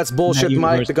 I think that's bullshit,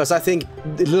 Mike, because I think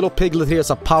the little Piglet here is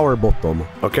a power bottom,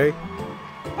 okay?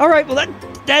 All right, well,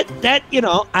 that you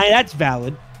know, that's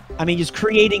valid. I mean, just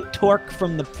creating torque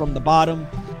from the bottom,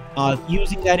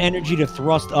 using that energy to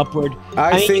thrust upward.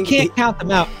 I mean, you can't count them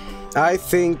out. I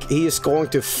think he is going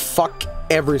to fuck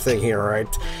everything here, right?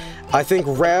 I think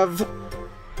Rev,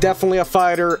 definitely a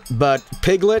fighter, but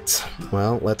Piglet,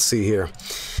 well, let's see here.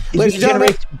 Ladies and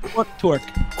gentlemen, torque.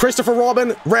 Christopher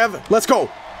Robin, Rev, let's go.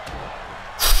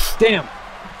 Damn.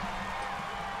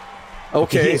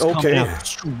 Okay. Coming out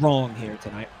strong here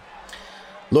tonight.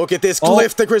 Look at this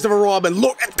lift to Christopher Robin.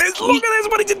 Look at this. Look at this.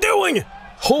 What is he doing?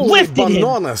 Holy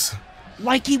bananas.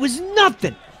 Like he was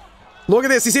nothing. Look at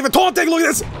this. He's even taunting. Look at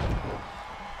this.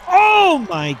 Oh,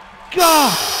 my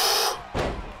God.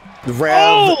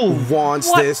 Rev wants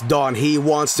this done. He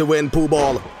wants to win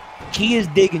poohball. He is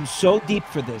digging so deep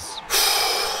for this.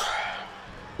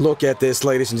 Look at this,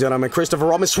 ladies and gentlemen. Christopher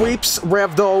Robin sweeps.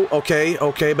 Rev, though. Okay.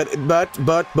 But.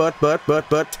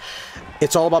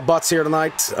 It's all about butts here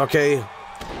tonight. Okay.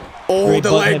 Oh,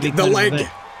 the leg.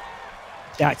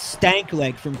 That stank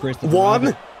leg from Christopher.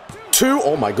 1, 2.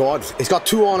 Oh my God. He's got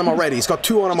 2 on him already. He's got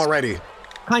 2 on him already.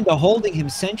 Kind of holding him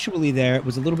sensually there. It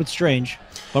was a little bit strange,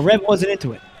 but Rev wasn't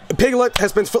into it. Piglet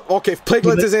has been... Okay,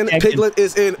 Piglet is in. Piglet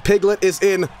is in. Piglet is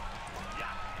in.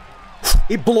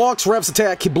 He blocks Rev's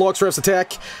attack. He blocks Rev's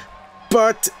attack.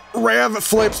 But Rev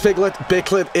flips Piglet.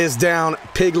 Piglet is down.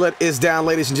 Piglet is down,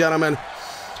 ladies and gentlemen.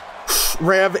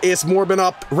 Rev is morbing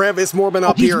up. Rev is morbing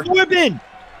up here. He's morbing!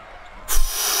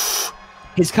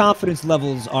 His confidence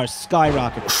levels are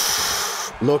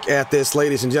skyrocketing. Look at this,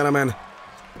 ladies and gentlemen.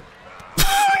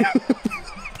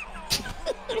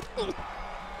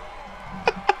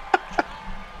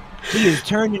 He is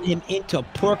turning him into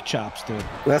pork chops, dude.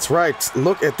 That's right.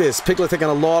 Look at this. Piglet taking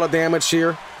a lot of damage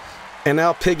here. And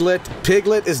now Piglet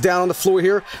is down on the floor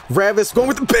here. Rev is going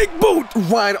with the big boot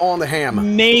right on the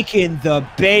ham. Making the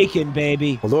bacon,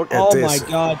 baby. Look at this. Oh my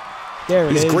God. There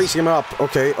it is. He's greasing him up.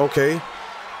 Okay, okay.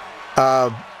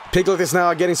 Piglet is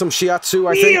now getting some shiatsu,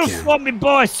 I think. Squeal for me,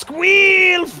 boy.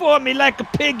 Squeal for me like a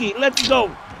piggy. Let's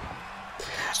go.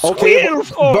 Okay, Squeal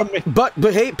for me. but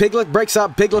hey, Piglet breaks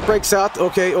out. Piglet breaks out.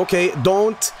 Okay, okay.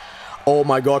 Don't. Oh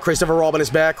my God. Christopher Robin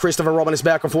is back. Christopher Robin is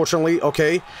back, unfortunately.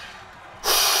 Okay.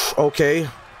 Okay.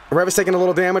 Rev is taking a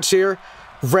little damage here.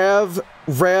 Rev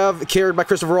carried by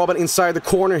Christopher Robin inside the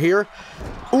corner here.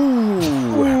 Ooh.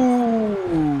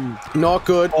 Not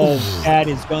good. Oh, that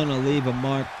is gonna leave a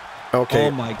mark. Okay.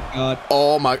 Oh my God.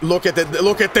 Oh my. Look at that.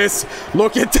 Look at this.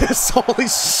 Look at this. Holy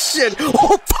shit.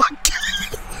 Oh fuck.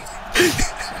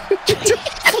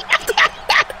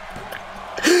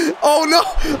 Oh no.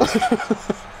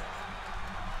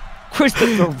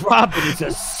 Christopher Robin is a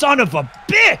son of a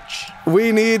bitch.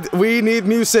 We need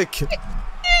music.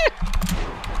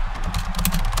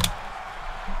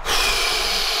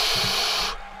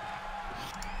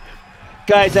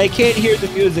 Guys, I can't hear the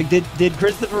music. Did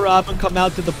Christopher Robin come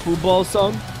out to the poohball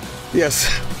song? Yes.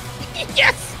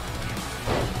 Yes.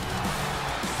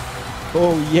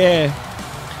 Oh yeah.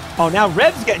 Oh, now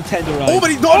Rev's getting tenderized. Oh,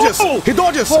 but he dodges. Oh! He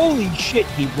dodges. Holy shit!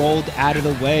 He rolled out of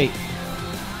the way.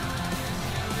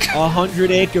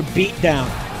 100-acre beatdown.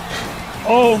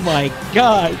 Oh my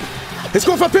God. He's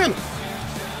going for a pin.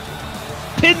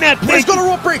 Pin that pig. He's got a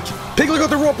rope break. Piglet got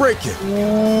the rope break.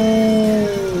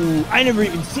 Ooh, I never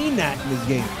even seen that in this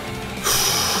game.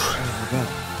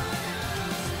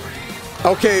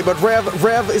 Oh Okay, but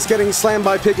Rev is getting slammed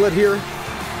by Piglet here.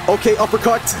 Okay,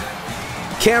 uppercut.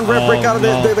 Can Rev break out of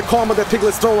the combo that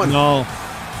Piglet's throwing? No.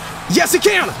 Yes, he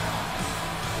can.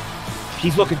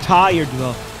 He's looking tired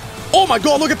though. Oh my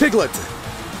God, look at Piglet.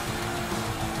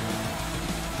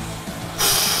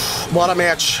 What a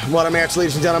match. What a match,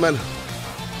 ladies and gentlemen.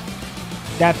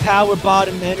 That power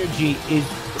bottom energy is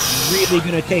really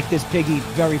going to take this piggy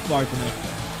very far tonight.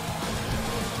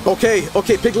 Okay,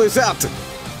 okay, Piglet is out.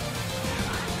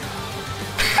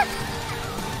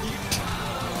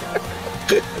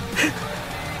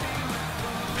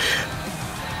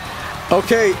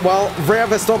 Okay, well, Rev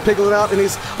has thrown Piglet out, and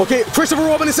he's... Okay, Christopher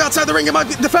Robin is outside the ring. He might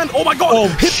defend. Oh, my God. Oh,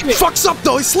 he shit. fucks up,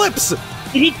 though. He slips. Did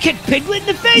he kick Piglet in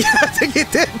the face? I think he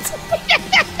did.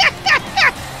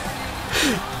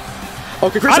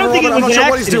 Okay, Christopher Robin, I'm not sure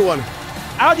what he's doing.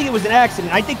 I don't think it was an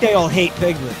accident. I think they all hate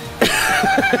Piglet.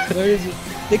 I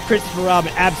think Christopher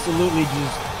Robin absolutely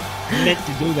just meant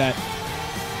to do that.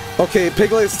 Okay,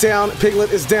 Piglet is down.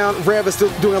 Piglet is down. Rev is still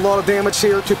doing a lot of damage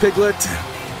here to Piglet.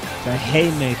 The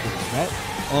haymakers, right?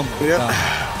 Oh my God.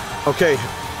 Okay.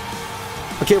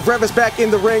 Okay, Rev is back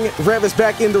in the ring. Rev is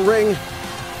back in the ring.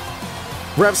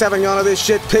 Rev's having none of this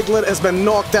shit. Piglet has been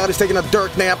knocked out. He's taking a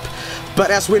dirt nap. But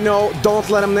as we know, don't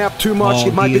let him nap too much.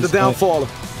 It might be the downfall.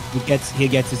 He gets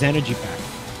his energy back.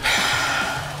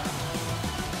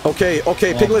 Okay,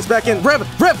 okay, Piglet's back in. Rev!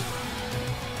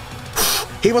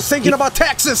 He was thinking about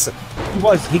taxes!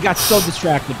 He got so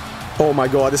distracted. Oh my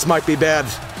God, this might be bad.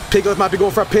 Piglet might be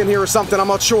going for a pin here or something, I'm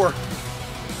not sure.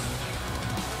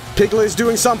 Piglet is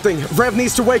doing something. Rev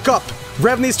needs to wake up.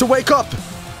 Rev needs to wake up.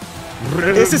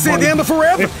 Is this the end for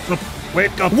Rev?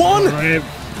 Wake up. 1, Rev.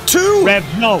 2. Rev,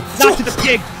 no. Not to the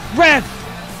pig. Rev.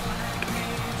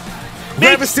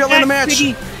 Rev is still in the match.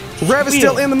 Rev is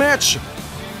still in the match.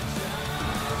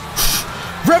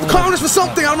 Rev counters for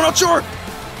something, I'm not sure.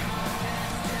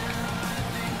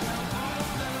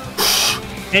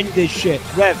 End this shit.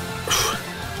 Rev.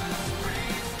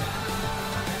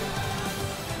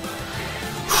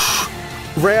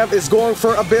 Rev is going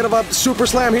for a bit of a super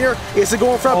slam here. Is he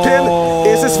going for a pin?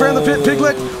 Is this for the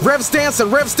Piglet? Rev's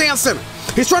dancing. Rev's dancing.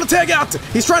 He's trying to tag out.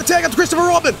 He's trying to tag out to Christopher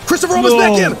Robin. Christopher Robin's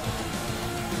back in.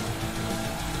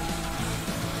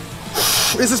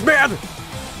 Is this bad?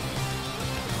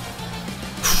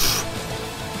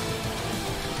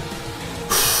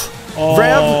 Oh,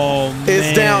 Rev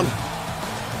is down.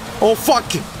 Oh, fuck.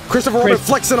 Christopher Robin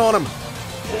flexing on him.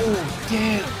 Oh,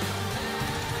 damn.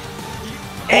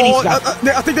 And Oh,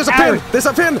 I think there's a pin. There's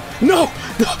a pin. No.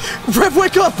 Rev,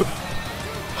 wake up.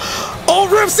 Oh,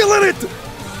 Rev's still in it.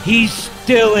 He's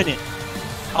still in it.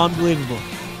 Unbelievable.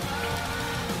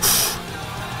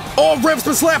 Oh, Rev's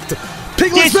been slapped.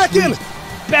 Piglet's back in.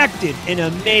 Respected in a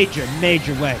major,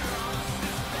 major way.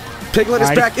 Piglet is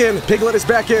back in. Piglet is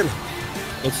back in.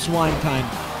 It's swine time.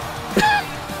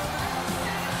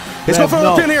 He's going for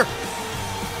the pin here.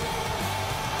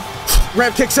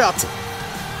 Rev kicks out.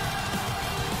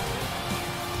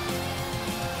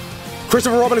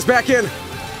 Christopher Robin is back in.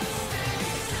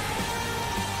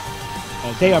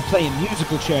 Oh, they are playing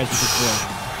musical chairs with this boy.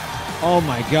 Oh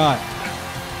my god.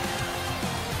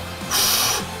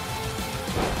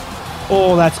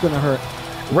 Oh, that's gonna hurt.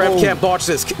 Rev can't botch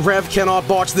this. Rev cannot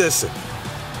botch this.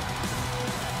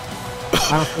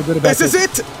 I don't feel good about this. This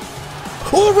is it!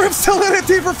 Oh, Rev's still in it!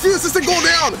 He refuses to go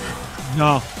down!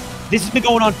 No. This has been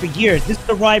going on for years. This is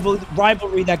the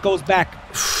rivalry that goes back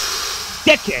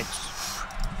decades.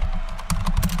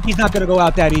 He's not gonna go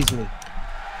out that easily.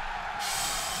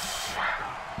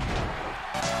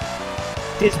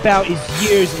 This bout is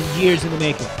years and years in the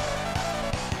making.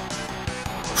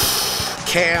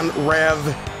 Can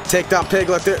Rev take down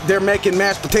Piglet? They're making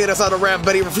mashed potatoes out of Rev,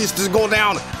 but he refuses to go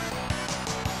down.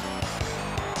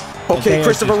 Okay,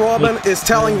 Christopher Robin is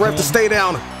telling Rev to stay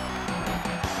down.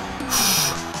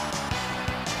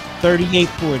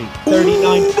 38-40.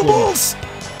 39-40.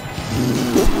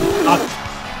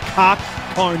 Cock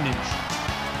carnage.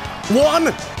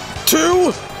 1,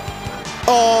 2.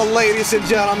 Oh, ladies and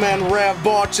gentlemen, Rev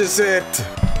botches it.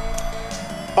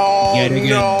 Oh,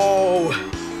 no.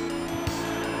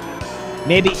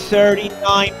 Maybe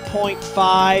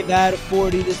 39.5 out of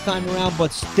 40 this time around,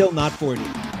 but still not 40.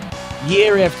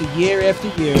 Year after year after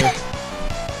year,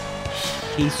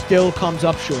 he still comes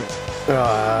up short.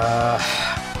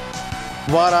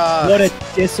 What a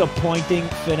disappointing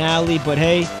finale, but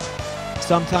hey,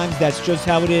 sometimes that's just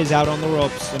how it is out on the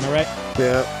ropes, am I right?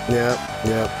 Yeah.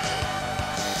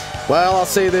 Well, I'll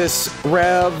say this,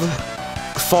 Rev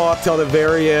fought till the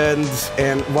very end,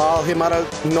 and while he might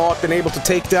have not been able to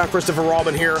take down Christopher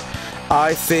Robin here,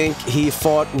 I think he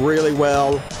fought really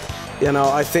well. You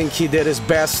know, I think he did his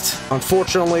best.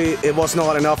 Unfortunately, it was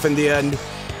not enough in the end.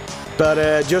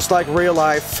 But just like real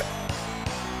life,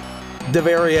 the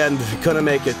very end, couldn't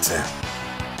make it.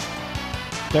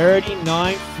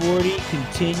 39-40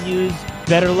 continues.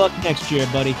 Better luck next year,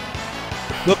 buddy.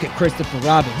 Look at Christopher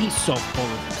Robin. He's so full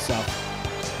of himself.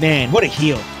 Man, what a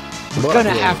heel. We're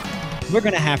gonna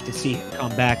have to see him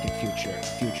come back in future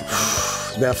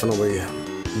fights. Definitely.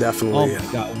 Oh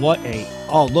my god, what a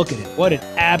look at it. What an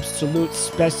absolute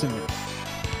specimen.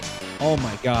 Oh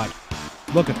my god.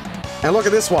 Look at him. And look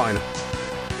at this wine.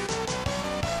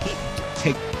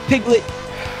 Piglet.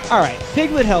 Alright,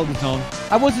 Piglet held his own.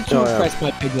 I wasn't too impressed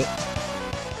by Piglet.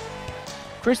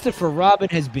 Christopher Robin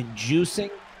has been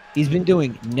juicing. He's been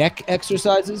doing neck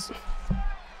exercises.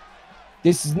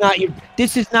 This is not your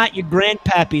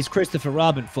grandpappy's Christopher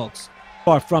Robin, folks.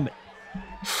 Far from it.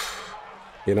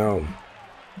 You know,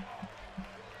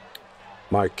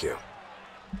 Mike.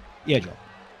 Yeah, Joe.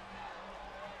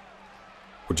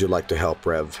 Would you like to help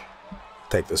Rev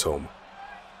take this home?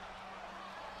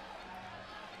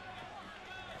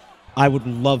 I would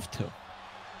love to.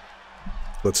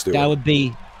 Let's do it. That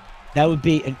would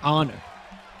be an honor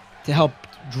to help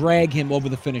drag him over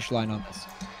the finish line on this.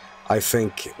 I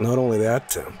think not only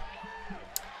that,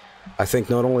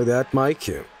 Mike,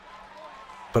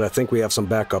 but I think we have some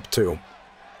backup too.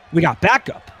 We got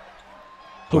backup.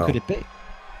 Who could it be?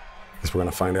 Guess we're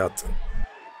gonna find out.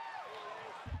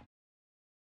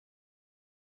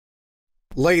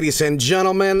 Ladies and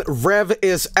gentlemen, Rev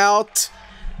is out,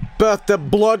 but the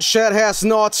bloodshed has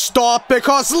not stopped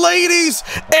because, ladies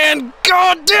and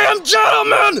goddamn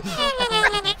gentlemen,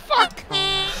 fuck,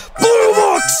 Blue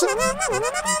Box.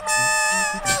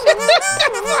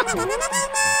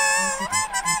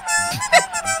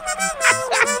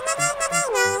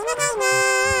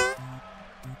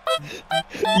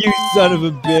 You son of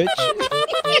a bitch.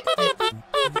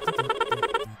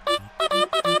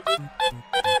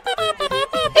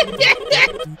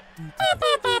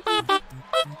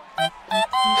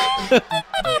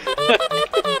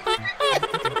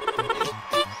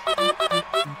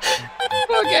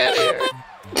 Fuck out of here.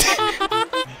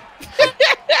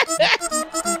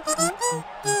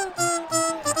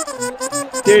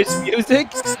 There's music?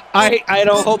 I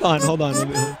don't, hold on. Let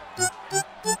me,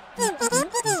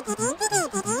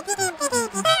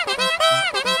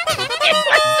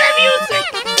 What's the music?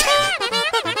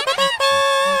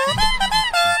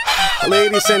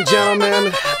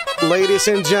 ladies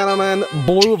and gentlemen,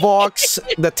 Blue Vox,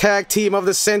 the tag team of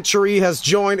the century, has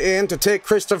joined in to take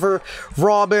Christopher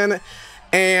Robin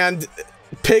and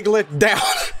Piglet down.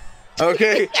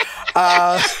 Okay,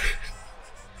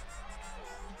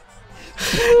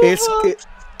 That's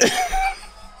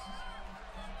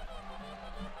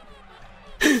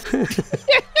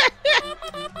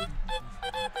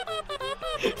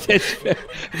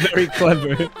very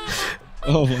clever.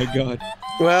 Oh my god.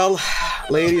 Well,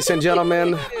 ladies and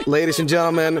gentlemen,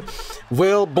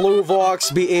 will Blue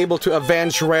Vox be able to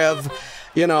avenge Rev?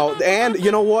 You know, and you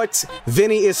know what?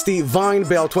 Vinny is the Vine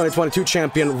Bell 2022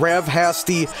 champion. Rev has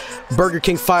the Burger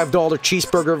King $5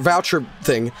 cheeseburger voucher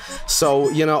thing. So,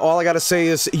 you know, all I gotta say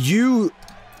is you,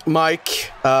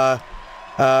 Mike, wait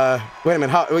a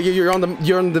minute, you're on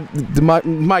the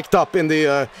mic'd up in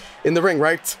the ring,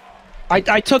 right?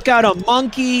 I took out a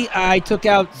monkey. I took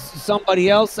out somebody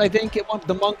else. I think it was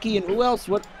the monkey, and who else?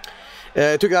 What?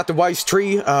 Took out the wise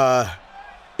tree.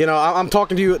 You know, I'm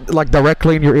talking to you like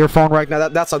directly in your earphone right now.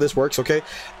 That's how this works, okay?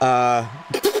 Yeah,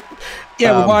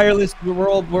 we're wireless. We're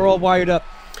all wired up.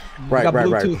 Right.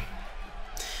 Technology.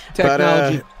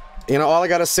 But you know, all I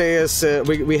gotta say is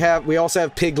we also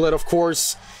have Piglet, of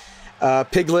course.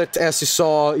 Piglet, as you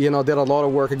saw, you know, did a lot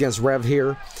of work against Rev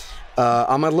here.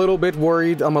 I'm a little bit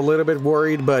worried,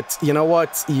 but you know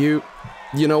what? You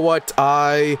know what?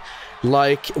 I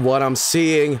like what I'm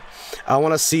seeing. I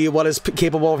want to see what is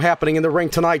capable of happening in the ring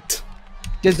tonight.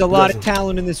 There's a lot of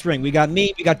talent in this ring. We got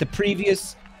me, we got the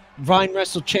previous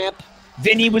Vinewrestle champ.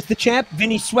 Vinny was the champ.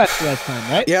 Vinny swept last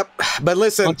time, right? Yep, but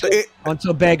listen.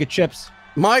 Until bag of chips.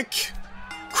 Mike,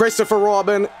 Christopher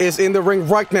Robin is in the ring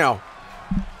right now.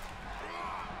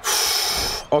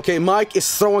 Okay, Mike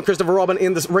is throwing Christopher Robin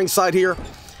in the ringside here.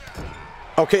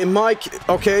 Okay,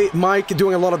 Mike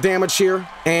doing a lot of damage here.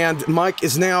 And Mike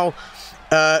is now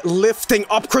lifting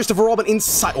up Christopher Robin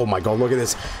inside. Oh my god, look at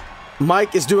this.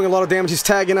 Mike is doing a lot of damage. He's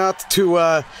tagging out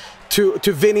to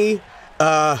Vinny.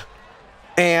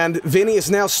 And Vinny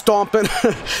is now stomping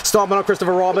on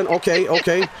Christopher Robin.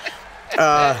 Okay.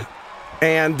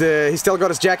 And he's still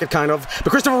got his jacket, kind of. But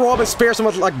Christopher Robin spares him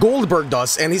like Goldberg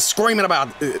does, and he's screaming about,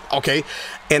 okay.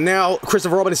 And now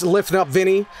Christopher Robin is lifting up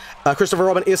Vinny. Christopher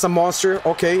Robin is a monster,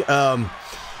 okay.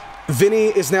 Vinny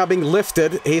is now being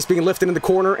lifted. He's being lifted in the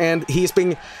corner, and he's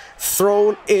being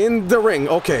thrown in the ring,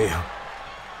 okay.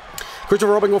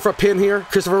 Christopher Robin going for a pin here.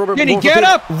 Christopher Robin. Vinny, get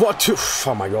up! What?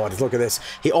 Oh my god, look at this.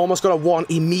 He almost got a 1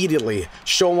 immediately.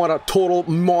 Showing what a total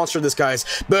monster this guy is.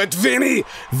 But Vinny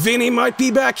might be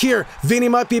back here.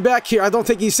 I don't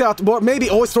think he's out. But maybe.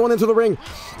 Oh, he's thrown into the ring.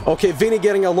 Okay, Vinny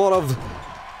getting a lot of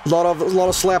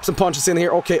slaps and punches in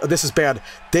here. Okay, this is bad.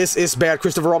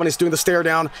 Christopher Robin is doing the stare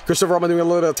down. Christopher Robin doing a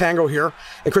little tango here.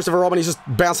 And Christopher Robin is just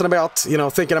bouncing about, you know,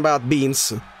 thinking about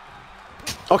beans.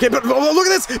 Okay, but oh, look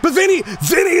at this! But Vinny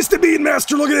is the bean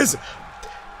master, look at this!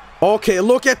 Okay,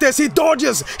 look at this, he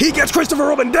dodges! He gets Christopher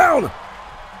Robin down!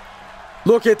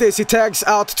 Look at this, he tags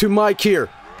out to Mike here.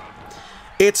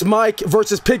 It's Mike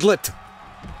versus Piglet.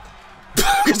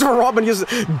 Christopher Robin just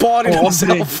bodied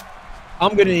himself.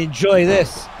 I'm gonna enjoy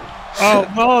this.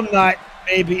 Oh, no I'm not,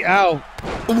 baby, ow.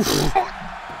 Oof.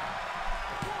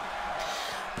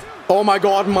 Oh my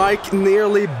god, Mike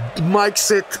nearly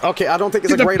Mike's it. Okay, I don't think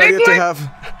it's a great idea to have.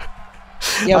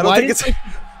 Yeah,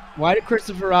 why did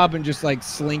Christopher Robin just like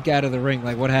slink out of the ring?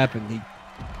 Like what happened?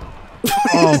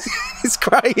 Oh, he's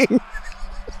crying.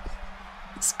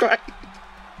 He's crying.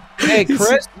 Hey,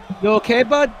 Chris, you okay,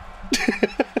 bud?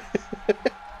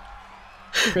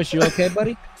 Chris, you okay,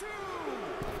 buddy?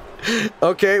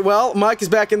 Okay, well, Mike is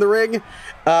back in the ring.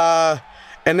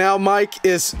 And now Mike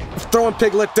is throwing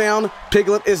Piglet down.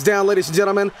 Piglet is down, ladies and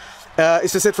gentlemen.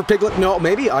 Is this it for Piglet? No,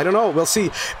 maybe. I don't know. We'll see.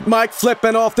 Mike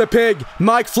flipping off the pig.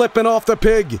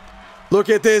 Look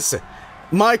at this.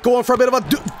 Mike going for a bit of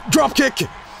a drop kick.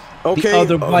 Okay. The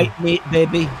other white meat,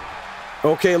 baby.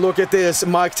 Okay, look at this.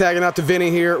 Mike tagging out to Vinny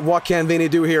here. What can Vinny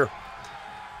do here?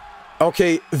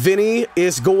 Okay, Vinny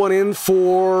is going in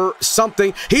for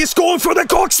something. He's going for the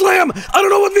cock slam. I don't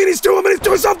know what Vinny's doing, but he's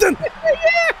doing something.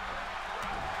 Yeah.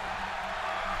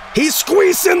 He's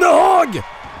squeezing the hog!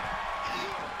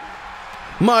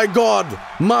 My god,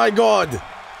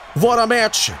 what a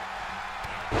match!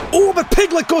 Oh, but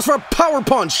Piglet goes for a power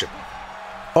punch!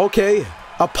 Okay,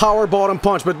 a power bottom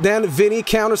punch, but then Vinny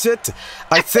counters it.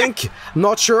 I think,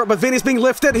 not sure, but Vinny's being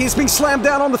lifted, he's being slammed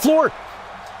down on the floor.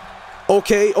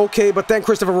 Okay, but then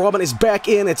Christopher Robin is back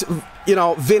in. It's, you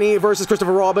know, Vinny versus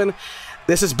Christopher Robin.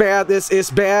 This is bad. This is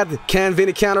bad. Can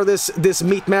Vinny counter this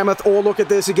meat mammoth? Oh, look at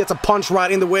this. He gets a punch right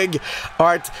in the wig. All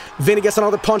right. Vinny gets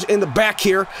another punch in the back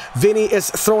here. Vinny is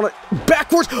throwing it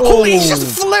backwards. Oh, he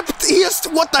just flipped. He is,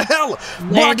 what the hell?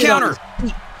 What a counter.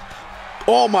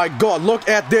 Oh, my God. Look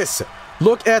at this.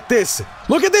 Look at this.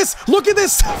 Look at this. Look at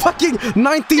this. Fucking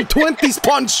 1920s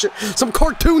punch. Some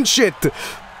cartoon shit.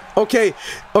 Okay.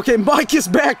 Okay, Mike is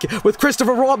back with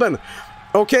Christopher Robin.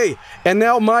 Okay, and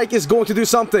now Mike is going to do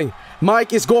something.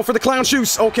 Mike is going for the clown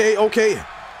shoes. Okay, okay.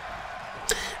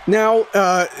 Now,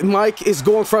 Mike is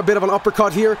going for a bit of an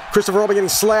uppercut here. Christopher Robin getting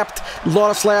slapped. A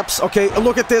lot of slaps. Okay,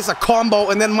 look at this. A combo.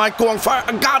 And then Mike going for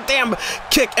a goddamn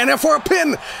kick. And then for a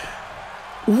pin.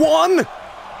 One.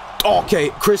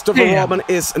 Okay, Christopher Robin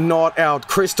is not out.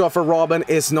 Christopher Robin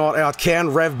is not out.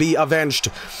 Can Rev be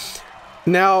avenged?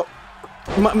 Now,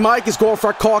 Mike is going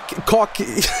for a cock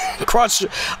crush.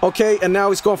 Okay, and now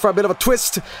he's going for a bit of a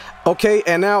twist. Okay,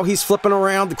 and now he's flipping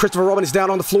around. Christopher Robin is down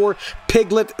on the floor.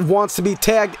 Piglet wants to be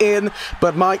tagged in,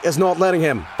 but Mike is not letting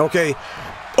him. Okay.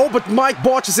 Oh, but Mike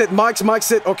botches it.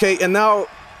 Mike's it. Okay, and now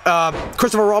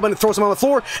Christopher Robin throws him on the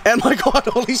floor. And my God,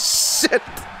 holy shit.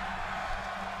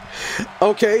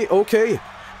 Okay, okay.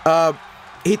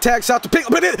 He tags out to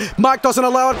Piglet, but Mike doesn't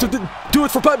allow it to do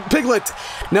it for Piglet.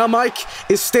 Now Mike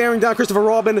is staring down Christopher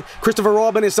Robin. Christopher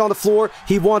Robin is on the floor.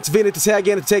 He wants Vinny to tag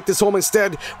in and take this home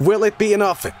instead. Will it be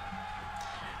enough?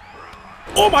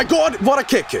 Oh my God, what a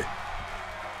kick.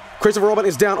 Christopher Robin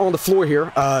is down on the floor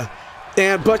here.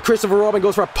 But Christopher Robin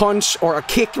goes for a punch, or a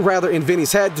kick rather, in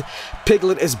Vinny's head.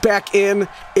 Piglet is back in.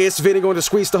 Is Vinny going to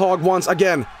squeeze the hog once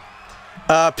again?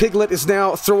 Piglet is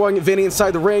now throwing Vinny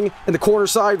inside the ring, in the corner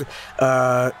side.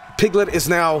 Piglet is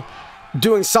now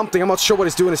doing something. I'm not sure what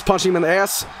he's doing. He's punching him in the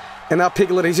ass. And now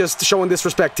Piglet is just showing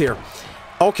disrespect here.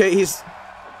 Okay, he's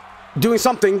doing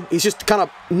something. He's just kind of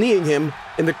kneeing him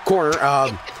in the corner.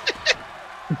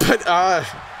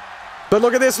 But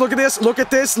look at this, look at this, look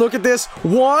at this, look at this.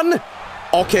 One.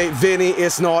 Okay, Vinny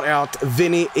is not out.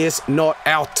 Vinny is not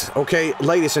out. Okay,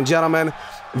 ladies and gentlemen,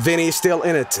 Vinny is still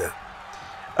in it.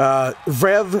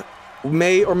 Rev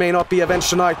may or may not be avenged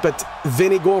tonight, but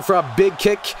Vinny going for a big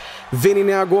kick. Vinny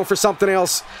now going for something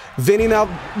else. Vinny now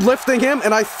lifting him,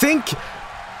 and I think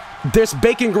there's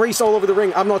bacon grease all over the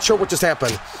ring. I'm not sure what just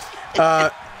happened.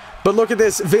 But look at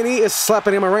this. Vinny is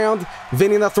slapping him around.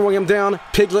 Vinny not throwing him down.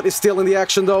 Piglet is still in the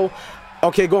action, though.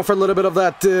 Okay, going for a little bit of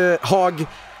that hog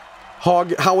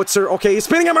howitzer. Okay, he's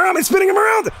spinning him around. He's spinning him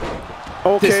around.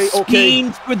 Okay,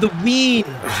 okay. For the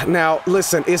win. Now,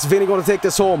 listen. Is Vinny going to take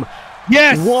this home?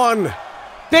 Yes. One.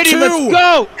 Vinny, two. let's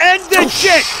go. End this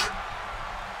shit.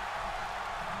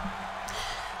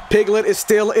 Piglet is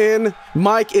still in.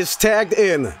 Mike is tagged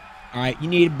in. All right, you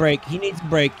need a break. He needs a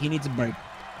break. He needs a break.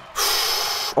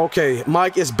 Okay,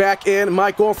 Mike is back in.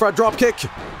 Mike going for a drop kick.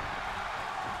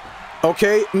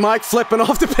 Okay, Mike flipping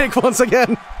off the pig once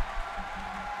again.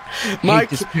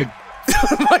 Mike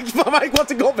wants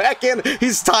to go back in.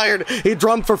 He's tired. He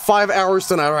drummed for 5 hours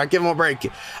tonight. All right, give him a break.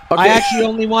 Okay. I actually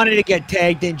only wanted to get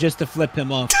tagged in just to flip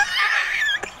him off.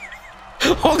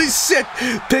 Holy shit.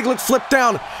 Piglet flipped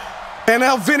down. And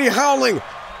now Vinny howling.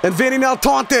 And Vinny now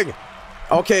taunting.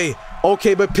 Okay.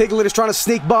 Okay, but Piglet is trying to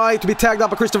sneak by to be tagged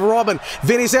up by Christopher Robin.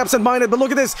 Vinny's absent-minded, but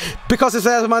look at this. Because it's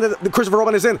absent-minded, Christopher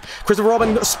Robin is in. Christopher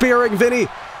Robin spearing Vinny.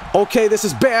 Okay, this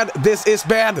is bad. This is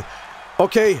bad.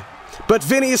 Okay, but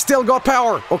Vinny has still got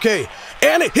power. Okay,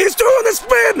 and he's doing the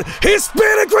spin. He's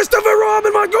spinning Christopher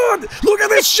Robin, my God. Look at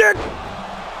this shit.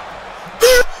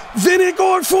 Vinny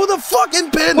going for the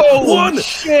fucking pin. Holy 1,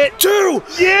 shit. 2,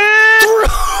 Yeah. 3.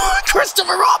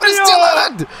 Christopher Robin is still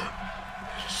in it.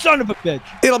 Son of a bitch.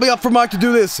 It'll be up for Mike to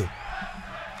do this. All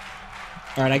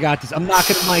right, I got this. I'm not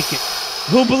gonna mic it.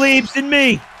 Who believes in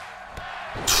me?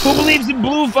 Who believes in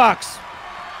Blue Fox?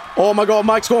 Oh my God,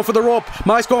 Mike's going for the rope.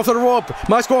 Mike's going for the rope.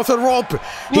 Mike's going for the rope.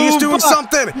 He's doing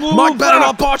something. Mike better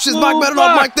not botch this. Mike better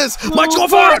not mic this. Mike's going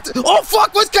for it. Oh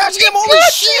fuck, what's catching him? Holy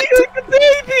shit.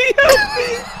 Baby, help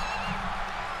me.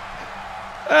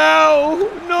 Ow,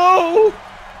 no.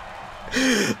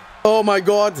 Oh my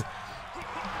God.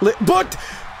 But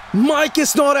Mike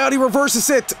is not out. He reverses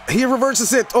it. He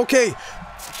reverses it. Okay.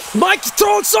 Mike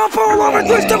throws something all over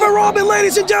Christopher Robin,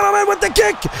 ladies and gentlemen, with the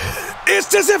kick. Is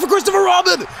this it for Christopher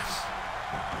Robin?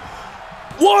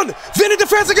 1. Vinny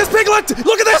defense against Piglet.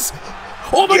 Look at this.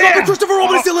 Oh my God, but Christopher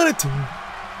Robin is still in it.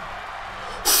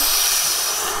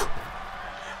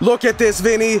 Look at this,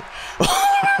 Vinny.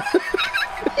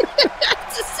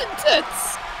 This is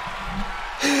intense.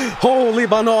 Holy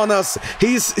bananas.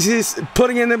 He's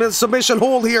putting in a submission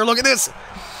hold here. Look at this.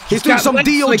 He's doing some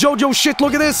deal JoJo shit.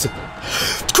 Look at this.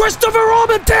 Christopher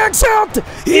Robin tags out.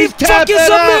 He fucking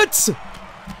submits.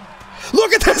 Look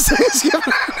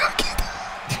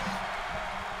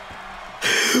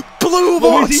Blue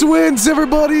Box wins,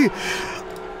 everybody!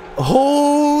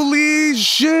 Holy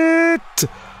shit!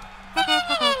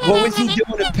 What was he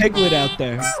doing to Piglet out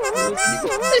there?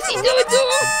 What was he doing to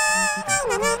him?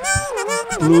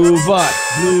 Blue Box,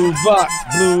 Blue Box,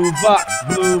 Blue Box,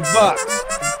 Blue Box.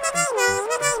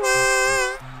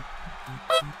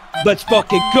 Let's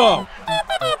fucking go!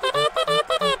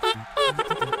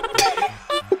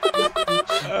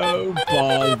 Oh,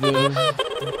 bother.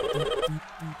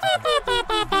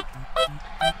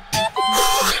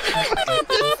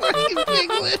 Fucking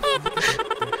Piglet.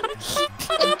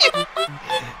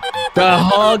 The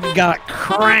hog got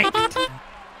cranked.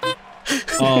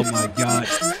 Oh my god.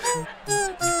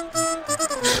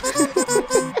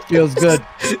 Feels good.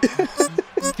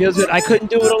 Feels good. I couldn't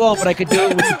do it alone, but I could do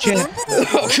it with the champ.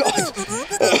 Oh god.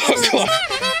 Oh god.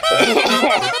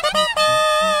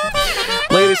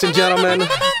 Ladies and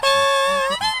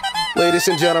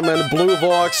gentlemen, Blue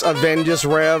Vox avenges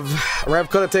Rev. Rev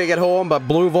couldn't take it home, but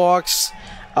Blue Vox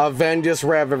avenges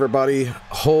Rev, everybody.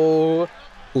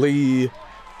 Holy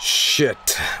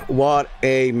shit. What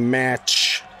a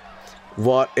match.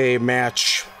 What a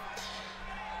match.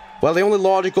 Well, the only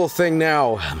logical thing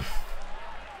now...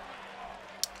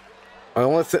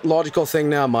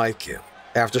 Mike,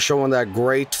 after showing that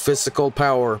great physical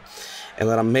power and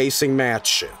that amazing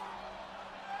match,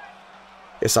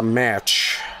 is a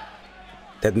match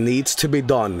that needs to be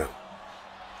done.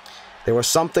 There was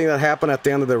something that happened at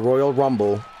the end of the Royal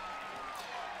Rumble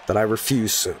that I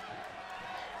refuse.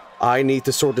 I need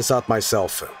to sort this out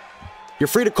myself. You're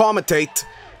free to commentate,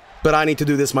 but I need to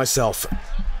do this myself.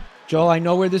 Joel, I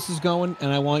know where this is going,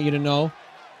 and I want you to know.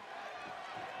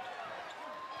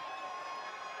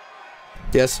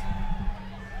 Yes?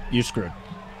 You're screwed.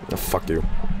 Oh, fuck you.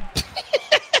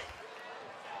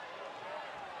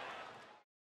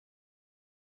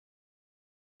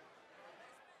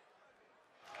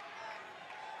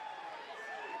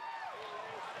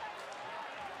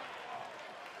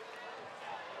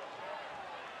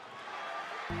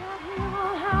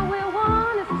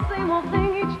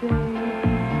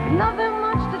 Nothing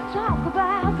much to talk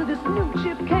about till this new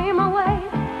chip came away.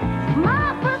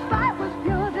 My first bite was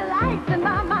pure delight, and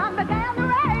my mind began to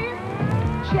race.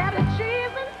 Cheddar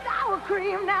cheese and sour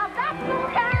cream, now that's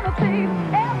some kind of taste.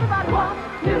 Everybody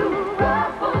wants new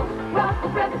Ruffles,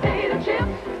 Ruffles red potato chips.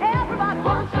 Everybody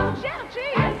wants some cheddar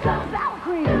cheese and some sour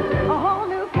cream. A whole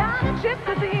new kind of chip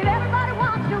to eat. Everybody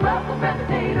wants new Ruffles red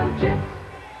potato chips.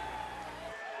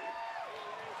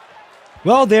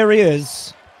 Well, there he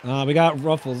is. We got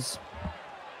Ruffles.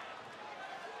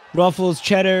 Ruffles,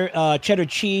 cheddar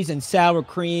cheese, and sour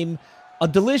cream. A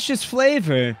delicious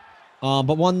flavor,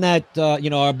 but one that,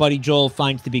 our buddy Joel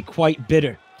finds to be quite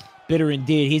bitter. Bitter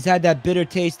indeed. He's had that bitter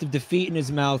taste of defeat in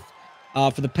his mouth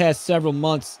for the past several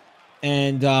months.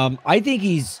 And I think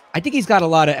he's got a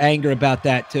lot of anger about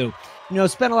that, too.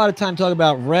 Spent a lot of time talking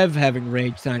about Rev having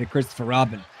rage tonight to Christopher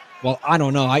Robin. Well, I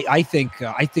don't know. I think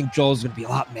Joel's going to be a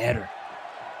lot madder.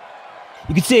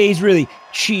 You could say he's really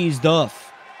cheesed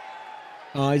off.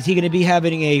 Is he going to be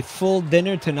having a full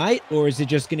dinner tonight, or is it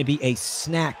just going to be a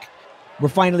snack? We're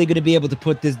finally going to be able to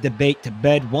put this debate to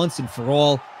bed once and for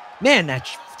all. Man, the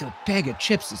bag of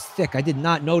chips is thick. I did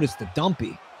not notice the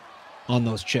dumpy on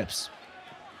those chips.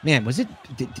 Man, was he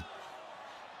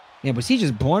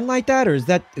just born like that, or is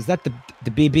that the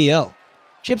BBL?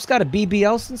 Chip's got a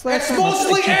BBL since last time? It's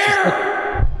mostly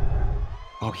air!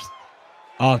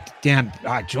 Oh, damn.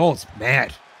 Joel's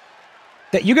mad.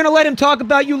 You're going to let him talk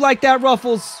about you like that,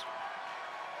 Ruffles?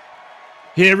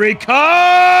 Here he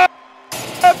comes!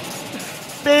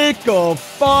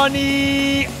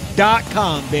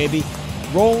 BickleFunny.com, baby.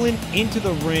 Rolling into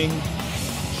the ring.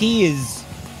 He is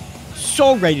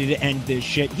so ready to end this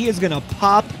shit. He is going to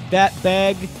pop that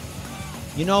bag.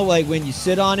 Like when you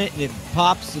sit on it and it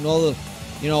pops and all the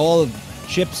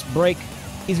chips break.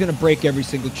 He's going to break every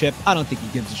single chip. I don't think he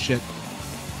gives a shit.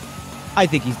 I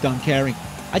think he's done caring.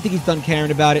 I think he's done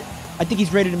caring about it. I think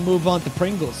he's ready to move on to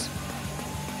Pringles.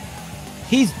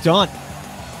 He's done.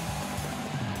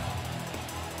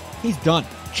 He's done.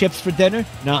 Chips for dinner?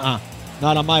 Nuh-uh.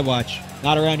 Not on my watch.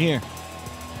 Not around here.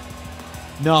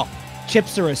 No.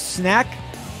 Chips are a snack.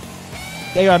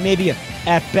 They are maybe,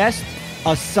 at best,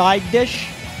 a side dish.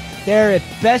 They're at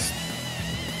best,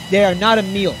 they are not a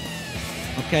meal.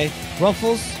 Okay?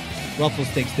 Ruffles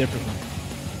thinks differently.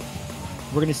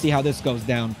 We're going to see how this goes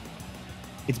down.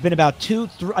 It's been about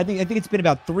I think it's been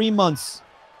about 3 months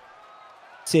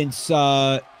since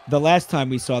the last time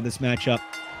we saw this matchup.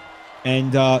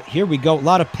 And here we go. A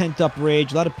lot of pent-up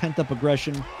rage, a lot of pent-up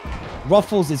aggression.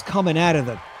 Ruffles is coming out of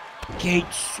the Gate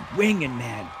swinging,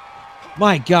 man.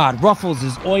 My God, Ruffles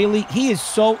is oily. He is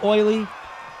so oily.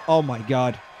 Oh, my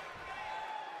God.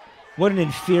 What an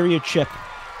inferior chip.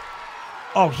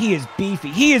 Oh, he is beefy.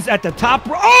 He is at the top.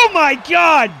 Oh, my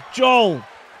God, Joel.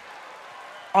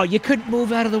 Oh, you couldn't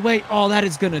move out of the way. Oh, that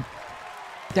is going to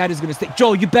stay.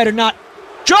 Joel, you better not.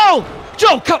 Joel,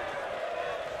 come.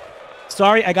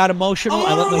 Sorry, I got emotional.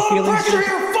 I let my feelings.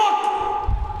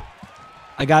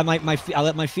 I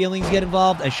let my feelings get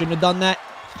involved. I shouldn't have done that.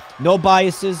 No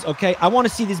biases, okay? I want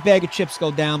to see this bag of chips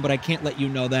go down, but I can't let you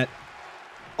know that.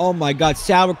 Oh, my God.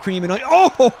 Sour cream and...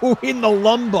 Oh, in the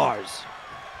lumbars.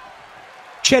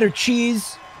 Cheddar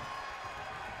cheese.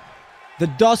 The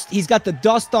dust. He's got the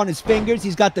dust on his fingers.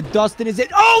 He's got the dust in his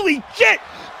head. Holy shit!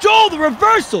 Joel, the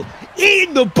reversal.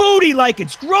 Eating the booty like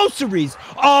it's groceries.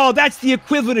 Oh, that's the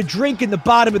equivalent of drinking the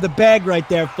bottom of the bag right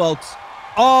there, folks.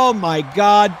 Oh, my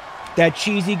God. That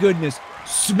cheesy goodness.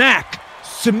 Smack.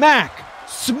 Smack.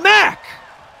 Smack.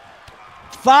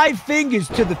 5 fingers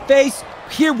to the face.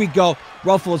 Here we go.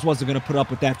 Ruffles wasn't going to put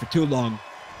up with that for too long.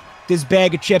 This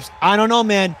bag of chips, I don't know,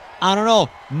 man. I don't know.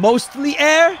 Mostly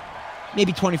air?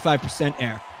 Maybe 25%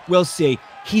 air. We'll see.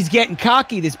 He's getting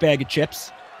cocky, this bag of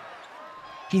chips.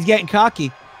 He's getting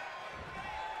cocky.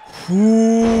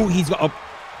 Ooh,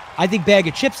 I think bag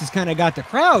of chips has kind of got the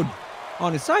crowd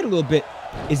on his side a little bit.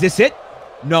 Is this it?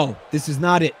 No, this is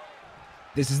not it.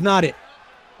 This is not it.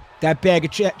 That bag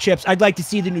of chips. I'd like to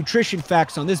see the nutrition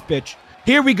facts on this bitch.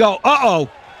 Here we go. Uh-oh.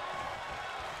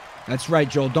 That's right,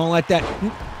 Joel. Don't let that...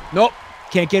 Nope.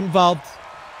 Can't get involved.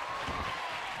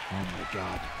 Oh, my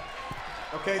God.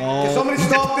 Okay, can somebody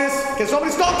stop this? Can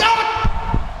somebody stop that?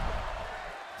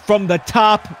 From the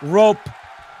top rope.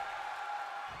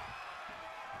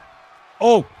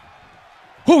 Oh.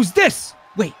 Who's this?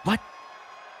 Wait, what?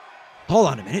 Hold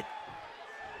on a minute.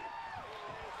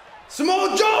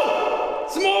 Samoa Joe!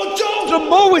 Samoa Joe!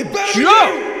 Samoa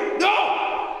Joe!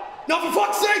 No! Not for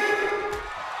fuck's sake!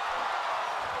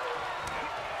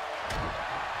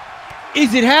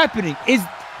 Is it happening?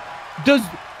 Does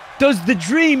the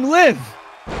dream live?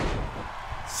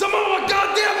 Samoa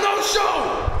goddamn no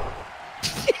show!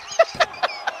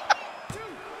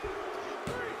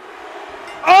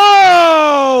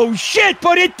 Oh shit!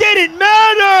 But it didn't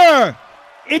matter.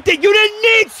 You didn't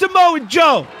need Samoa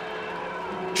Joe.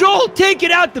 Joel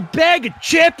taking out the bag of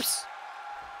chips.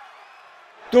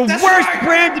 That's worst right.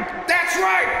 brand. That's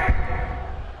right.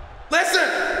 Listen,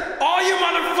 all you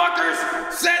motherfuckers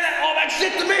say all that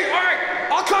shit to me. All right,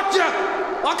 I'll cut you.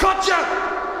 I'll cut you.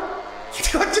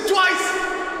 Cut you twice.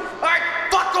 All right,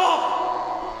 fuck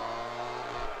off.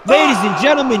 Ladies and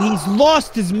gentlemen, he's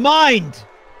lost his mind.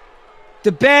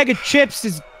 The bag of chips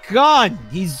is gone.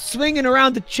 He's swinging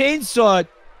around the chainsaw.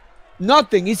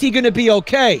 Nothing. Is he going to be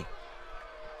okay?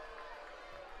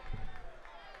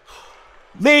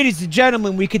 Ladies and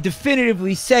gentlemen, we could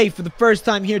definitively say for the first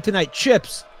time here tonight,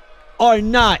 chips are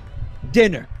not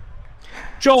dinner.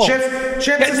 Joel,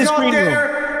 chips is not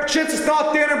dinner. Chips is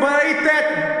not dinner, but I ate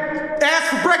that ass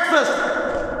for breakfast.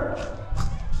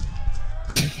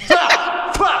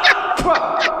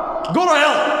 Go to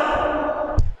hell.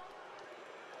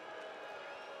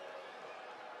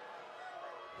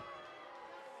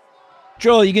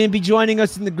 Joel, you're going to be joining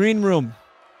us in the green room.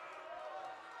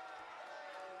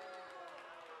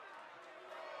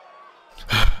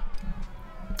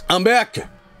 I'm back.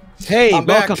 Hey, I'm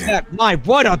welcome back. back. My,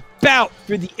 what a bout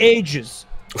for the ages.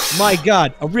 My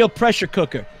God, a real pressure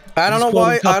cooker. I don't know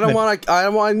why. I don't want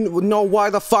to know why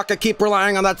the fuck I keep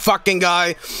relying on that fucking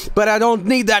guy, but I don't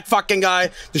need that fucking guy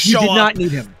to show up. You did not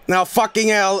need him. Now, fucking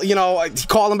hell, you know,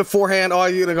 call him beforehand. Oh,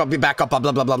 you're gonna be back up. Blah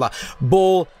blah blah blah blah.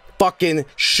 Bull fucking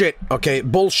shit. Okay,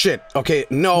 bullshit. Okay,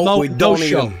 no, we don't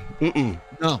need him.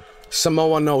 No.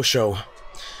 Samoa no show.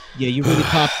 Yeah, you really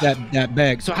popped that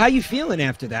bag. So how you feeling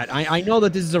after that? I know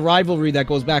that this is a rivalry that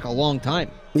goes back a long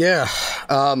time. Yeah.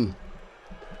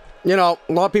 You know,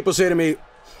 a lot of people say to me,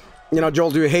 you know,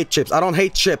 Joel, do you hate chips? I don't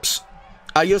hate chips.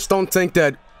 I just don't think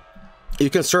that you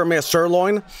can serve me a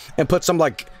sirloin and put some,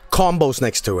 like, combos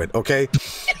next to it, okay?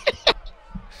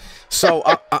 So,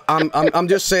 I'm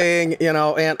just saying, you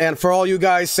know, and for all you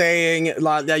guys saying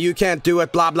like, that you can't do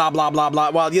it, blah, blah, blah, blah, blah.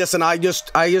 Well, listen, I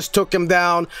just took him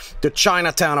down to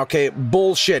Chinatown, okay?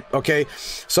 Bullshit, okay?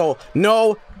 So,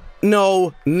 no,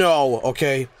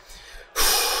 okay?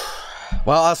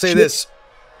 Well, I'll say this.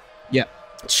 Yeah.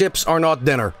 Chips are not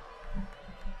dinner.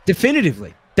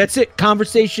 Definitively. That's it.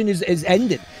 Conversation is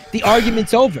ended. The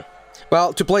argument's over.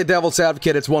 Well, to play devil's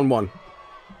advocate, it's 1-1.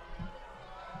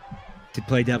 To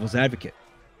play devil's advocate.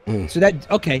 So that,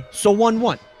 okay, so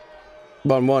 1-1.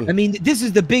 1-1. I mean, this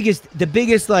is the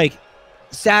biggest, like,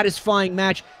 satisfying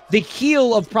match. The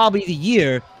heel of probably the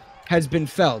year has been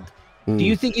felled. Do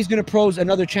you think he's going to pose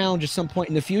another challenge at some point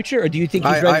in the future, or do you think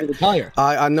he's ready to retire?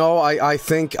 I know. I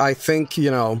think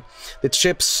you know, the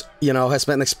chips, you know, has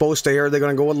been exposed to air. They're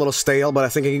going to go a little stale, but I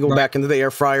think he can go back into the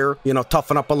air fryer. You know,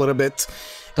 toughen up a little bit.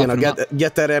 You know,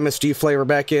 get that MSG flavor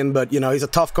back in. But you know, he's a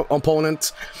tough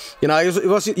opponent. You know, I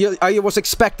was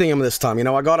expecting him this time. You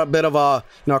know, I got a bit of a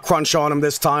crunch on him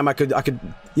this time. I could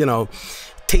you know,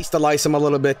 taste the ice him a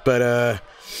little bit, but.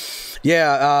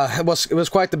 Yeah, it was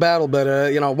quite the battle,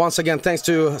 but you know, once again, thanks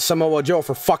to Samoa Joe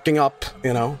for fucking up,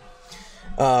 you know.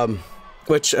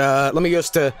 Which let me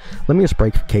just break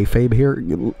kayfabe here,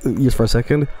 just for a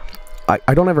second.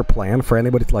 I don't ever plan for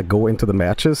anybody to like go into the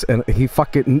matches, and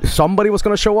somebody was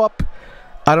gonna show up.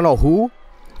 I don't know who,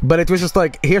 but it was just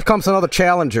like, here comes another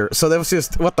challenger. So that was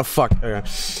just what the fuck.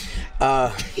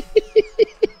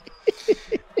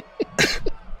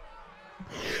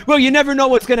 Well, you never know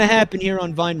what's going to happen here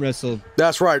on Vinewrestle.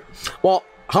 That's right. Well,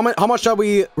 how much have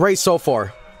we raised so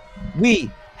far?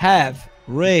 We have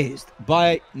raised,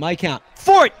 by my count,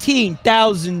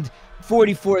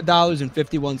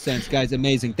 $14,044.51, guys.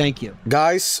 Amazing. Thank you.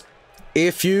 Guys,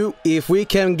 if we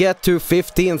can get to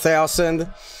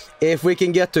 15,000,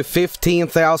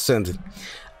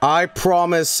 I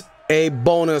promise a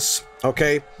bonus,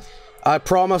 okay? I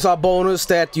promise a bonus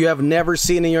that you have never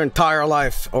seen in your entire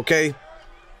life, okay?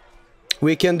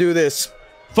 We can do this.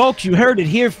 Folks, you heard it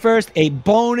here first. A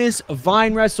bonus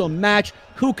Vinewrestle match.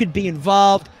 Who could be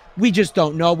involved? We just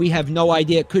don't know. We have no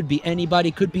idea. It could be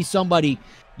anybody. Could be somebody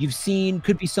you've seen.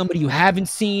 Could be somebody you haven't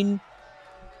seen.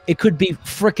 It could be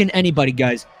frickin' anybody,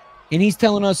 guys. And he's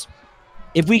telling us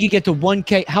if we could get to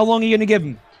 1K, how long are you going to give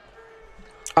him?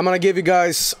 I'm going to give you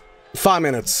guys 5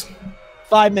 minutes.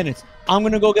 5 minutes. I'm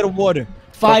going to go get a water.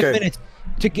 5 minutes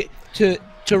to get to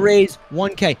raise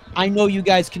 1K. I know you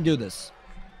guys can do this.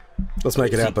 Let's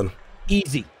make it happen.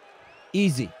 Easy.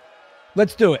 Easy.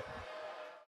 Let's do it.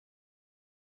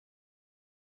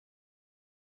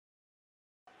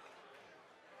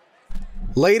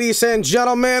 Ladies and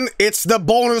gentlemen, it's the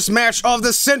bonus match of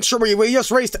the century. We just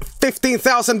raised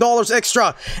 $15,000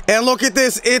 extra. And look at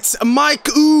this. It's Mike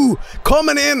Ooh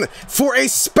coming in for a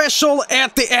special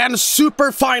at the end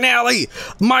super finale.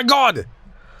 My God.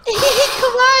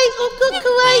 Kawaii, Uncle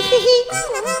Kawaii.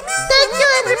 Thank you,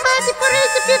 everybody, for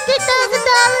raising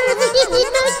 $15,000. Thank you.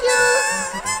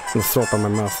 I'm gonna throw up on my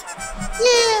mouth.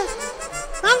 Yeah,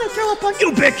 I'm gonna throw up on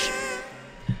you, bitch.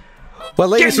 Well,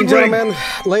 ladies and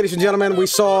gentlemen, we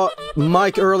saw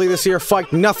Mike early this year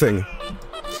fight nothing.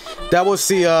 That was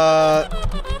the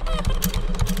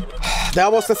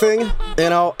thing, you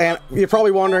know, and you're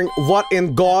probably wondering what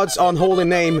in God's unholy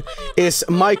name is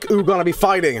Mike Ooh gonna be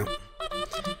fighting.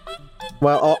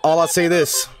 Well, I'll say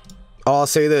this.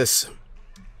 It's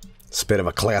a bit of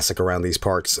a classic around these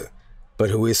parts. But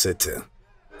who is it?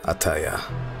 I'll tell ya.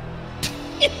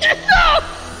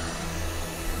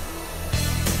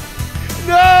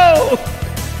 No!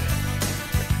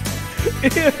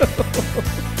 Ew.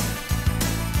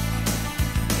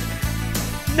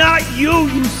 Not you,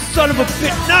 you son of a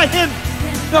bitch! Not him!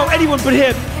 No, anyone but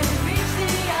him!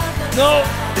 No!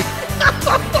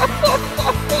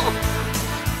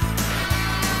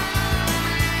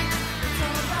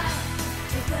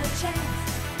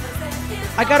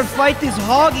 I gotta fight this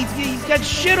hog. He's got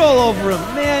shit all over him,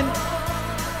 man.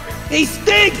 He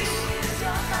stinks.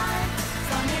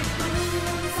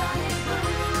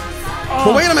 Oh.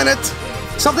 But wait a minute.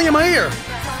 Something in my ear.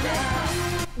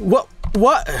 What?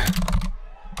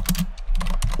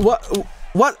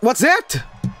 What's that?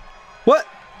 What?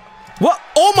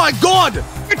 Oh my God!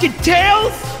 Freaking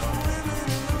tails!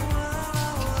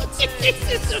 It's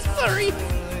just a furry.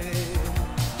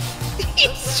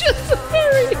 It's just a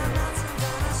furry.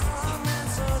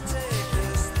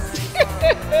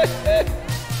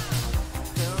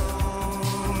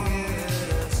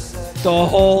 The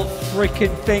whole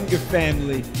freaking finger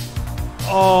family.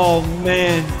 Oh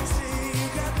man.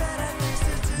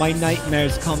 My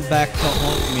nightmares come back to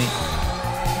haunt me.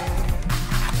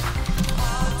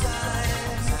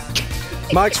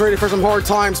 Mike's ready for some hard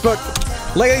times, but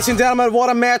ladies and gentlemen, what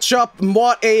a matchup.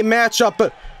 What a matchup.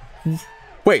 But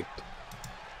wait.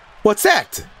 What's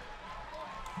that?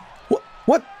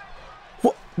 What?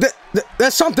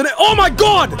 That's something. Oh my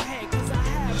God!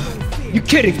 You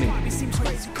kidding me?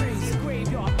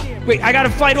 Wait, I gotta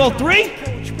fight all three?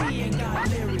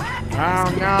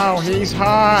 Oh no, he's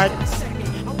hot.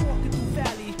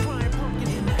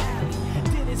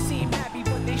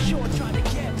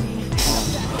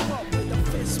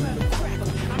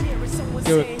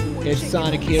 It's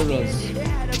Sonic Heroes.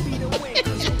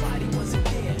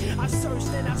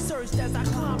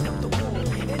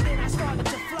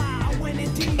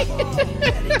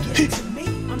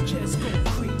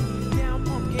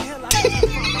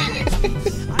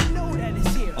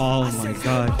 Oh my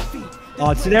god.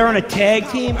 Oh, so they're on a tag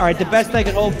team? Alright, the best I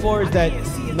can hope for is that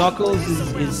Knuckles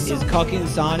is cucking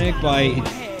Sonic by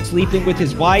sleeping with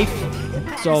his wife.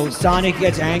 So Sonic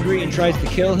gets angry and tries to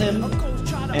kill him.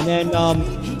 And then,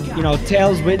 you know,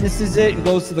 Tails witnesses it and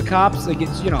goes to the cops. Like,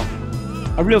 it's, you know,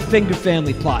 a real Finger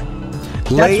Family plot.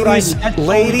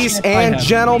 Ladies and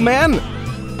gentlemen,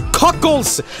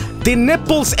 Cuckles, the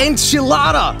Nipples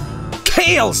Enchilada,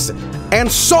 Tails,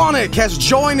 and Sonic has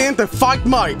joined in to fight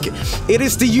Mike. It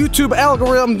is the YouTube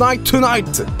algorithm night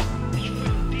tonight.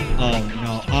 Oh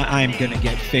no, I'm gonna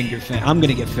get I'm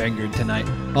gonna get fingered tonight.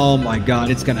 Oh my god,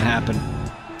 it's gonna happen.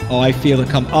 Oh, I feel it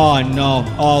come. Oh no.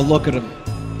 Oh, look at him.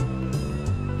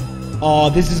 Oh,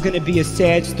 this is gonna be a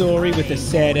sad story with a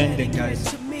sad ending,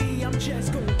 guys.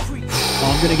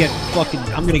 Oh,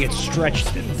 I'm gonna get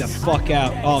stretched the fuck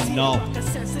out. Oh no.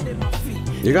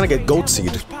 You're gonna get goat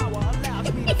seed.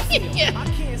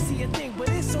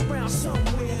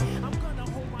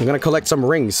 I'm gonna collect some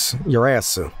rings, your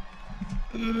ass.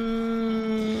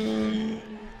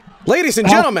 Ladies and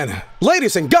gentlemen,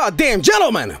 ladies and goddamn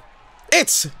gentlemen,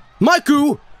 it's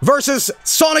Maiku versus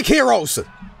Sonic Heroes.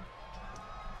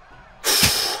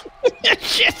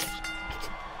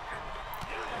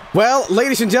 Well,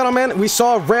 ladies and gentlemen, we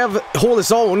saw Rev hold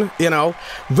his own, you know.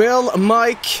 Will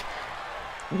Mike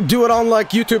do it on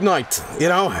like YouTube night, you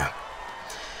know?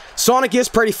 Sonic is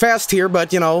pretty fast here,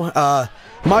 but you know,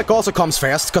 Mike also comes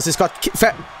fast because he's got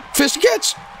fish to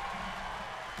catch.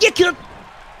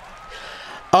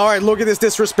 Alright, look at this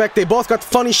disrespect. They both got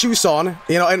funny shoes on,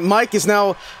 you know, and Mike is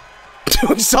now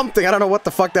doing something. I don't know what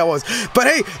the fuck that was. But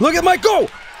hey, look at Mike go!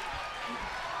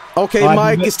 Okay,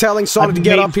 Mike is telling Sonic to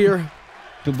get up here.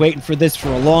 Been waiting for this for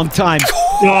a long time.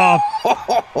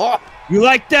 Oh. You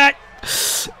like that?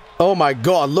 Oh my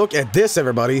god, look at this,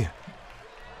 everybody.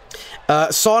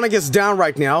 Sonic is down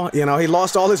right now. You know, he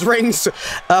lost all his rings.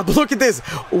 But look at this.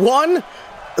 One.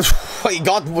 He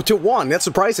got to one. That's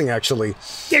surprising, actually.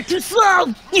 Get too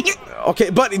slow. Okay,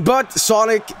 but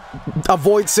Sonic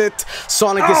avoids it.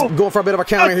 Sonic is going for a bit of a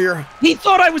counter here. He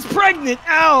thought I was pregnant.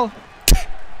 Ow.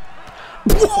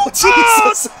 Oh,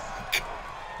 Jesus.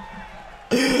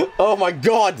 Oh my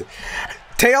god.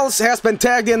 Tails has been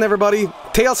tagged in, everybody.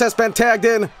 Tails has been tagged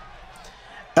in.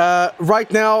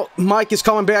 Right now, Mike is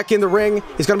coming back in the ring.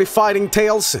 He's gonna be fighting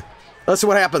Tails. Let's see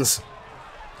what happens.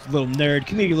 Little nerd.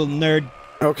 Come here, you little nerd.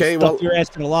 Okay, Stuff your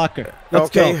ass in a locker.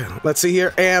 Let's go. Let's see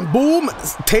here. And boom!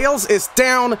 Tails is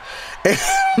down. And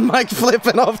Mike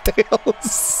flipping off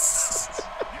Tails.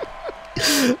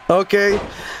 Okay.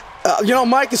 You know,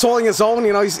 Mike is holding his own.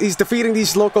 You know, he's defeating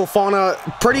these local fauna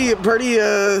pretty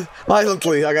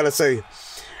violently, I gotta say.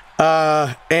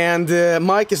 And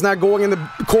Mike is now going in the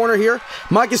corner here.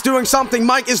 Mike is doing something.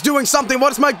 Mike is doing something.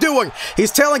 What is Mike doing? He's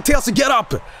telling Tails to get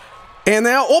up. And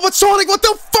now, oh, but Sonic, what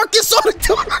the fuck is Sonic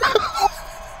doing?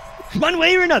 One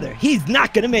way or another, he's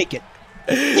not gonna make it.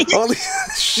 Holy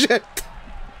shit.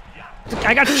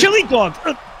 I got chili dogs.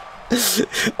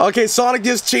 Okay, Sonic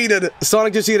just cheated.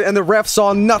 Sonic just cheated, and the ref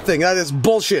saw nothing. That is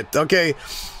bullshit, okay?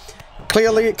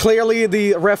 Clearly,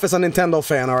 the ref is a Nintendo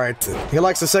fan, alright. He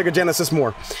likes the Sega Genesis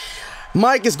more.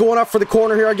 Mike is going up for the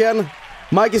corner here again.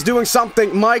 Mike is doing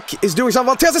something. Mike is doing something.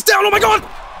 Well, Tails is down. Oh my god!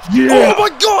 Yeah. Oh my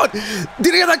god!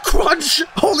 Did he hear that crunch?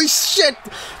 Holy shit!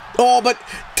 Oh, but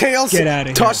Tails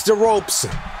touched the ropes.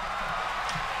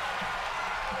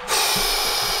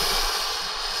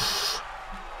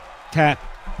 Tap,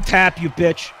 you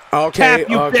bitch. Okay, Tap,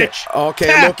 you bitch. Okay,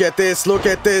 Tap. look at this, look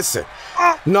at this.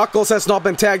 Knuckles has not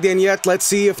been tagged in yet. Let's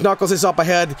see if Knuckles is up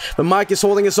ahead. But Mike is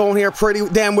holding his own here pretty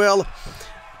damn well.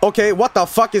 Okay, what the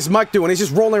fuck is Mike doing? He's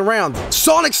just rolling around.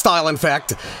 Sonic style, in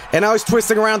fact. And now he's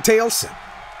twisting around Tails.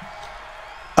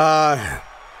 Oh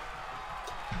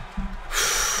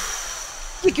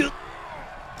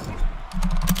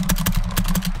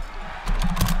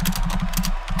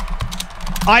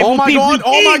my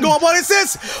god, what is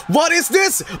this? What is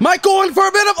this? Mike going for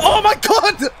a bit of, oh my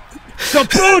god! The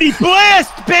booty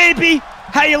blast, baby!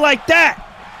 How you like that?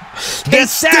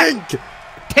 Taste that.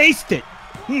 Taste it.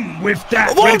 With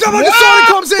that. Oh Sonic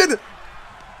comes in!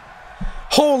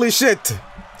 Holy shit.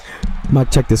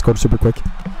 Mike, check this code super quick.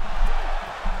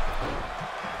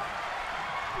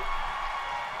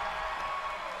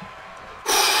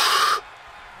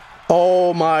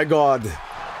 Oh my god.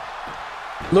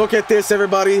 Look at this,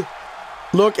 everybody.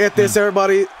 Look at this,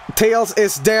 everybody. Tails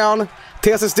is down.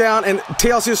 Tails is down, and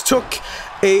Tails just took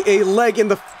a leg in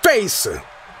the face.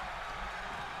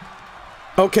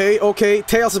 Okay.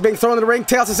 Tails is being thrown in the ring.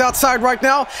 Tails is outside right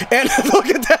now, and look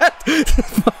at that.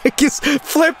 Mike is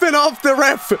flipping off the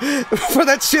ref for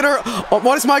that shitter. Oh,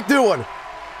 what is Mike doing?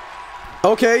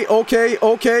 Okay, okay,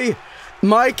 okay.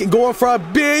 Mike going for a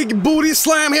big booty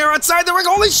slam here outside the ring.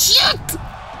 Holy shit!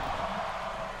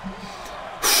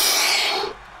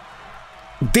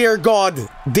 Dear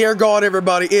God,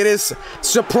 everybody. It is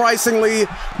surprisingly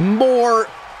more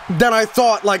than I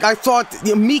thought. Like, I thought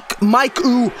Mike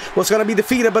Ooh was gonna be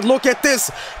defeated, but look at this.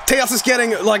 Tails is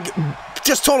getting, like,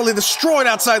 just totally destroyed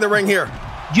outside the ring here.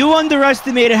 You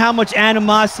underestimated how much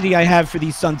animosity I have for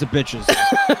these sons of bitches.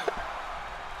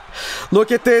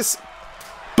 Look at this.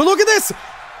 But look at this.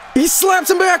 He slaps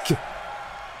him back.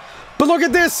 But look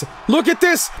at this. Look at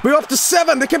this. We're up to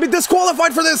 7. They can be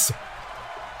disqualified for this.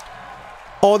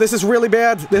 Oh, this is really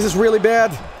bad. This is really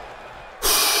bad.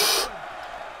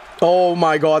 Oh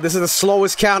my God, this is the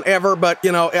slowest count ever, but,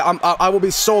 you know, I will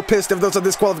be so pissed if there's a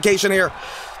disqualification here.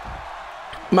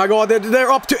 My God,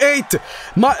 they're up to 8.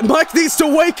 Mike needs to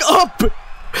wake up.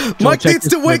 Mike needs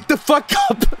to wake the fuck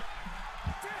up.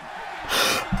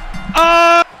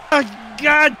 Oh,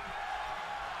 God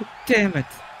damn it.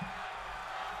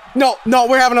 No,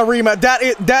 we're having a rematch.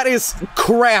 That is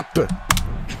crap.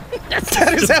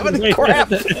 That is having crap.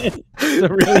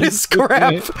 That is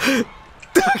crap.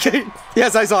 Okay.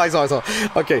 Yes, I saw.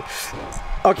 Okay.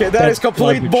 Okay, that's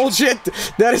complete bullshit.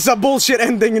 That is a bullshit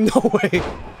ending in no way.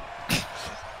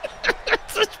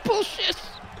 Such bullshit.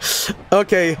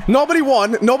 Okay, nobody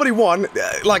won.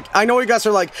 Like, I know you guys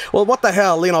are like, well, what the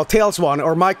hell, you know, Tails won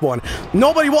or Mike won.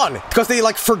 Nobody won because they,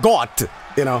 like, forgot,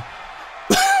 you know.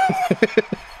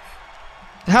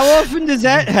 How often does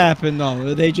that happen,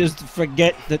 though? They just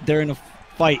forget that they're in a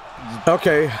fight.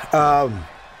 Okay,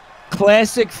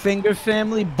 Classic Finger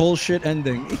Family bullshit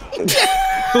ending.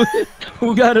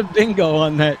 Who got a bingo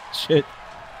on that shit?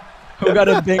 Who got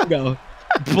a bingo?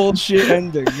 Bullshit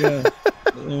ending, yeah.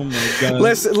 Oh my God.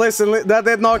 Listen, that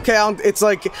did not count. It's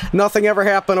like nothing ever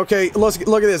happened. Okay, look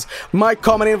at this. Mike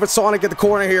coming in with Sonic at the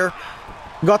corner here.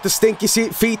 Got the stinky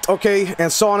feet, okay,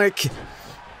 and Sonic.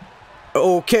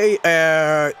 Okay,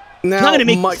 now Not gonna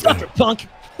make Mike. suffer, punk.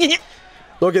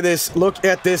 Look at this. Look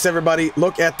at this, everybody.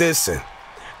 Look at this.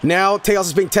 Now Tails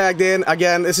is being tagged in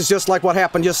again. This is just like what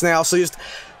happened just now. So just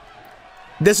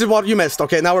this is what you missed.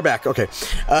 Okay, now we're back. Okay,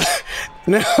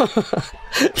 now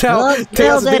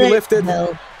Tails is being lifted.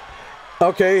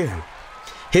 Okay,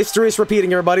 history is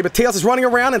repeating, everybody. But Tails is running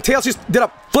around, and Tails just did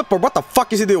a flipper. What the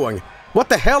fuck is he doing? What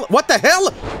the hell? What the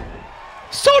hell?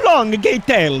 So long, gay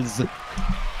Tails.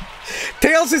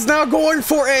 Tails is now going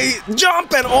for a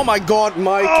jump, and oh my God,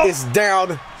 Mike is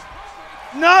down.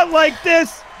 Not like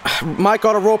this. Mike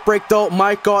got a rope break, though.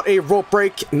 Mike got a rope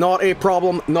break. Not a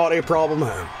problem. Not a problem.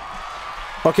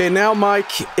 Okay, now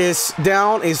Mike is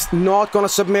down. Is not gonna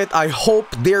submit. I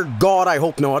hope, dear God, I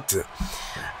hope not.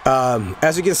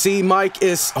 As you can see, Mike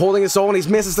is holding his own. He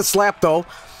misses the slap, though.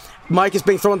 Mike is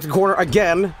being thrown to the corner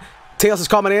again. Tails is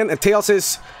coming in, and Tails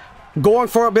is going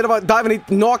for a bit of a dive, and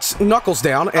he knocks Knuckles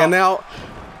down, and now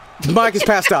Mike is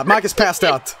passed out. Mike is passed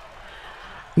out.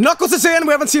 Knuckles is in.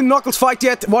 We haven't seen Knuckles fight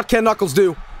yet. What can Knuckles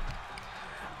do?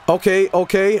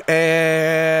 Okay,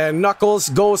 and Knuckles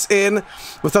goes in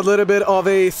with a little bit of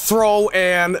a throw,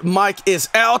 and Mike is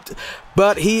out,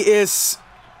 but he is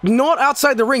not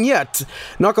outside the ring yet.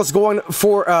 Knuckles going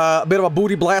for a bit of a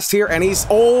booty blast here, and he's,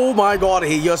 oh my God,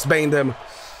 he just baned him.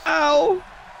 Ow.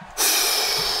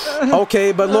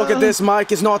 Okay, but look at this.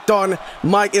 Mike is not done.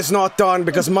 Mike is not done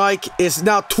because Mike is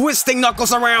now twisting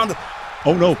Knuckles around.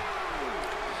 Oh no.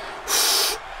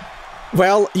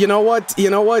 Well, you know what?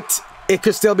 It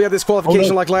could still be a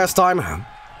disqualification like last time.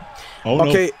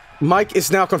 Okay, Mike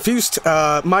is now confused.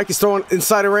 Mike is thrown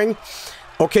inside the ring.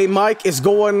 Okay, Mike is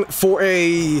going for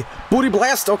a booty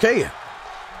blast. Okay,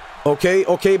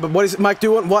 but what is Mike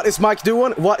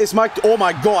doing? Oh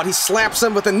my God, he slaps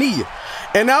him with a knee.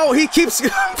 And now he keeps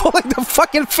pulling the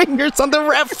fucking fingers on the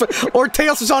ref or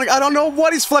Tails or Sonic. I don't know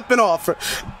what he's flipping off.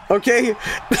 Okay.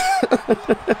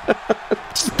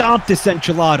 Stomp this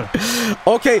enchilada.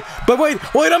 Okay, but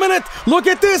wait a minute. Look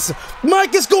at this.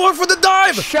 Mike is going for the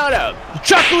dive. Shut up.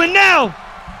 Chuckling now.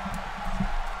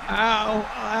 Ow,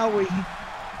 owie.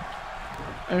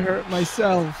 I hurt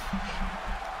myself.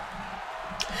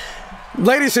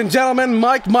 Ladies and gentlemen,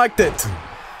 Mike mic'd it.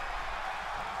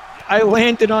 I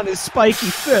landed on his spiky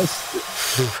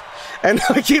fist. And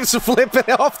he keeps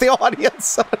flipping off the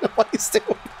audience. I don't know what he's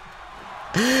doing.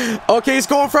 Okay, he's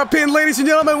going for a pin, ladies and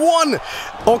gentlemen. 1.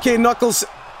 Okay, Knuckles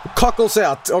cuckles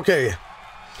out. Okay.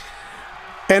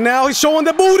 And now he's showing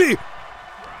the booty.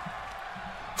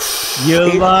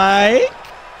 You like?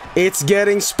 It's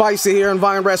getting spicy here in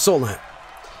Vinewrestle.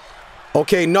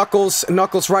 Okay, Knuckles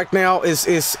right now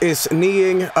is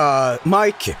kneeing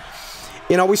Mike.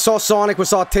 You know, we saw Sonic, we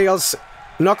saw Tails.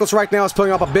 Knuckles right now is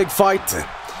putting up a big fight.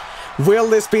 Will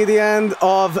this be the end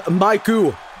of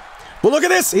Maiku? Well, look at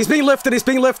this! He's being lifted,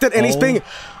 and he's being...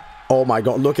 Oh my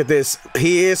god, look at this.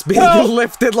 He is being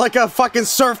lifted like a fucking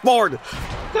surfboard.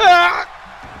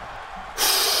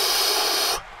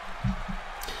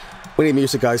 We need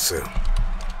music, guys.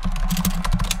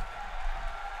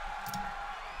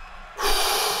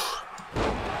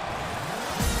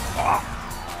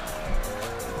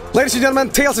 Ladies and gentlemen,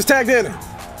 Tails is tagged in.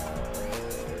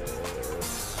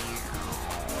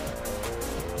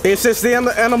 Is this the end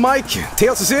of Mike?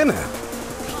 Tails is in.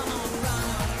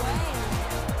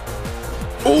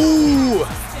 Ooh!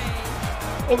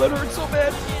 Oh, that hurts so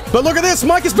bad. But look at this,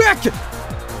 Mike is back!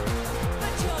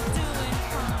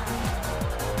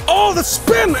 Oh, the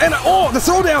spin and oh, the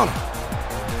throwdown!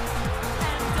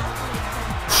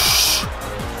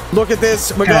 Look at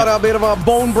this, we got a bit of a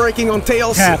bone breaking on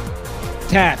Tails. Tap.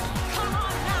 Tap.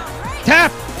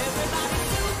 Tap!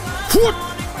 What?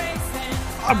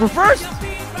 Reverse!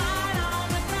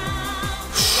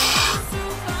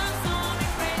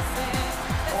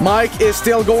 Mike is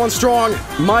still going strong.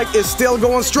 Mike is still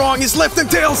going strong. He's lifting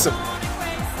Tails.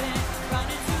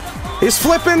 He's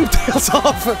flipping Tails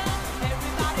off.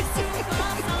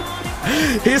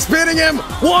 He's spinning him.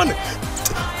 One.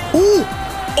 Ooh.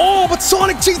 Oh, but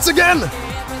Sonic cheats again.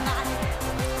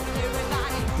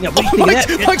 Yeah, what do you think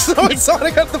of that? Mike's throwing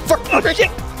Sonic at the fucking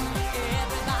ring.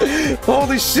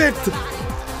 Holy shit.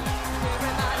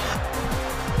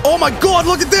 Oh my god,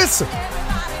 look at this.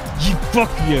 You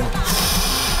fuck you.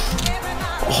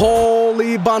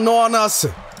 Holy bananas!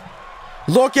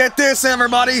 Look at this,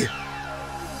 everybody!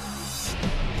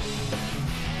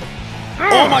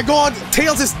 Oh my god,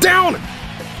 Tails is down!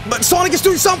 But Sonic is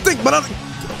doing something, but...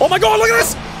 oh my god, look at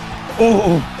this!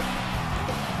 Oh!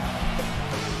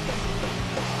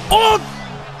 Oh!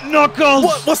 Knuckles!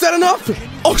 What, was that enough?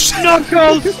 Oh shit!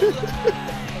 Knuckles!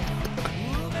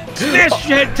 Smash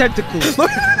your head tentacles!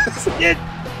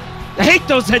 I hate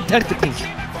those head tentacles!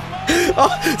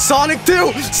 Oh, Sonic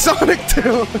 2! Sonic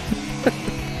 2!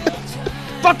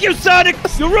 Fuck you, Sonic!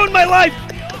 You ruined my life!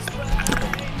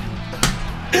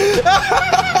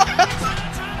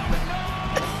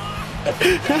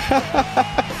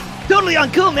 Totally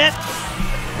uncool, man!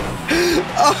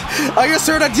 I just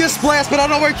heard a disc blast, but I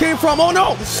don't know where it came from. Oh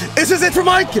no! Is this it for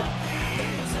Mike?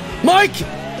 Mike!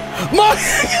 Mike!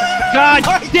 God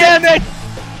Mike, damn it!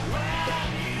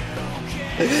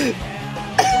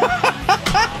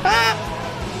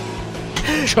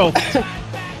 Choked.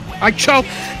 I choked.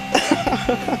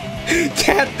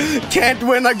 Can't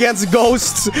win against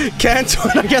ghosts. Can't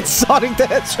win against Sonic the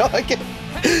Hedgehog.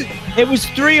 It was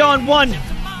 3-on-1.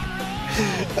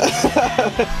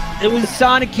 It was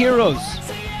Sonic Heroes.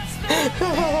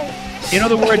 In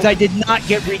other words, I did not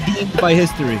get redeemed by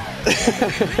history.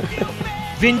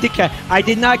 I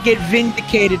did not get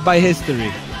vindicated by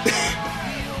history.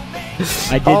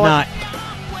 I did not.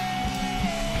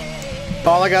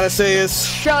 All I gotta say is...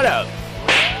 Shut up.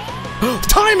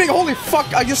 Timing! Holy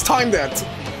fuck, I just timed that.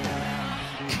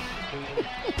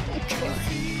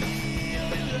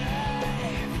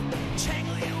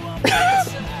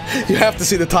 You have to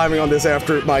see the timing on this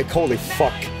after, Mike. Holy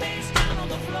fuck.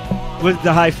 Was it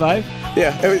the high five?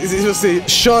 Yeah, it was just the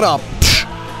shut up.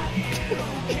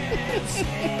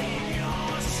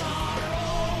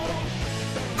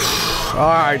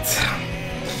 Alright.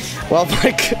 Well,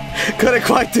 Mike couldn't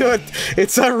quite do it.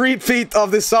 It's a repeat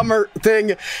of the summer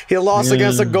thing. He lost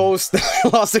against a ghost.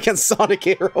 Lost against Sonic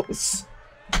Heroes.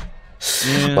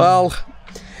 Yeah. Well,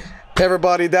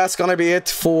 everybody, that's gonna be it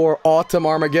for Autumn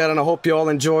Armageddon. I hope you all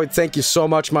enjoyed. Thank you so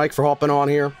much, Mike, for hopping on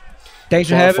here. Thanks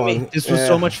for having me. This was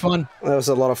so much fun. That was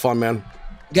a lot of fun, man.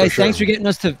 Guys, thanks for getting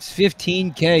us to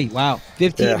 15K. Wow.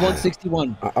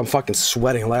 161. I'm fucking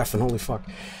sweating, laughing. Holy fuck.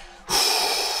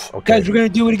 Okay. Guys, we're going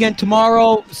to do it again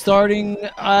tomorrow, starting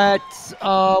at,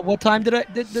 what time did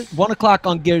 1 o'clock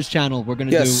on Gear's channel. We're going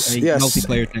to do a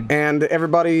multiplayer thing. And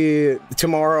everybody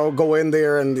tomorrow, go in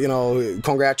there and, you know,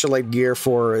 congratulate Gear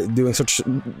for doing such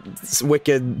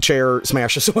wicked chair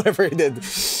smashes or whatever he did.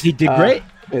 He did great.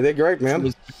 He did great, man. It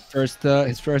was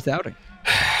his first outing.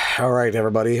 All right,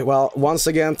 everybody. Well, once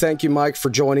again, thank you, Mike, for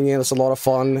joining in. It's a lot of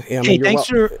fun. I mean, hey, thanks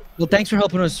for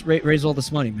helping us raise all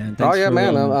this money, man. Thanks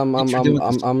man.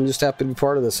 I'm just happy to be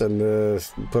part of this and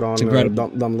put on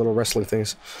dumb little wrestling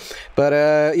things. But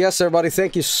yes, everybody,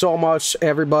 thank you so much,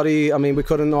 everybody. I mean, we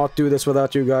couldn't not do this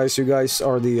without you guys. You guys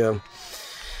are the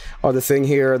thing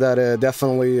here that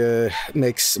definitely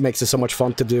makes it so much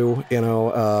fun to do. You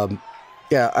know.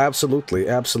 Yeah, absolutely,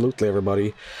 absolutely,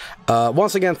 everybody.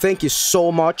 Once again, thank you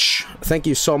so much. Thank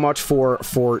you so much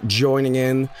for joining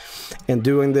in and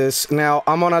doing this. Now,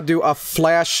 I'm gonna do a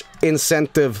flash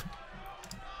incentive.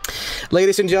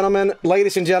 Ladies and gentlemen,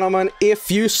 if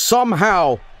you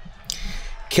somehow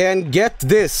can get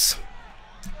this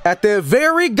at the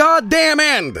very goddamn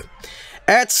end,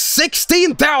 at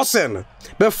 16,000,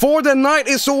 before the night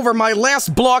is over, my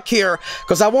last block here,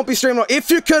 because I won't be streaming.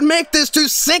 If you could make this to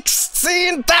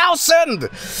 16,000,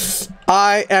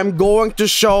 I am going to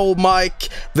show Mike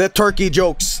the turkey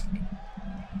jokes.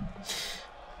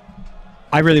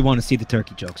 I really want to see the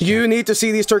turkey jokes. You need to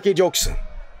see these turkey jokes.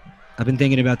 I've been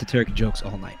thinking about the turkey jokes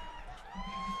all night.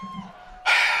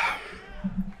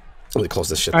 Let me close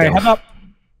this shit down. All right, how about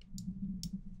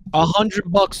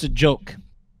 $100 a joke?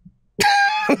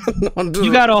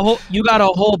 You got a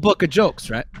whole book of jokes,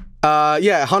 right?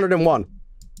 Yeah, 101.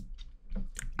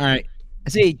 All right. I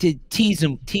say to tease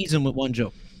him with one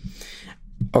joke.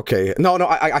 Okay. No,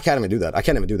 I can't even do that. I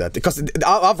can't even do that because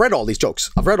I've read all these jokes.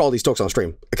 I've read all these jokes on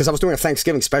stream because I was doing a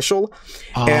Thanksgiving special,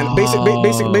 and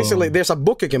basically, there's a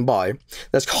book you can buy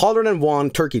that's 101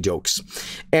 turkey jokes,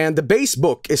 and the base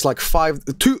book is like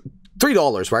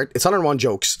 $3, right? It's 101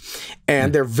 jokes,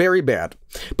 and they're very bad.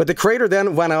 But the creator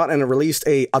then went out and released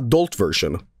a adult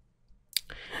version,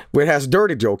 where it has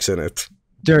dirty jokes in it.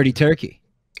 Dirty turkey.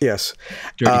 Yes.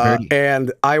 Dirty.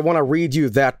 And I want to read you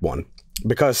that one.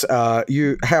 Because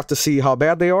you have to see how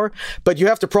bad they are, but you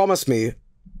have to promise me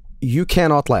you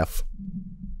cannot laugh.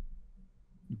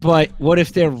 But what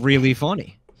if they're really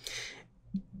funny?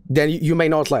 Then you may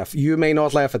not laugh. You may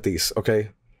not laugh at these, okay?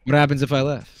 What happens if I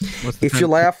laugh? If you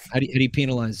laugh, how do you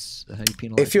penalize?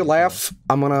 If you laugh,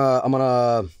 I'm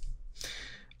gonna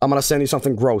send you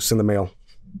something gross in the mail.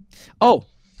 Oh,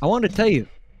 I wanted to tell you.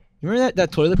 Remember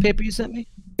that toilet paper you sent me?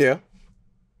 Yeah.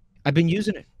 I've been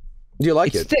using it. Do you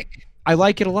like it? It's thick. I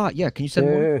like it a lot. Yeah, can you send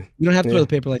more? We don't have toilet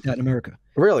paper like that in America.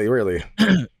 Really, really?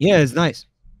 Yeah, it's nice.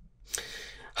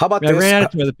 How about this? I ran out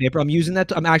of toilet paper. I'm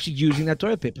actually using that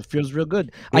toilet paper. It feels real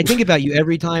good. I think about you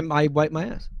every time I wipe my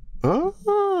ass. Ah, it's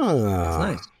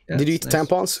nice. Yeah, did you eat the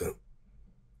tampons?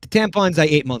 The tampons I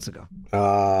ate months ago.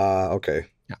 Okay.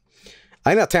 Yeah.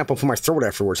 I need a tampon for my throat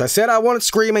afterwards. I said I wanted to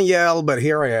scream and yell, but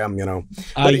here I am. You know.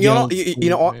 But, you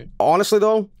know, honestly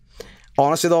though,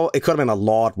 it could have been a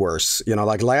lot worse. You know,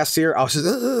 like last year, I was just,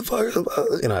 you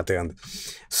know, at the end.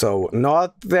 So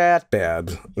not that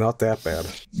bad. Not that bad.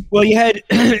 Well, you had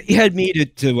me to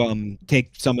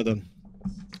take some of the,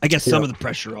 I guess, some of the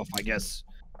pressure off. I guess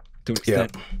to an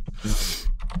extent.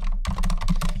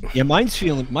 Yeah, mine's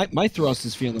feeling my thrust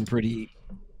is feeling pretty,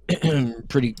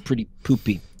 pretty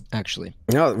poopy actually.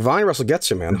 Yeah, Vinewrestle gets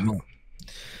you, man.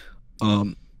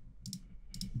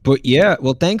 But yeah,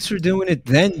 well, thanks for doing it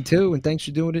then too, and thanks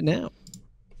for doing it now.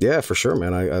 Yeah, for sure,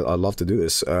 man. I love to do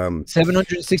this.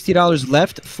 $760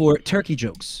 left for turkey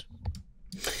jokes.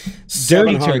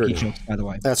 Dirty turkey jokes, by the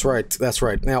way. That's right. That's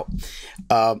right. Now,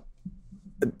 I'm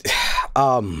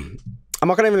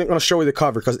not even gonna show you the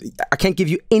cover because I can't give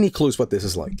you any clues what this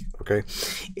is like. Okay,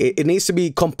 it needs to be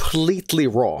completely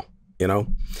raw. You know,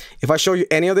 if I show you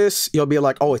any of this, you'll be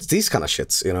like, oh, it's these kind of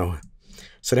shits. You know.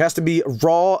 So it has to be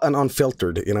raw and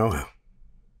unfiltered, you know?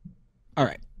 All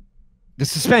right. The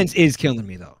suspense is killing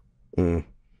me, though.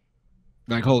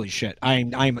 Like, holy shit. I'm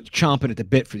chomping at the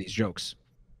bit for these jokes.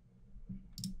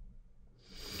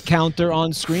 Counter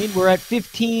on screen. We're at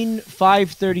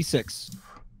 15,536.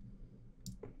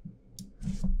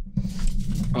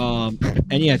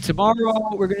 And yeah,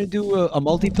 tomorrow we're gonna do a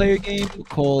multiplayer game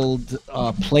called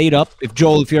Played Up. If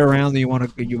Joel, if you're around and you wanna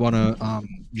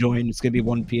join, it's gonna be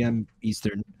 1 p.m.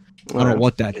 Eastern. I don't know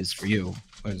what that is for you.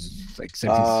 It's like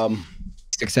 6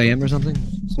 a.m. or something.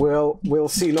 Well, we'll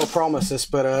see. No promises,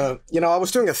 but you know, I was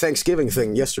doing a Thanksgiving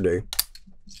thing yesterday.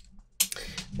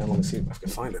 Now let me see if I can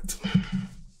find it.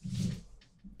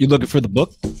 You looking for the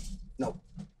book? No.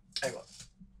 Hang on.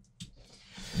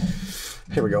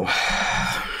 Here we go.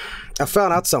 I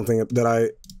found out something that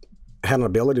I had an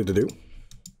ability to do.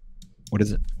 What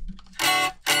is it?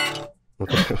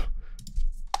 Okay.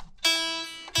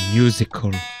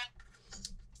 Musical.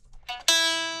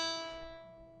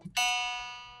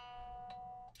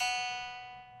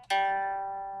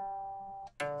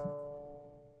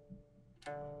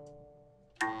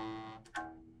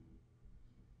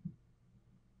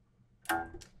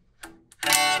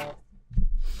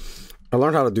 I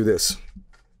learned how to do this.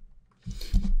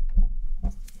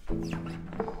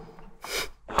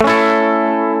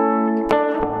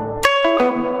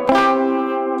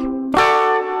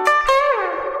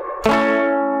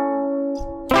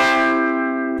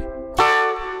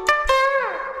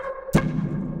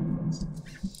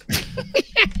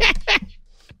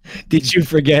 Did you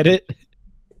forget it?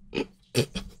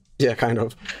 Yeah, kind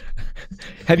of.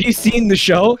 Have you seen the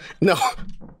show? No.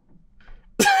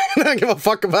 I don't give a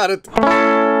fuck about it.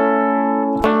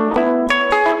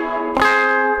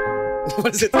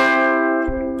 What is it?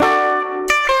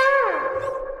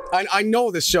 I know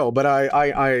this show, but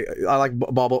I like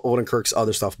Bob Odenkirk's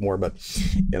other stuff more. But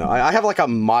you know, I have like a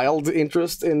mild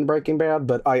interest in Breaking Bad,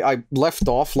 but I left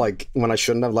off like when I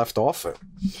shouldn't have left off.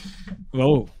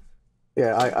 Oh,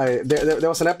 yeah. There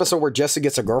was an episode where Jesse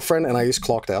gets a girlfriend, and I just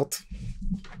clocked out.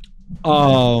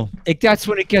 Oh, that's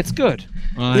when it gets good.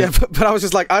 Yeah, but I was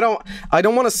just like, I don't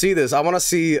want to see this. I want to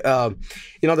see, you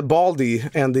know, the Baldy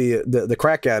and the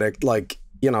crack addict, like,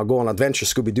 you know, go on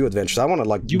adventures, Scooby-Doo adventures. I want to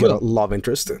like get a love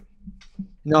interest.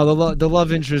 No, the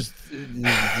love interest.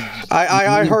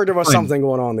 I heard there was something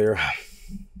going on there.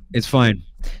 It's fine,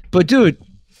 but dude,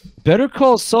 Better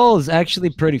Call Saul is actually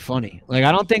pretty funny. Like,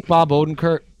 I don't think Bob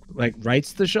Odenkirk like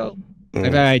writes the show.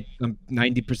 I'm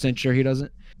 90% sure he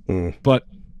doesn't. But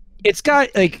it's got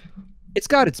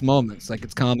its moments, like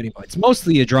it's comedy. It's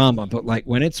mostly a drama, but like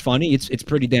when it's funny, it's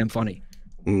pretty damn funny.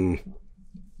 I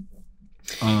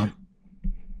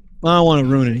don't want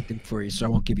to ruin anything for you, so I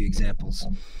won't give you examples.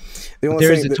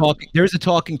 There's a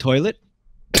talking toilet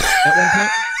at one point.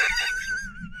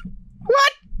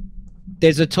 What?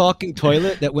 There's a talking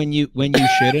toilet that when you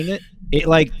shit in it, it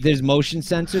like there's motion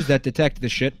sensors that detect the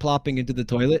shit plopping into the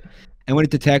toilet, and when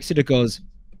it detects it, it goes,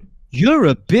 "You're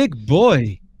a big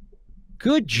boy.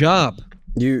 Good job."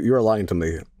 You're lying to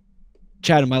me.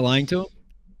 Chad, am I lying to him?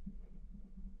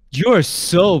 You're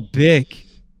so big.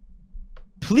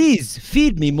 Please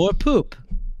feed me more poop.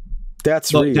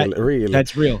 That's real. Real.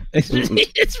 That's real. It's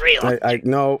real.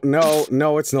 No,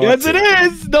 it's not. Yes, it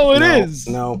is. No, it is.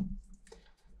 No.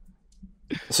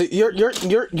 So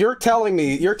you're telling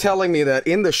me that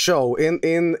in the show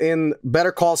in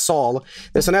Better Call Saul,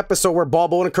 there's an episode where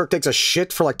Bob Odenkirk takes a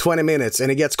shit for like 20 minutes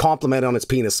and he gets complimented on its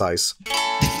penis size.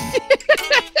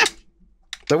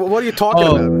 What are you talking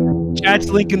about? Chad's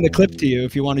linking the clip to you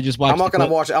if you want to just watch. I'm not gonna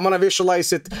watch it. I'm gonna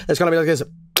visualize it. It's gonna be like this.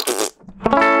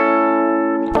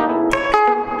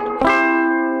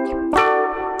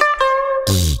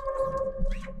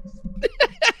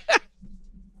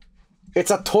 It's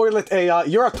a toilet AI.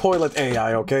 You're a toilet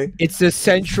AI, okay? It's a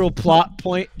central plot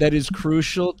point that is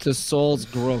crucial to Saul's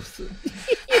growth.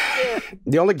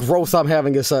 The only growth I'm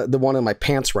having is the one in my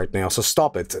pants right now, so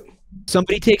stop it.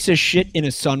 Somebody takes a shit in a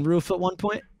sunroof at one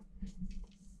point.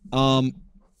 And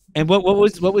what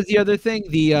was the other thing?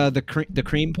 The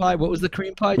cream pie? What was the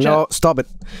cream pie, Chad? No, stop it.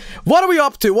 What are we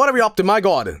up to? What are we up to? My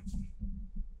God.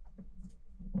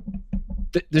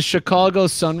 The Chicago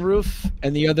sunroof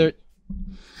and the other...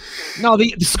 No,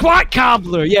 the squat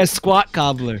cobbler. Yeah, squat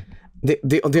cobbler.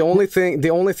 The only thing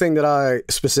that I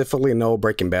specifically know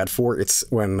Breaking Bad for, it's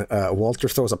when Walter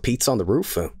throws a pizza on the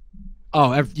roof.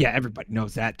 Oh, yeah, everybody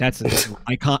knows that. That's an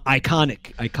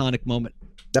iconic moment.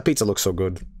 That pizza looks so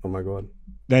good. Oh my God.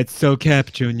 That's so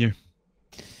Cap, Junior.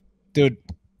 Dude,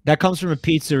 that comes from a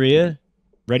pizzeria.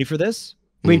 Ready for this?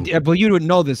 Wait, well, you wouldn't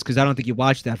know this because I don't think you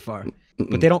watched that far.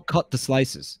 But they don't cut the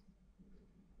slices.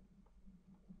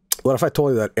 What if I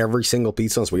told you that every single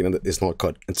pizza in Sweden is not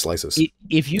cut in slices?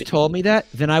 If you told me that,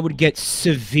 then I would get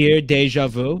severe deja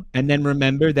vu and then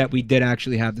remember that we did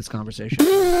actually have this conversation.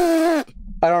 I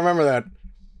don't remember that.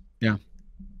 Yeah.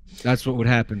 That's what would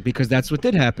happen because that's what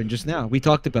did happen just now. We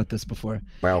talked about this before.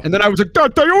 Wow. And then I was like,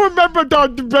 do you remember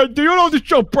that? Do you know the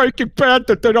show Breaking Bad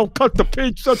that they don't cut the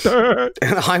pizza there?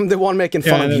 And I'm the one making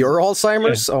fun of your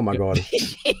Alzheimer's? Yeah. Oh my God.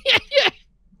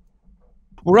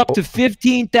 We're up to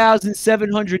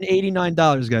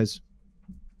 $15,789, guys.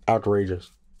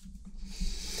 Outrageous.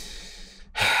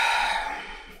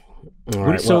 All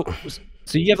right, so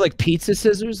you have like pizza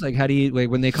scissors? Like, how do you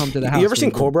like when they come to the house? You ever seen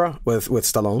Cobra with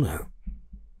Stallone?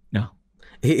 No.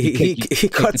 He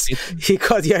cuts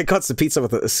the pizza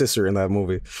with a scissor in that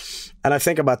movie, and I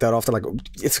think about that often. Like,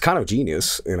 it's kind of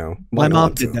genius, you know. My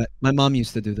mom did that. My mom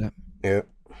used to do that. Yeah.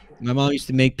 My mom used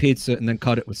to make pizza and then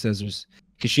cut it with scissors.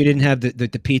 Because she didn't have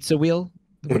the pizza wheel,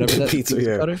 whatever that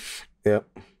pizza cutter. Yeah.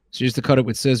 She used to cut it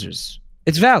with scissors.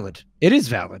 It's valid. It is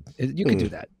valid. You can do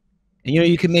that, and you know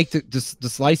you can make the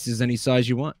slices any size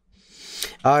you want.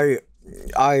 I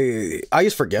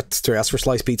used to forget to ask for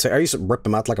sliced pizza. I used to rip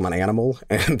them out like I'm an animal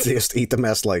and just eat them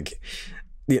as like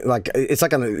it's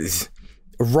like a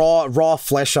raw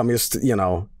flesh. I'm just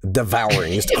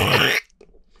devouring.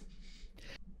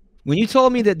 When you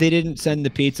told me that they didn't send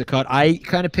the pizza cut, I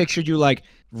kind of pictured you like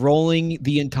rolling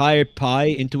the entire pie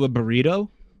into a burrito.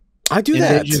 I do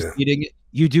that. Just eating it.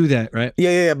 You do that, right?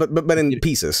 Yeah, but in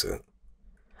pieces.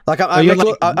 Like I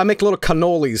make little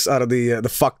cannolis out of the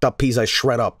fucked up piece I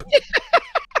shred up.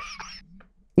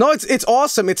 No, it's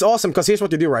awesome. It's awesome because here's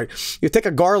what you do, right? You take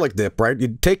a garlic dip, right?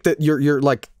 You take your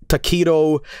like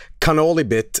taquito cannoli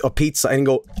bit of pizza and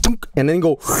go, and then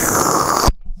go.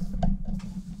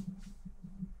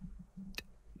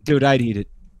 Dude, I'd eat it.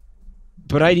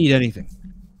 But I'd eat anything.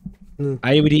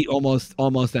 I would eat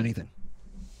almost anything.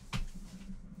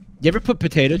 You ever put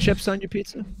potato chips on your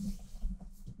pizza?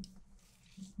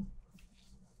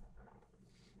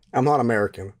 I'm not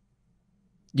American.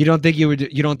 You don't think you would?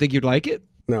 You don't think you'd like it?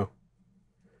 No.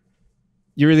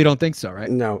 You really don't think so, right?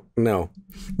 No.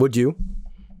 Would you?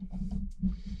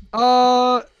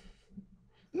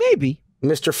 Maybe.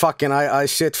 Mr. Fucking I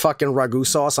shit fucking ragu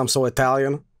sauce. I'm so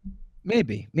Italian.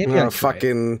 Maybe I'd try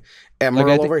fucking it.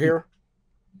 emerald over here.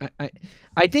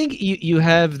 I think you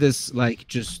have this like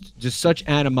just such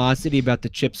animosity about the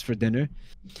chips for dinner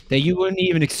that you wouldn't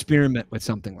even experiment with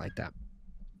something like that.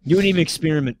 You wouldn't even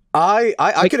experiment.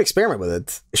 I could experiment with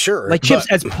it, sure. Like chips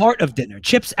as part of dinner,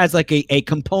 chips as like a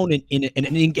component in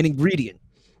an ingredient.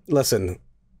 Listen,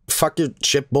 fuck your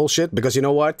chip bullshit, because you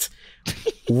know what?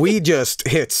 We just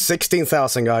hit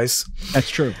 16,000, guys. That's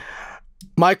true.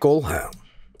 Michael,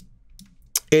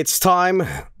 it's time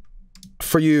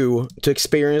for you to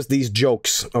experience these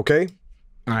jokes, okay?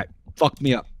 All right, fuck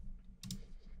me up.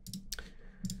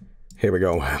 Here we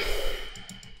go.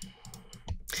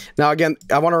 Now again,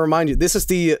 I want to remind you, this is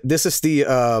the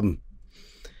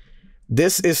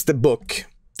book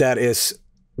that is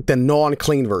the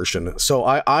non-clean version. So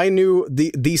I knew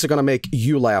these are gonna make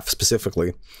you laugh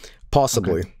specifically,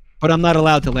 possibly. Okay. But I'm not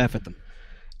allowed to laugh at them.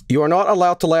 You are not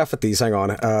allowed to laugh at these. Hang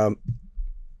on.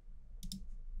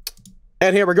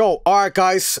 And here we go. All right,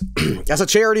 guys. As a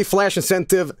charity flash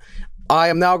incentive, I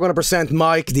am now going to present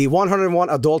Mike the 101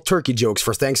 adult turkey jokes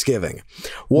for Thanksgiving.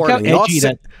 Warning, look how edgy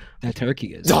that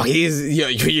turkey is. Oh,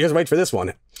 you guys wait for this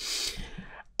one.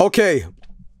 Okay.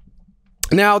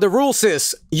 Now, the rules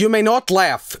is you may not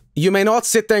laugh. You may not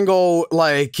sit there and go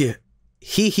like,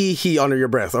 he under your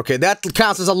breath. Okay, that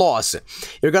counts as a loss.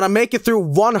 You're going to make it through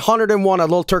 101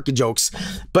 adult turkey jokes,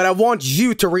 but I want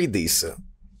you to read these.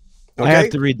 Okay? I have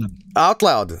to read them. Out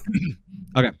loud.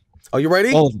 Okay. Are you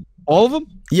ready? All of them. All of them?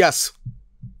 Yes.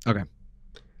 Okay.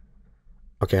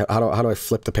 Okay, how do I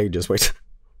flip the pages? Wait.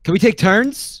 Can we take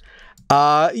turns?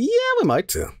 Yeah, we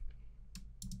might.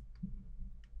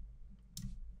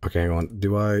 Okay, hang on.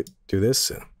 Do I do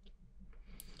this?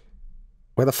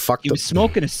 Where the fuck? He was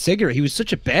smoking a cigarette. He was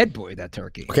such a bad boy, that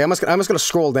turkey. Okay, I'm just gonna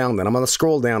scroll down then. I'm gonna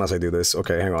scroll down as I do this.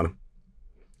 Okay, hang on.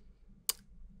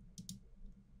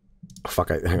 Fuck,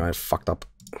 hang on, I fucked up.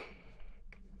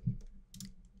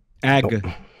 Aga.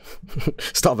 Oh.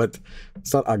 Stop it.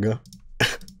 It's not Aga.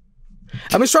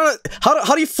 I'm just trying to...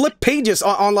 How do you flip pages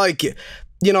on like, you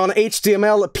know, an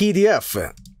HTML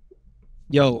PDF?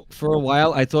 Yo, for a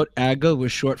while, I thought Aga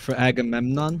was short for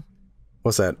Agamemnon.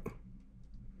 What's that?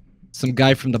 Some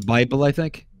guy from the Bible, I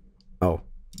think. Oh.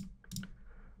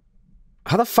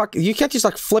 How the fuck? You can't just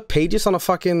like flip pages on a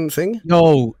fucking thing?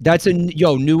 No, that's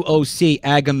new OC.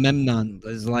 Agamemnon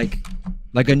is like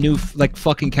a new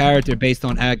fucking character based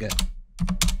on Aga.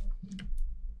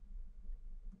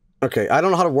 Okay, I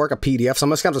don't know how to work a PDF, so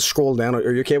I'm just gonna have to scroll down.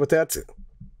 Are you okay with that?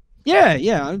 Yeah,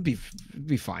 it'd be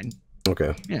fine.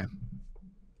 Okay. Yeah.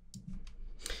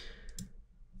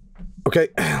 Okay.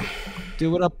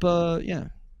 Do it up, yeah.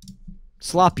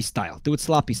 Sloppy style. Do it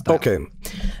sloppy style. Okay.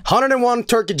 101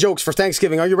 turkey jokes for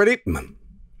Thanksgiving. Are you ready? I'm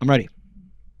ready.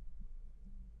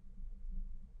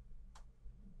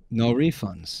 No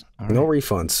refunds. All right. No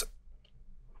refunds.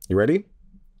 You ready?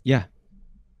 Yeah.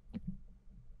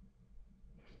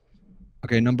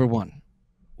 Okay, number 1.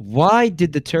 Why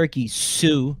did the turkey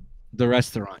sue the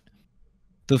restaurant?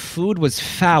 The food was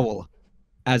foul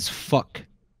as fuck.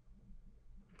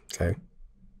 Okay.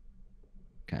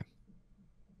 Okay.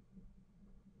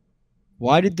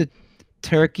 Why did the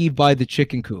turkey buy the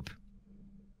chicken coop?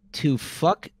 To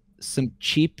fuck some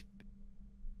cheap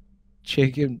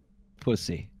chicken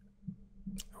pussy.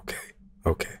 Okay.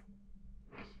 Okay.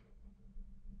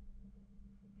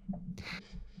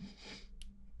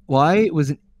 Why was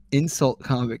an insult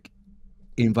comic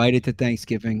invited to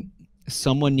Thanksgiving?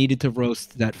 Someone needed to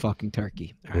roast that fucking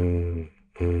turkey.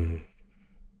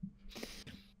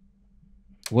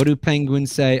 What do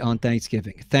penguins say on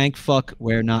Thanksgiving? Thank fuck,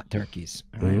 we're not turkeys.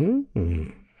 All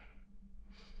right?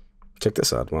 Check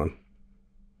this out, man.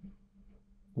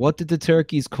 What did the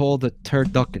turkeys call the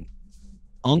turducken?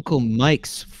 Uncle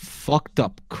Mike's fucked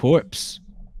up corpse.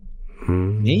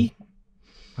 Me?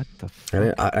 What the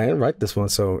fuck? I didn't write this one,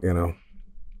 so, you know.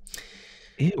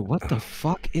 Ew, what the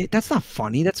fuck? That's not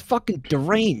funny. That's fucking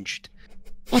deranged.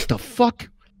 What the fuck?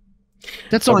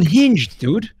 That's unhinged,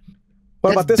 dude.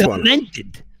 What about this one?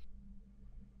 Demented.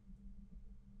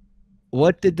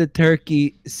 What did the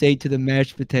turkey say to the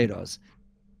mashed potatoes?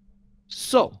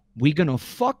 So, we gonna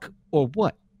fuck or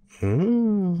what?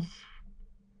 What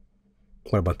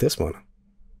about this one?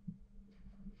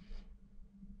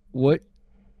 What?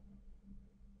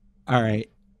 All right.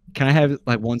 Can I have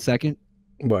like 1 second?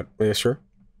 What? Yeah, sure.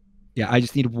 Yeah, I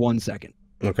just need 1 second.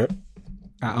 Okay.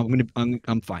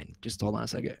 I'm fine. Just hold on a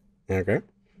second. Okay.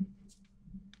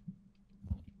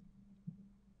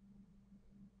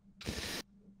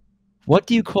 What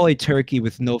do you call a turkey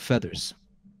with no feathers?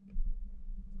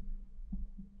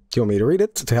 Do you want me to read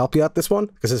it to help you out this one?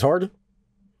 Because it's hard.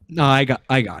 No, I got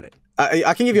it.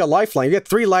 I can give you a lifeline. You get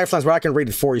 3 lifelines where I can read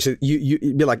it for you. So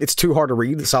you'd be like, it's too hard to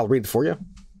read, so I'll read it for you.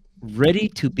 Ready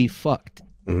to be fucked.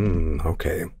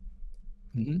 Okay.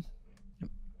 Mm-hmm.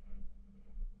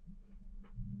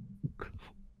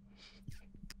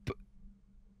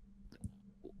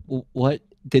 What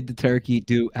did the turkey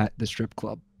do at the strip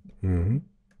club?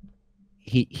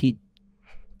 He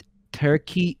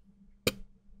turkey.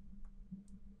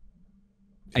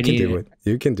 You can do it.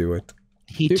 You can do it.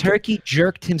 He turkey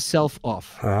jerked himself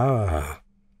off. Ah.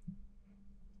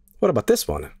 What about this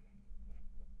one?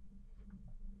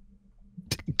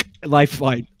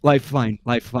 Lifeline.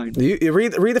 You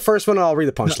read the first one and I'll read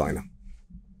the punchline.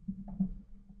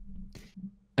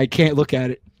 I can't look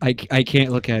at it. I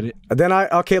can't look at it. Then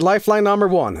okay, lifeline number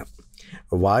 1.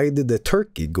 Why did the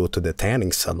turkey go to the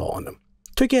tanning salon?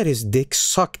 To get his dick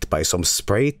sucked by some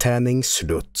spray tanning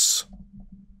sluts.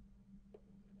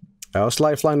 That was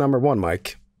lifeline number 1,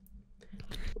 Mike.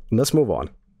 Let's move on.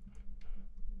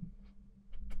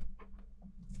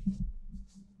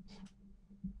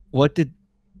 What did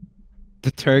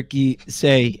the turkey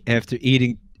say after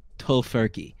eating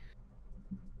tofurkey?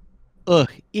 Ugh,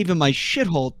 even my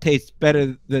shithole tastes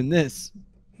better than this.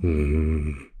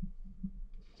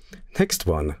 Next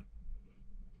one.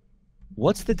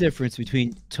 What's the difference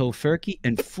between tofurkey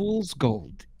and fool's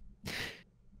gold?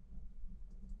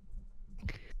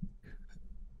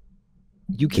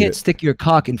 You can't stick your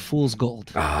cock in fool's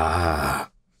gold. Ah.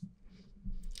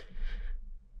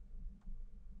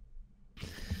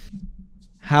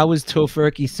 How is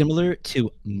tofurkey similar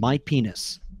to my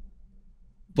penis?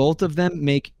 Both of them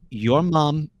make your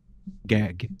mom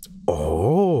gag.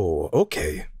 Oh,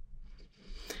 okay.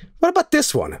 What about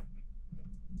this one?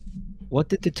 What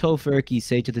did the tofurkey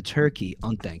say to the turkey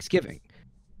on Thanksgiving?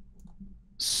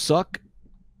 Suck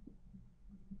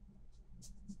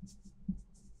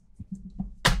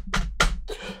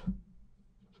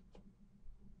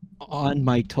on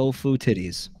my tofu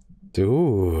titties.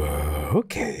 Ooh,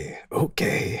 okay.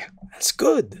 That's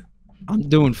good. I'm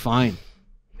doing fine.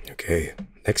 Okay,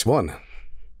 next one.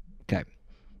 Okay.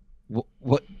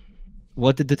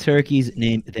 What did the turkeys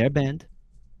name their band?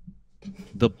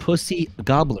 The Pussy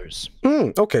Gobblers.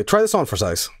 Okay, try this on for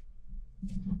size.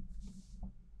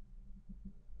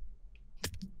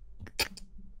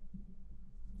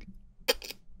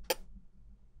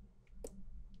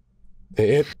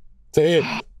 Say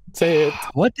it.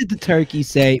 What did the turkey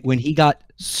say when he got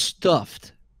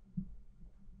stuffed?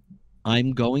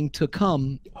 I'm going to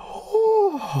come.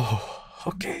 Oh,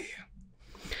 okay.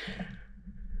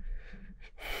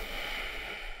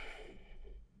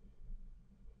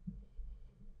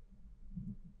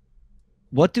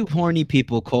 What do horny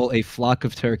people call a flock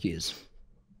of turkeys?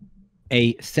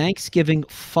 A Thanksgiving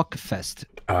fuck fest.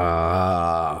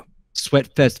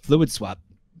 Sweat fest fluid swap.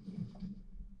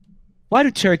 Why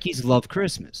do turkeys love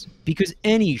Christmas? Because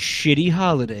any shitty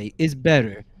holiday is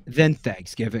better than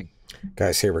Thanksgiving.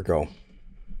 Guys, here we go.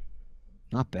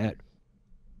 Not bad.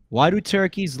 Why do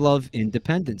turkeys love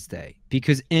Independence Day?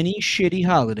 Because any shitty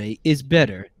holiday is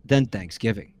better than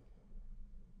Thanksgiving.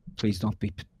 Please don't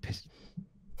be pissed.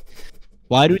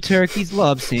 Why do turkeys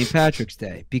love St. Patrick's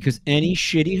Day? Because any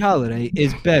shitty holiday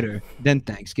is better than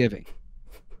Thanksgiving.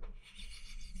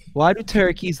 Why do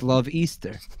turkeys love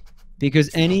Easter? Because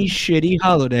any shitty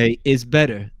holiday is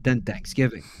better than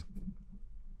Thanksgiving.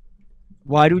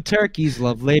 Why do turkeys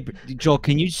love Labor Day? Joel,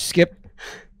 can you skip?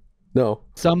 No.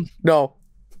 No.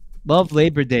 Love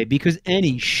Labor Day because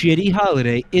any shitty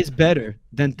holiday is better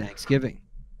than Thanksgiving.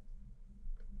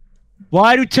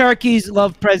 Why do turkeys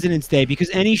love President's Day? Because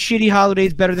any shitty holiday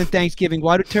is better than Thanksgiving.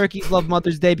 Why do turkeys love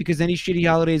Mother's Day? Because any shitty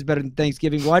holiday is better than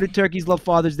Thanksgiving. Why do turkeys love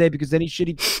Father's Day? Because any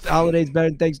shitty holiday is better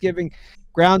than Thanksgiving.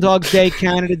 Groundhog's Day,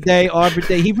 Canada Day, Arbor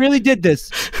Day. He really did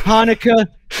this. Hanukkah,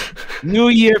 New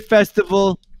Year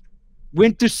Festival,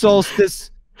 Winter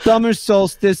Solstice, Summer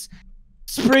Solstice,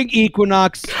 Spring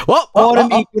Equinox,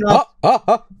 Autumn Equinox.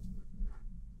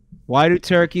 Why do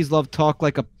turkeys love talk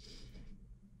like a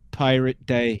pirate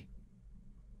day?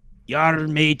 Yar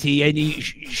matey, any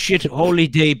shit holy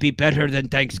day be better than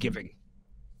Thanksgiving.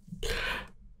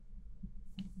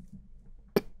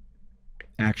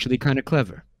 Actually kind of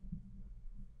clever.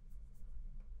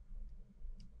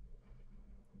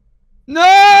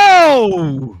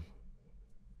 No!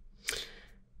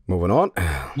 Moving on.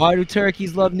 Why do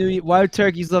turkeys love New Year? Why do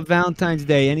turkeys love Valentine's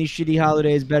Day? Any shitty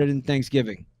holiday is better than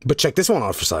Thanksgiving. But check this one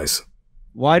out for size.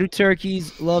 Why do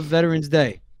turkeys love Veterans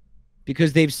Day?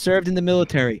 Because they've served in the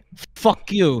military.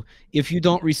 Fuck you if you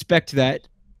don't respect that.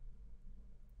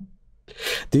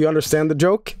 Do you understand the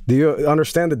joke? Do you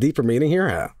understand the deeper meaning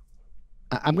here?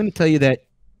 I'm going to tell you that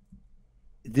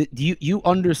you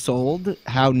undersold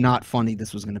how not funny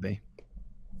this was going to be.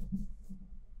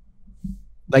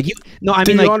 Like you, no, I mean,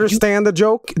 do you like, understand the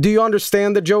joke? Do you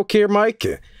understand the joke here, Mike?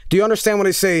 Do you understand when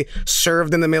they say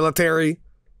served in the military?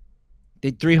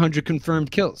 They 300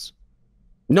 confirmed kills.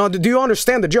 No, do you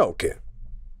understand the joke?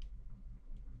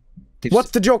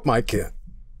 What's the joke, Mike?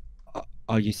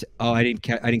 Oh, you said, oh, I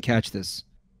didn't catch this.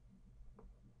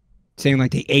 Saying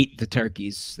like they ate the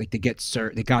turkeys, like they got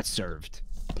served.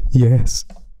 Yes.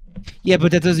 Yeah,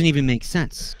 but that doesn't even make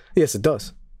sense. Yes, it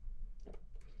does.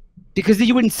 Because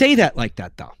you wouldn't say that like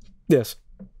that, though. Yes.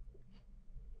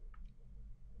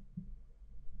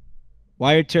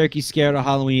 Why are turkeys scared of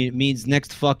Halloween? It means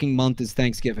next fucking month is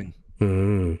Thanksgiving.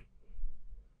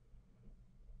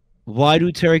 Why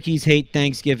do turkeys hate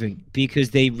Thanksgiving?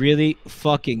 Because they really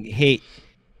fucking hate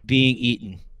being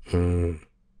eaten.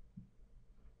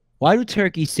 Why do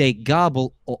turkeys say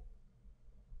gobble? Oh.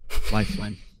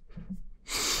 Lifeline.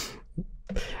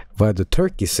 Why do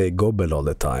turkeys say gobble all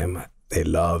the time? They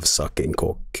love sucking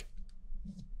cock.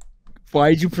 Why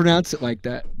did you pronounce it like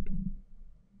that?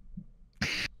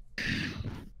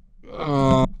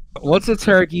 What's a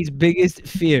turkey's biggest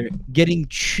fear? Getting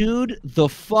chewed the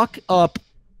fuck up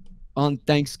on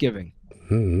Thanksgiving.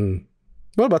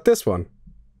 What about this one?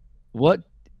 What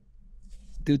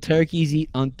do turkeys eat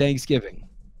on Thanksgiving?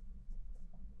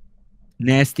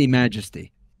 Nasty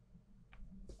Majesty.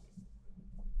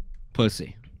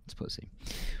 Pussy. It's pussy.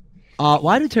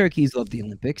 Why do turkeys love the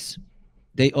Olympics?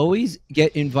 They always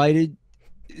get invited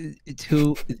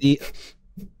to the...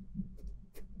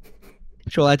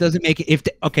 Sure, that doesn't make it...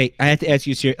 Okay, I have to ask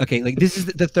you serious. Okay, like this is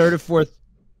the third or fourth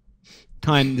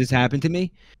time this happened to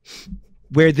me,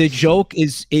 where the joke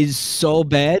is so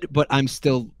bad, but I'm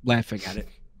still laughing at it.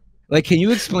 Like, can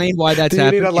you explain why that's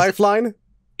happening? Do you need a lifeline?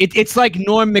 It's like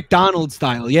Norm Macdonald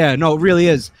style. Yeah, no, it really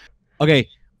is. Okay,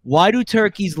 why do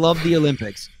turkeys love the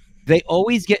Olympics? They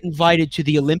always get invited to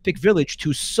the Olympic Village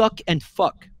to suck and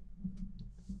fuck.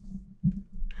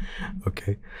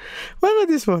 Okay. What about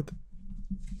this one?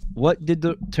 What did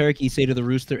the turkey say to the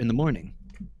rooster in the morning?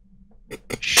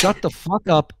 Shut the fuck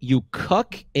up, you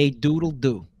cuck a doodle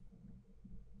doo.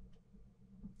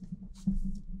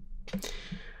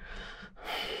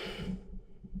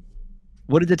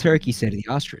 What did the turkey say to the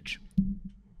ostrich?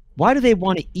 Why do they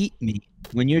want to eat me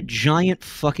when your giant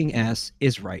fucking ass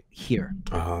is right here?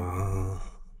 Oh.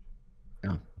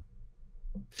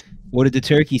 What did the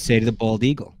turkey say to the bald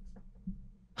eagle?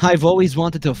 I've always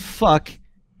wanted to fuck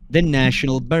the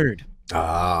national bird. It's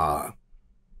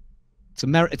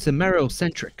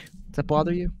Amerocentric. Does that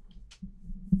bother you?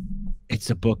 It's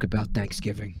a book about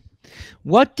Thanksgiving.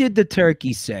 What did the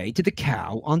turkey say to the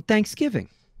cow on Thanksgiving?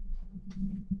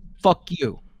 Fuck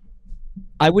you.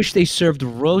 I wish they served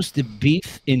roasted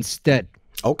beef instead.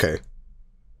 Okay.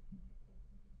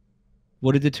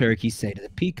 What did the turkey say to the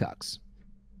peacocks?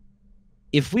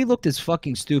 If we looked as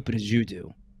fucking stupid as you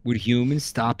do, would humans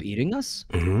stop eating us?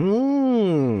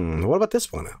 What about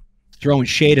this one? Throwing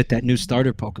shade at that new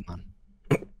starter Pokemon.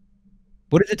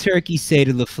 What did the turkey say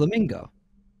to the flamingo?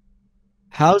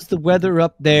 How's the weather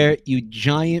up there, you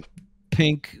giant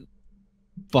pink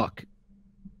fuck?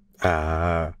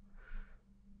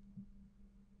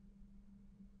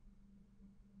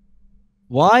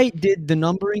 Why did the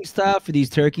numbering style for these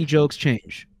turkey jokes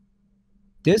change?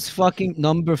 This fucking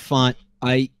number font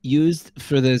I used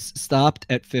for this stopped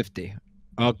at 50.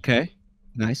 Okay,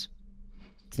 nice.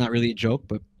 It's not really a joke,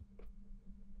 but...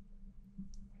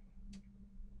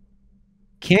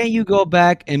 Can't you go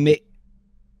back and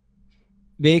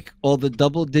make all the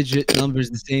double-digit numbers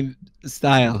the same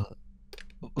style?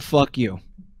 Fuck you.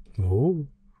 Ooh.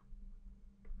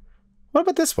 What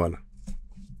about this one?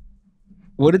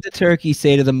 What did the turkey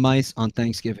say to the mice on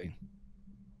Thanksgiving?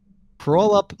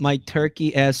 Crawl up my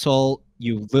turkey asshole,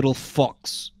 you little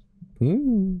fucks.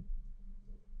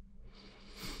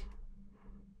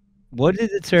 What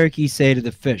did the turkey say to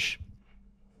the fish?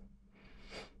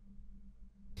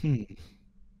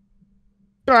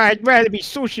 So I'd rather be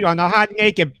sushi on a hot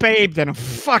naked babe than a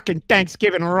fucking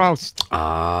Thanksgiving roast.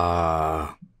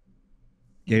 Ah,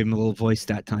 Gave him a little voice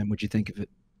that time. What'd you think of it?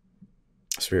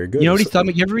 that's very good. You know what he's talking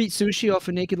about? You ever eat sushi off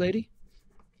a naked lady?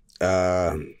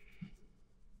 Well,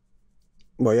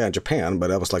 yeah, in Japan, but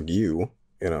that was like you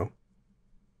know.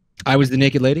 I was the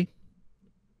naked lady?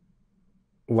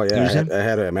 Well, yeah, I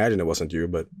had to imagine it wasn't you,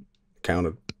 but it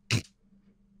counted.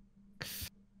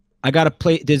 I got a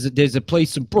place. There's a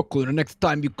place in Brooklyn. The next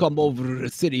time you come over to the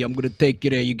city, I'm gonna take you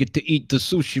there. You get to eat the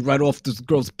sushi right off this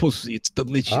girl's pussy. It's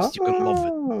delicious. You're gonna love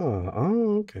it.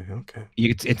 Oh, okay.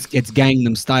 It's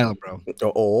Gangnam Style, bro.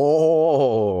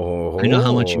 Oh, I know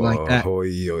how much you like that.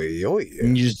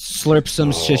 And you just slurp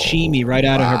some sashimi right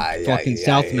out of her fucking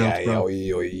south mouth, bro.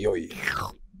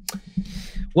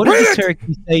 What did the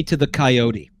turkey say to the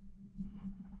coyote?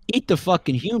 Eat the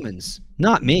fucking humans,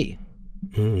 not me.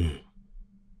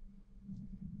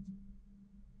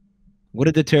 What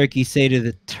did the turkey say to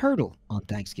the turtle on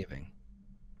Thanksgiving?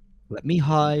 Let me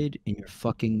hide in your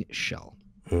fucking shell.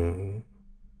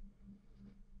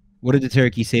 What did the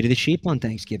turkey say to the sheep on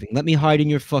Thanksgiving? Let me hide in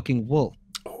your fucking wool.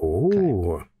 Oh.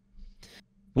 Okay.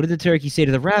 What did the turkey say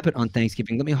to the rabbit on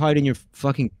Thanksgiving? Let me hide in your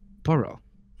fucking burrow.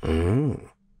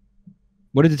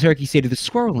 What did the turkey say to the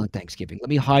squirrel on Thanksgiving? Let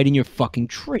me hide in your fucking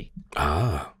tree.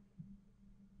 Ah.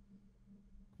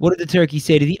 What did the turkey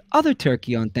say to the other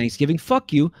turkey on Thanksgiving?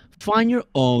 Fuck you. Find your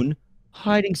own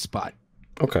hiding spot.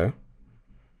 Okay.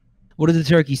 What did the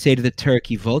turkey say to the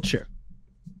turkey vulture?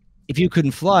 If you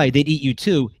couldn't fly, they'd eat you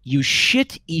too. You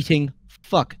shit-eating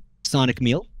fuck, Sonic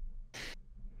Meal.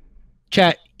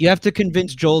 Chat, you have to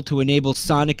convince Joel to enable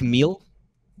Sonic Meal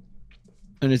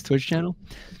on his Twitch channel.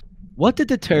 What did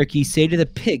the turkey say to the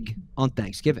pig on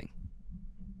Thanksgiving?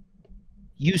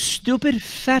 You stupid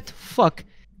fat fuck.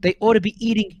 They ought to be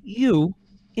eating you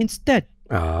instead.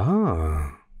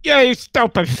 Ah. Yeah, you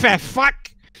stupid fat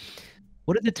fuck.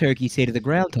 What did the turkey say to the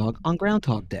groundhog on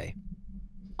Groundhog Day?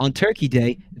 On Turkey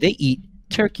Day, they eat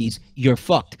turkeys. You're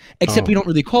fucked. Except we don't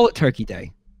really call it Turkey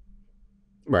Day.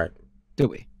 Right. Do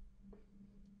we?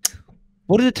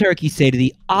 What did the turkey say to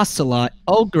the ocelot?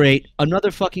 Oh, great. Another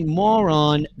fucking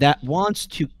moron that wants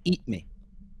to eat me.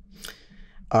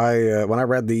 When I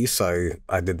read these,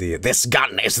 I did this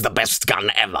gun is the best gun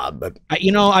ever, but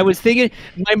I was thinking,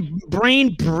 my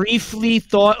brain briefly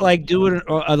thought like doing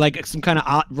like some kind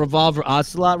of revolver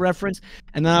ocelot reference,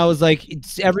 and then I was like,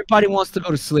 everybody wants to go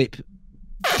to sleep.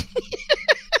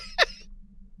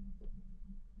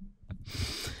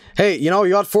 Hey, you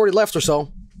got 40 left or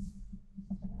so.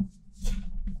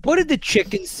 What did the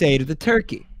chicken say to the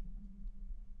turkey?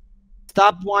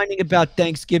 Stop whining about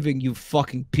Thanksgiving, you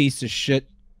fucking piece of shit.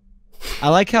 I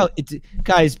like how it's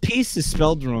guys. Peace is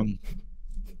spelled wrong.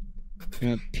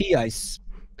 P-ice.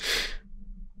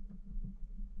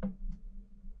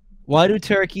 Why do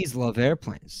turkeys love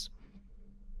airplanes?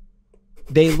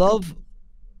 They love.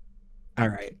 All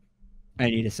right, I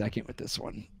need a second with this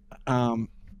one.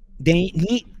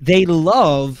 They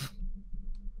love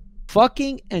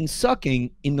fucking and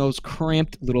sucking in those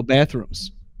cramped little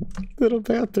bathrooms. Little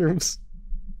bathrooms.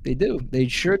 They do. They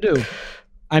sure do.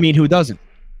 I mean, who doesn't?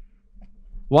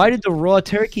 Why did the raw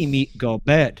turkey meat go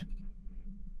bad?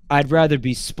 I'd rather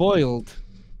be spoiled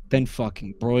than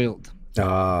fucking broiled.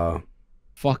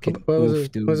 Fucking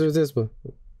oof, dude. What was this one?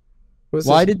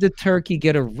 Why did the turkey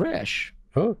get a rash?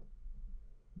 Oh.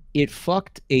 It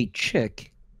fucked a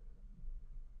chick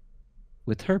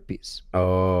with herpes.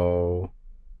 Oh.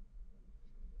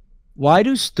 Why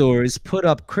do stores put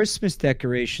up Christmas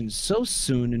decorations so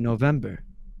soon in November?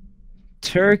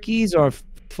 Turkeys are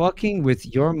fucking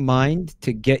with your mind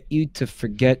to get you to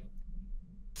forget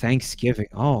Thanksgiving.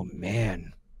 Oh,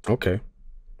 man. Okay.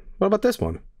 What about this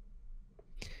one?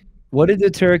 What did the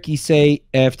turkey say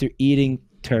after eating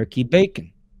turkey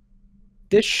bacon?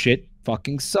 This shit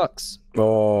fucking sucks.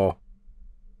 Oh.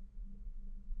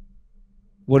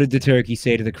 What did the turkey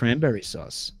say to the cranberry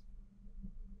sauce?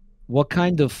 What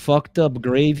kind of fucked up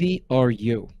gravy are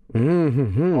you?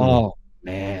 Oh,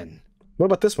 man. What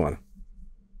about this one?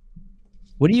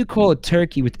 What do you call a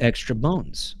turkey with extra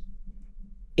bones?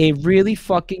 A really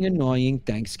fucking annoying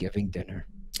Thanksgiving dinner.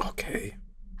 Okay.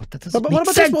 But that doesn't What make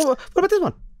about sense. this one? What about this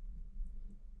one?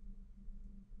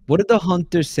 What did the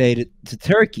hunter say to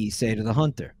turkey say to the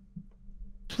hunter?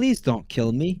 Please don't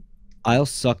kill me. I'll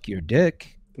suck your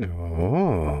dick.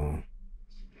 Oh.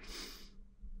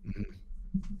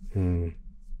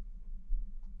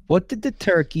 What did the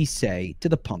turkey say to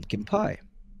the pumpkin pie?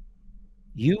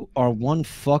 You are one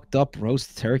fucked up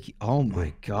roast turkey. Oh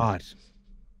my God.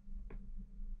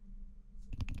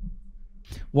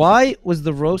 Why was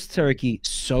the roast turkey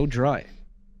so dry?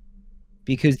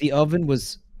 Because the oven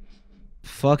was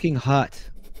fucking hot.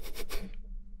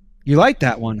 You like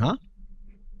that one, huh?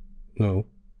 No.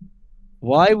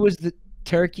 Why was the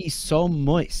turkey so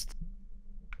moist?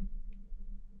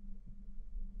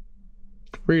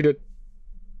 Read it.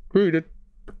 Read it.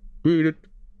 Read it.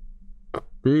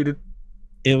 Read it.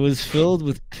 It was filled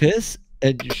with piss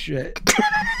and shit.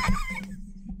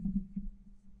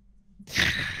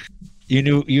 You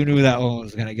knew that one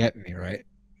was gonna get me, right?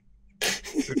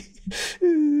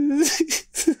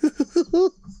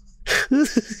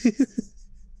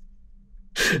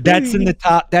 That's in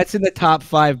the top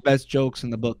 5 best jokes in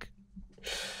the book.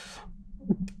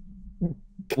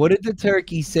 What did the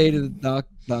turkey say to the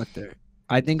doctor?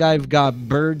 I think I've got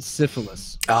bird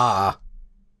syphilis. Ah.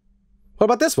 What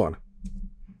about this one?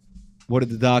 What did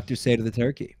the doctor say to the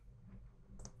turkey?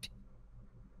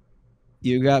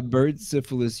 You got bird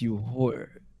syphilis, you whore.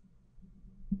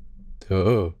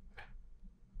 Oh.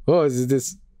 Oh, is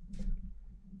this?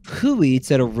 Who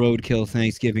eats at a roadkill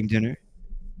Thanksgiving dinner?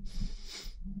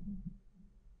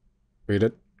 Read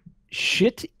it.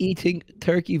 Shit-eating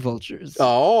turkey vultures.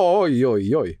 Oh, yo,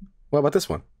 yo. What about this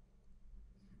one?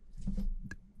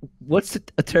 What's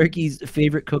a turkey's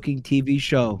favorite cooking TV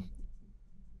show?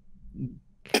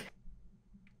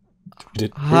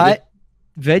 Hot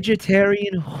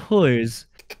vegetarian whores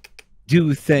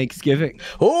do Thanksgiving.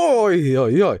 Oh, yo,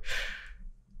 yo.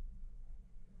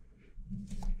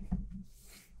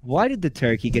 Why did the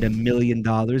turkey get $1 million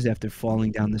after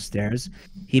falling down the stairs?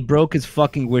 He broke his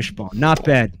fucking wishbone. Not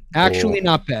bad. Actually,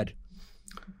 not bad.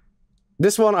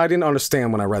 This one I didn't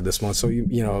understand when I read this one. So,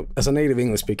 you know, as a native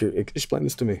English speaker, explain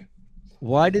this to me.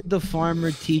 Why did the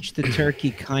farmer teach the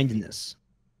turkey kindness?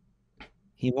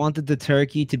 He wanted the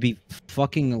turkey to be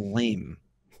fucking lame.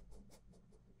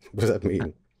 What does that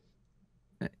mean?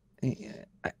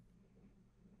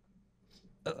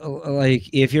 Like,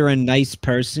 if you're a nice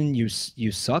person, you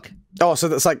suck. Oh, so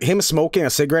that's like him smoking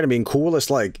a cigarette and being cool. It's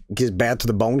like he's bad to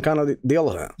the bone kind of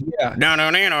deal. Yeah.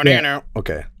 No.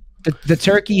 Okay. The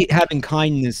turkey having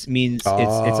kindness means it's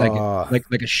like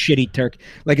a shitty turkey,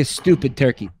 like a stupid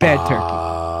turkey, bad turkey,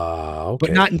 okay.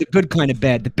 but not in the good kind of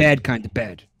bad, the bad kind of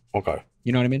bad. Okay.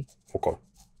 You know what I mean? Okay.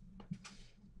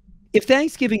 If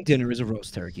Thanksgiving dinner is a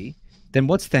roast turkey, then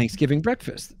what's Thanksgiving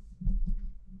breakfast?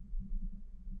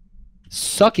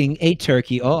 Sucking a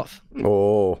turkey off.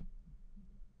 Oh.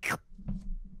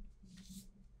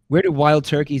 Where do wild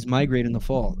turkeys migrate in the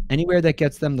fall? Anywhere that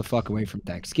gets them the fuck away from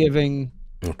Thanksgiving.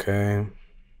 Okay.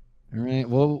 All right.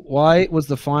 Well, why was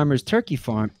the farmer's turkey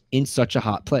farm in such a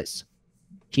hot place?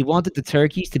 He wanted the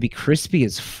turkeys to be crispy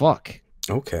as fuck.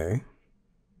 Okay.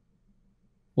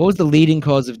 What was the leading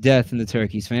cause of death in the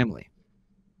turkey's family?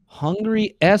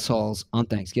 Hungry assholes on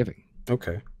Thanksgiving.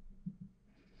 Okay.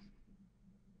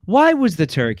 Why was the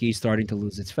turkey starting to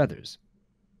lose its feathers?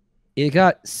 It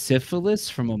got syphilis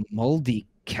from a moldy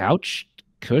couch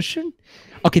cushion?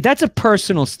 Okay, that's a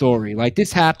personal story. Like,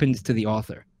 this happens to the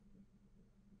author.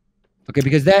 Okay,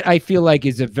 because that, I feel like,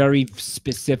 is a very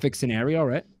specific scenario,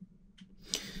 right?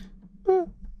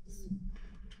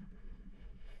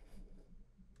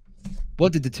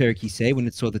 What did the turkey say when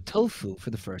it saw the tofu for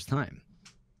the first time?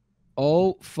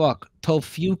 Oh, fuck.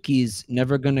 Tofuki's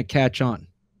never gonna catch on.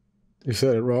 You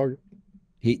said it wrong.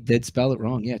 He did spell it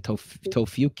wrong. Yeah,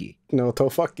 tofuki. No,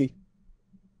 tofucky.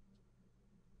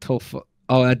 Tofu.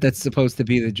 Oh, that's supposed to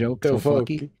be the joke.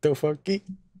 Tofuki. Tofucky.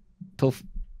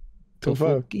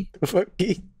 Tofuki.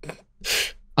 Tofucky.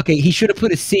 Okay, he should have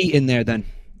put a C in there then.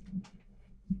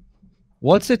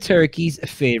 What's a turkey's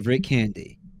favorite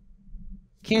candy?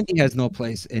 Candy has no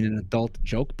place in an adult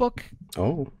joke book.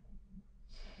 Oh.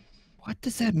 What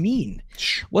does that mean?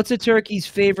 What's a turkey's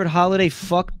favorite holiday?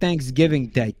 Fuck Thanksgiving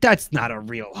Day. That's not a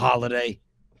real holiday.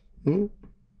 Hmm?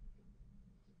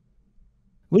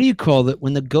 What do you call it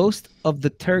when the ghost of the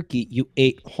turkey you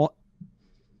ate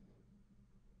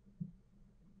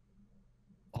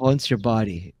haunts your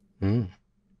body? Hmm.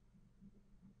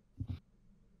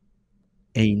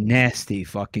 A nasty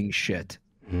fucking shit.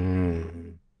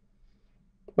 Hmm.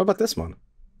 What about this one?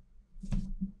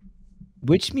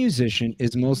 Which musician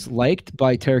is most liked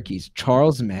by turkeys?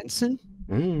 Charles Manson?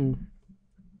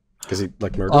 Because he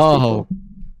like murders people?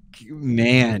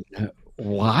 Man.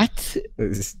 What?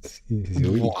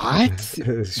 What?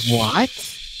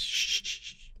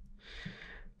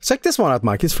 Check this one out,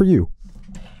 Mike. It's for you.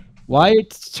 Why are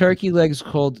turkey legs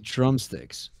called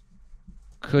drumsticks?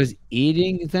 Because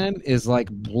eating them is like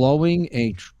blowing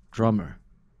a drummer.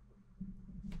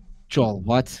 Joel,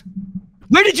 what?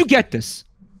 Where did you get this?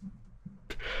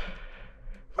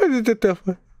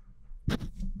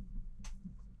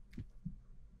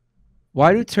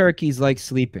 Why do turkeys like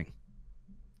sleeping?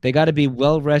 They got to be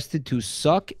well rested to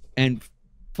suck and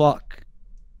fuck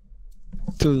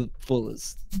to the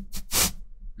fullest.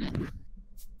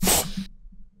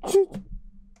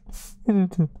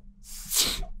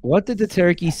 What did the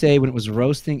turkey say when it was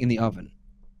roasting in the oven?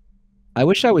 I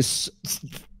wish I was.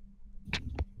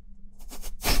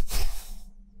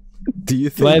 Do you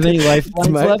think? Do I have any lifelines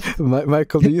left?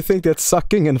 Michael, do you think that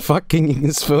sucking and fucking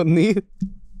is funny?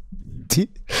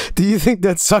 Do you think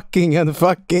that sucking and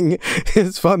fucking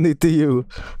is funny to you?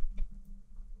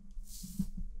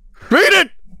 Read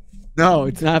it! No,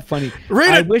 it's not funny. Read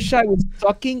it! I wish I was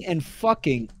sucking and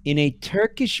fucking in a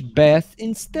Turkish bath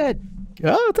instead.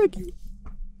 Oh, thank you.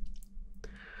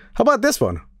 How about this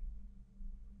one?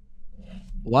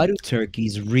 Why do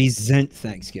turkeys resent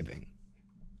Thanksgiving?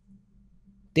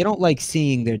 They don't like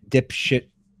seeing their dipshit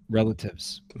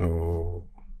relatives. Oh.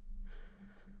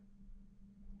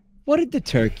 What did the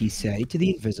turkey say to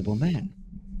the invisible man?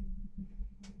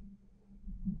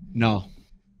 No.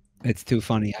 It's too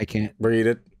funny. I can't. Read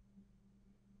it.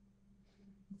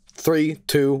 3,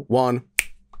 2, 1,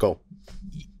 go.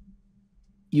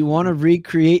 You want to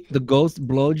recreate the ghost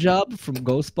blowjob from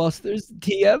Ghostbusters,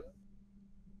 TM?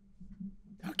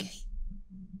 Okay.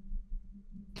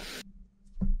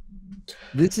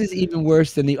 This is even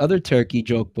worse than the other turkey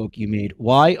joke book you made.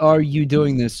 Why are you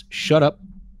doing this? Shut up.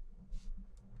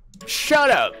 Shut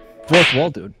up! Fourth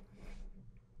wall, dude.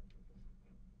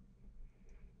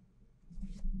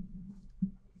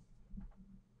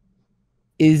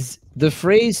 Is the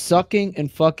phrase sucking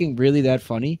and fucking really that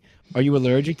funny? Are you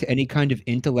allergic to any kind of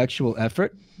intellectual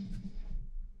effort?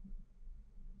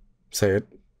 Say it.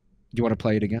 Do you want to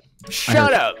play it again?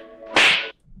 Shut up!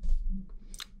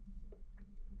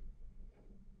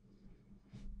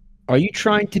 Are you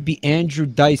trying to be Andrew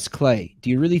Dice Clay? Do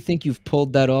you really think you've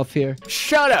pulled that off here?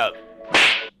 Shut up!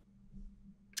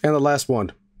 And the last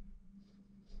one.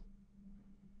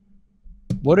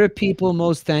 What are people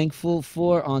most thankful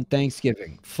for on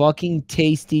Thanksgiving? Fucking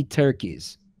tasty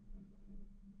turkeys.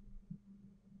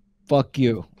 Fuck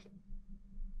you.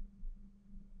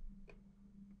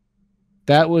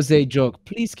 That was a joke.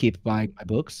 Please keep buying my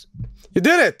books. You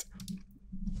did it!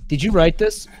 Did you write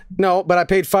this? No, but I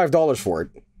paid $5 for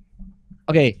it.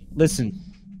 Okay, listen.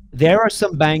 There are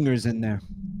some bangers in there.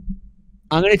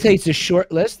 I'm going to tell you it's a short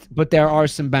list, but there are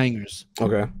some bangers.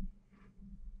 Okay.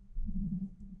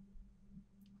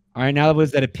 All right, now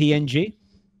was that a PNG?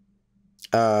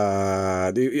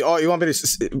 You want me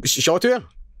to show it to you?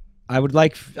 I would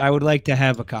like to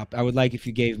have a copy. I would like if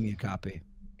you gave me a copy.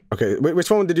 Okay, which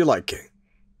one did you like?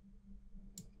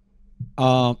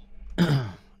 Let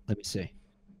me see.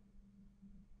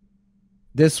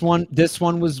 This one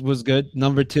was good.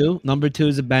 Number two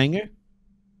is a banger.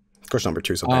 Of course, number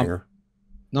 2 is a banger.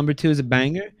 Number 2 is a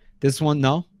banger. This one,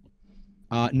 no.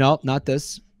 No, not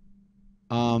this.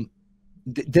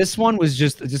 This one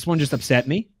just upset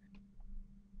me.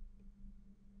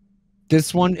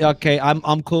 This one, okay,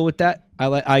 I'm cool with that.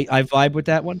 I vibe with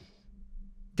that one.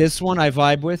 This one I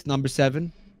vibe with, number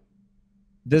 7.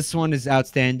 This one is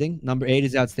outstanding. Number 8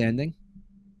 is outstanding.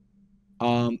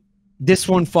 This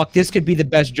one, fuck, this could be the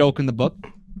best joke in the book.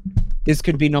 This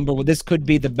could be number 1. This could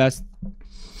be the best.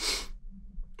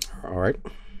 All right.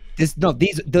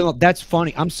 That's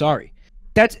funny. I'm sorry.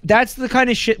 That's the kind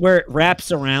of shit where it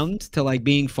wraps around to like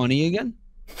being funny again.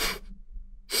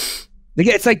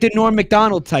 It's like the Norm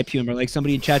Macdonald type humor, like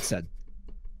somebody in chat said.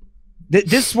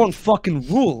 This one fucking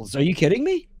rules. Are you kidding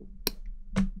me?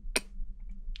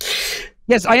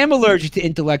 Yes, I am allergic to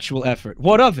intellectual effort.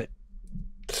 What of it?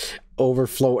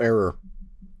 Overflow error.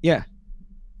 Yeah.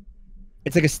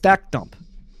 It's like a stack dump.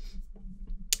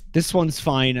 This one's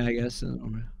fine, I guess.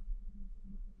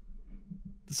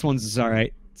 This one's all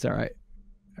right. It's all right.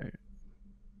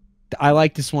 I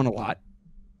like this one a lot.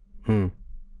 I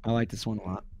like this one a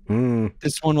lot.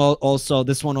 This one also.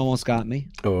 This one almost got me.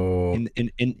 Oh. In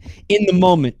the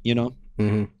moment, you know.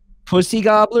 Pussy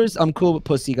gobblers. I'm cool with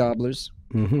pussy gobblers.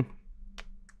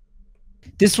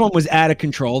 This one was out of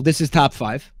control. This is top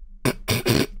 5.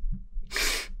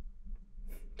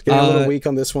 Getting a little weak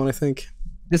on this one, I think.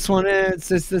 This one is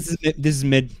this is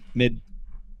mid.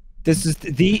 This is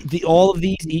the all of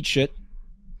these eat shit.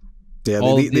 Yeah,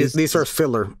 these are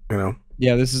filler, you know.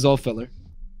 Yeah, this is all filler.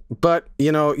 But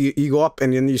you know, you go up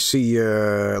and then you see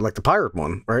like the pirate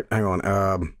one, right? Hang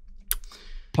on,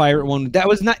 pirate one. That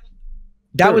was not.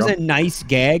 That was a nice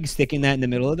gag, sticking that in the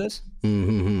middle of this.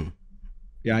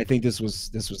 Yeah, I think this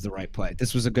was the right play.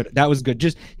 This was a good. That was good.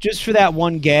 Just for that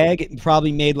one gag, it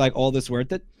probably made like all this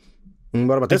worth it.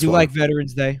 What about this one? I do one? like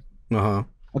Veterans Day.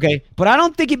 Okay, but I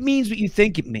don't think it means what you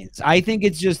think it means. I think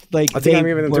it's just like I think I'm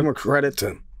giving them too much credit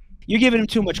to. You're giving them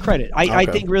too much credit. I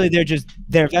think really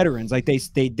they're veterans. Like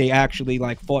they actually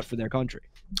like fought for their country.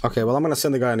 Okay, well I'm gonna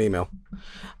send the guy an email.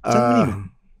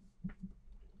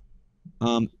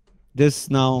 This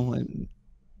no,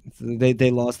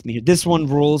 they lost me here. This one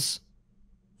rules.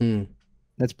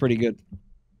 That's pretty good.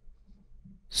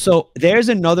 So there's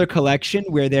another collection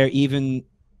where they're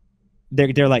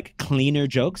like cleaner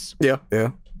jokes. Yeah.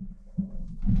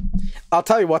 I'll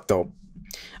tell you what though,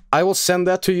 I will send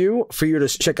that to you for you to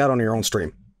check out on your own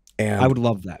stream. And I would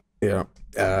love that. Yeah.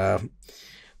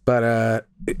 But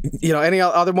you know, any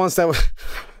other ones that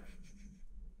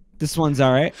This one's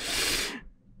all right.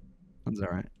 One's all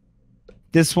right.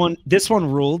 This one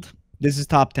ruled. This is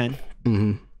top 10.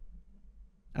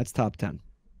 That's top 10.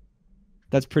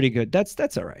 That's pretty good.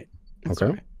 That's all right. That's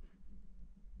okay.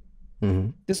 All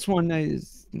right. This one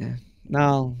is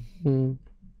no.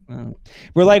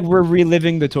 We're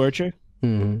reliving the torture.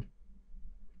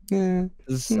 Yeah.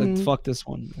 Fuck this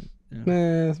one.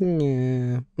 Yeah.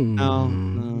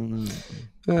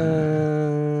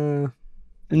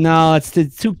 No, it's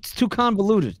too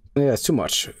convoluted. Yeah, it's too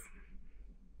much.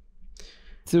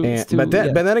 But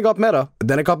then it got meta.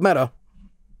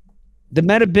 The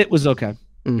meta bit was okay.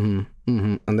 And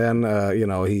then you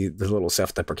know, there's a little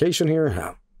self-deprecation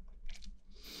here.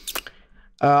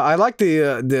 I like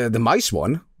the mice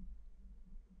one.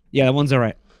 Yeah, that one's all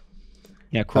right.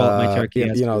 Yeah, crawl up my turkey.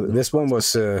 You know, this one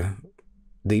was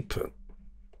deep.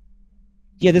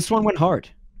 Yeah, this one went hard.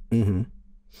 You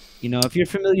know, if you're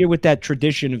familiar with that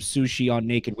tradition of sushi on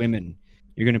naked women,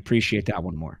 you're gonna appreciate that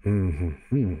one more.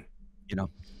 You know.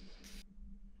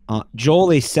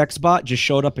 Joel, a sex bot, just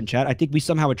showed up in chat. I think we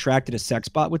somehow attracted a sex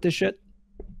bot with this shit.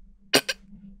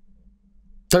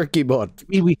 Turkey bot.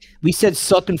 We said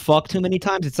suck and fuck too many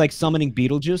times. It's like summoning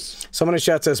Beetlejuice. Someone in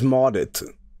chat says mod it.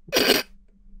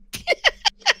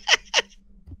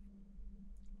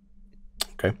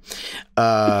 Okay.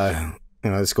 You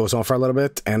know, this goes on for a little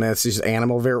bit, and it's just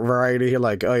animal variety here,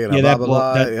 like, oh, you know, blah, blah,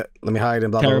 blah. Let me hide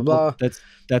and blah, blah, blah. That's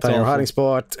your hiding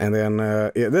spot. And then,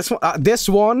 yeah, this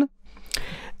one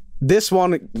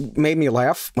made me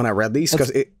laugh when I read these,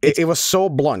 because it was so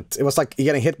blunt. It was like you're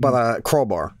getting hit by the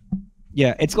crowbar.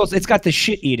 Yeah, it's got the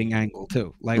shit eating angle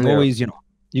too. Like always, you know,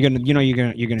 you're gonna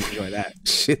enjoy that.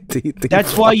 Shit eating.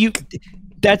 That's why you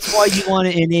want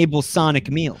to enable Sonic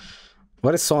Meal.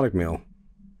 What is Sonic Meal?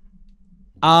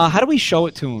 How do we show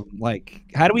it to him? Like,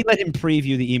 how do we let him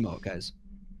preview the emote, guys?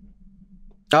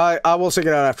 I will check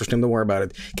it out after stream. Don't worry about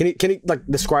it. Can you like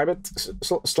describe it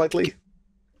slightly?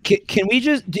 Can we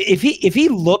just, if he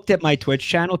looked at my Twitch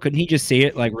channel, couldn't he just see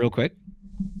it like real quick?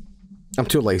 I'm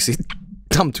too lazy.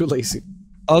 I'm too lazy.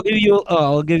 I'll give you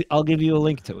a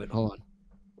link to it. Hold on.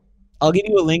 I'll give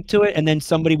you a link to it, and then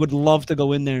somebody would love to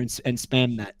go in there and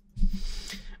spam that.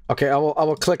 Okay, I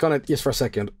will click on it just for a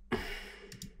second.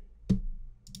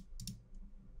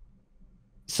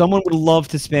 Someone would love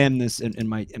to spam this in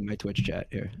my Twitch chat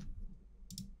here.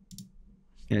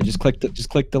 Yeah, just click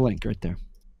the link right there.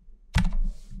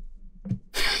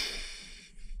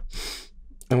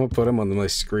 I'm gonna put him on my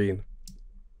screen.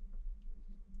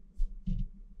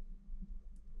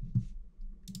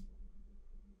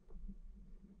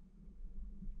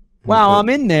 Wow, I'm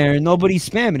in there and nobody's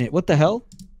spamming it. What the hell?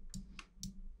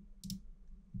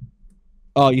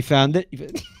 Oh, you found it? You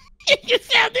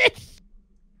found it!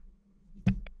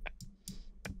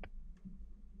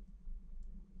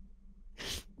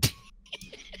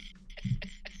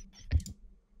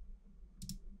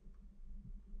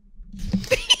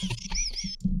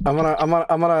 I'm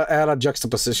gonna add a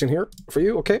juxtaposition here for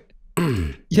you, okay?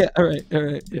 Yeah, all right,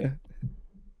 yeah.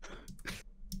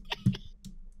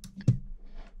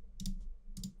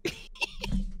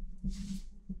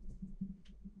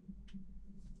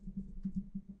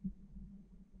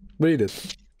 Read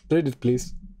it,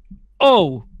 please.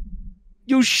 Oh,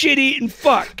 you shit-eating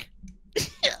fuck!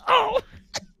 Oh.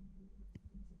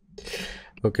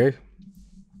 Okay.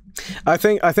 I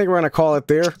think we're gonna call it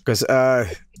there, because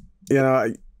you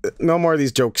know, no more of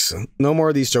these jokes. No more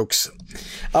of these jokes.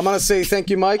 I'm gonna say thank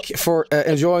you, Mike, for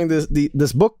enjoying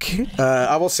this book.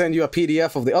 I will send you a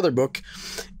PDF of the other book.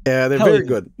 They're very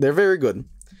good. They're very good.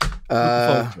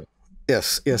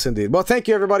 Yes, indeed. Well, thank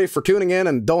you everybody for tuning in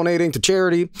and donating to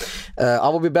charity. I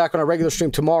will be back on a regular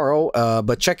stream tomorrow,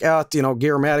 but check out, you know,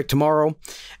 Gearmatic tomorrow.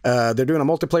 They're doing a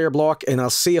multiplayer block, and I'll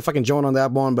see if I can join on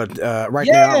that one. But right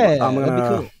now,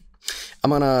 I'm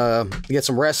gonna get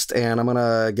some rest, and I'm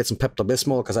gonna get some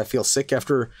Pepto-Bismol because I feel sick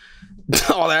after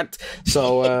all that.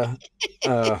 So,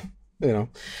 you know.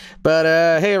 But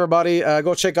hey, everybody,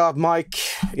 go check out Mike.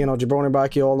 You know, Jabroni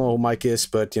Bike. You all know who Mike is,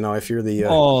 but you know, if you're the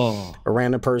a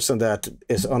random person that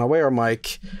is unaware of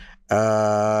Mike,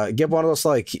 Get one of those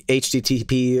like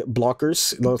HTTP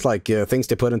blockers, those like things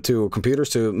they put into computers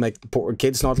to make poor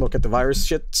kids not look at the virus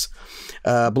shits.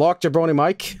 Block Jabroni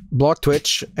Mike, block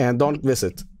Twitch, and don't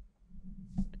visit.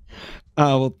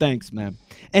 Well, thanks, man.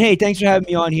 And hey, thanks for having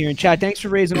me on here. And chat, thanks for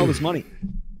raising all this money.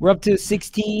 We're up to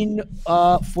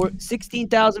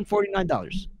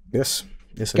 $16,049. Yes.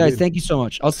 Yes, guys, indeed. thank you so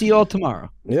much. I'll see you all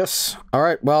tomorrow. Yes. All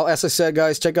right. Well, as I said,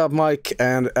 guys, check out Mike.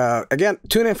 And again,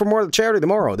 tune in for more of the charity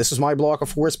tomorrow. This is my block,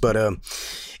 of course, but,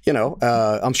 you know,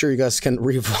 I'm sure you guys can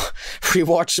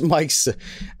rewatch Mike's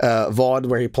VOD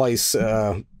where he plays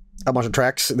a bunch of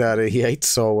tracks that he hates.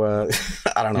 So,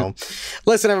 I don't know.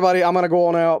 Listen, everybody, I'm going to go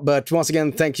on out. But once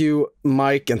again, thank you,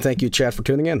 Mike, and thank you, chat, for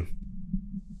tuning in.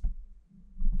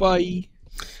 Bye.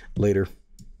 Later.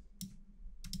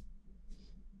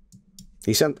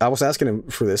 He sent. I was asking him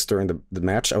for this during the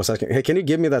match. I was asking, hey, can you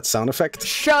give me that sound effect?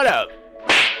 Shut up.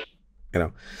 You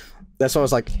know, that's why I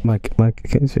was like, Mike,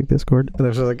 can you check Discord? And I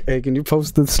was like, hey, can you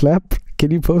post the slap?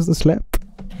 Can you post the slap?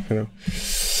 You know.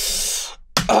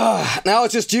 Now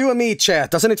it's just you and me, chat.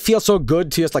 Doesn't it feel so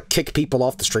good to just like kick people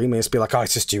off the stream and just be like, oh,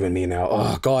 it's just you and me now.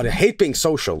 Oh God, I hate being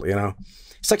social. You know,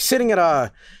 it's like sitting at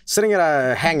a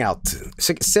hangout,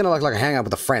 sitting like a hangout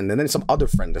with a friend, and then some other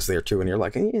friend is there too, and you're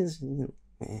like,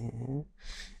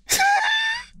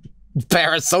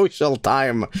 parasocial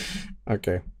time.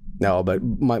 Okay. No, but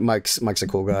Mike's a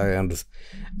cool guy, and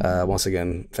once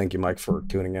again, thank you, Mike, for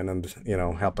tuning in and, you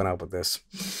know, helping out with this.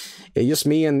 Yeah, just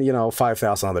me and, you know,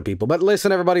 5,000 other people. But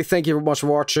listen, everybody, thank you very much for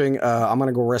watching. I'm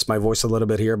gonna go rest my voice a little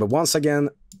bit here, but once again,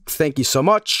 thank you so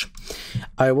much.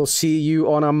 I will see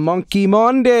you on a Monkey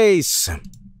Mondays.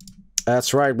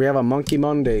 That's right, we have a Monkey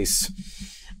Mondays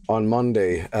on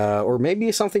Monday, or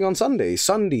maybe something on Sunday.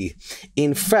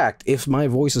 In fact, if my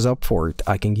voice is up for it,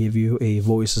 I can give you a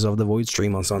Voices of the Void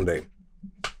stream on Sunday.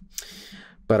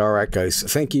 But all right, guys,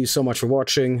 thank you so much for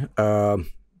watching. I'll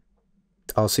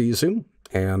see you soon.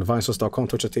 And Vinesauce.com,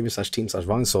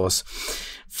 twitch.tv/team/Vinesauce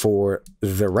for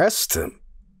the rest.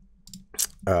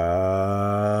 I'm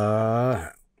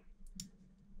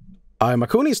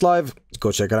Akunis live.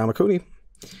 Go check out Amakuni.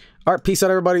 All right, peace out,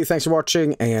 everybody. Thanks for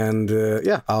watching, and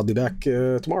yeah, I'll be back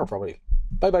tomorrow, probably.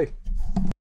 Bye-bye.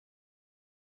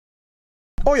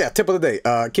 Oh, yeah, tip of the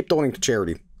day. Keep donating to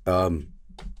charity.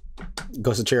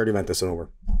 Because the charity event isn't over.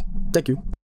 Thank you.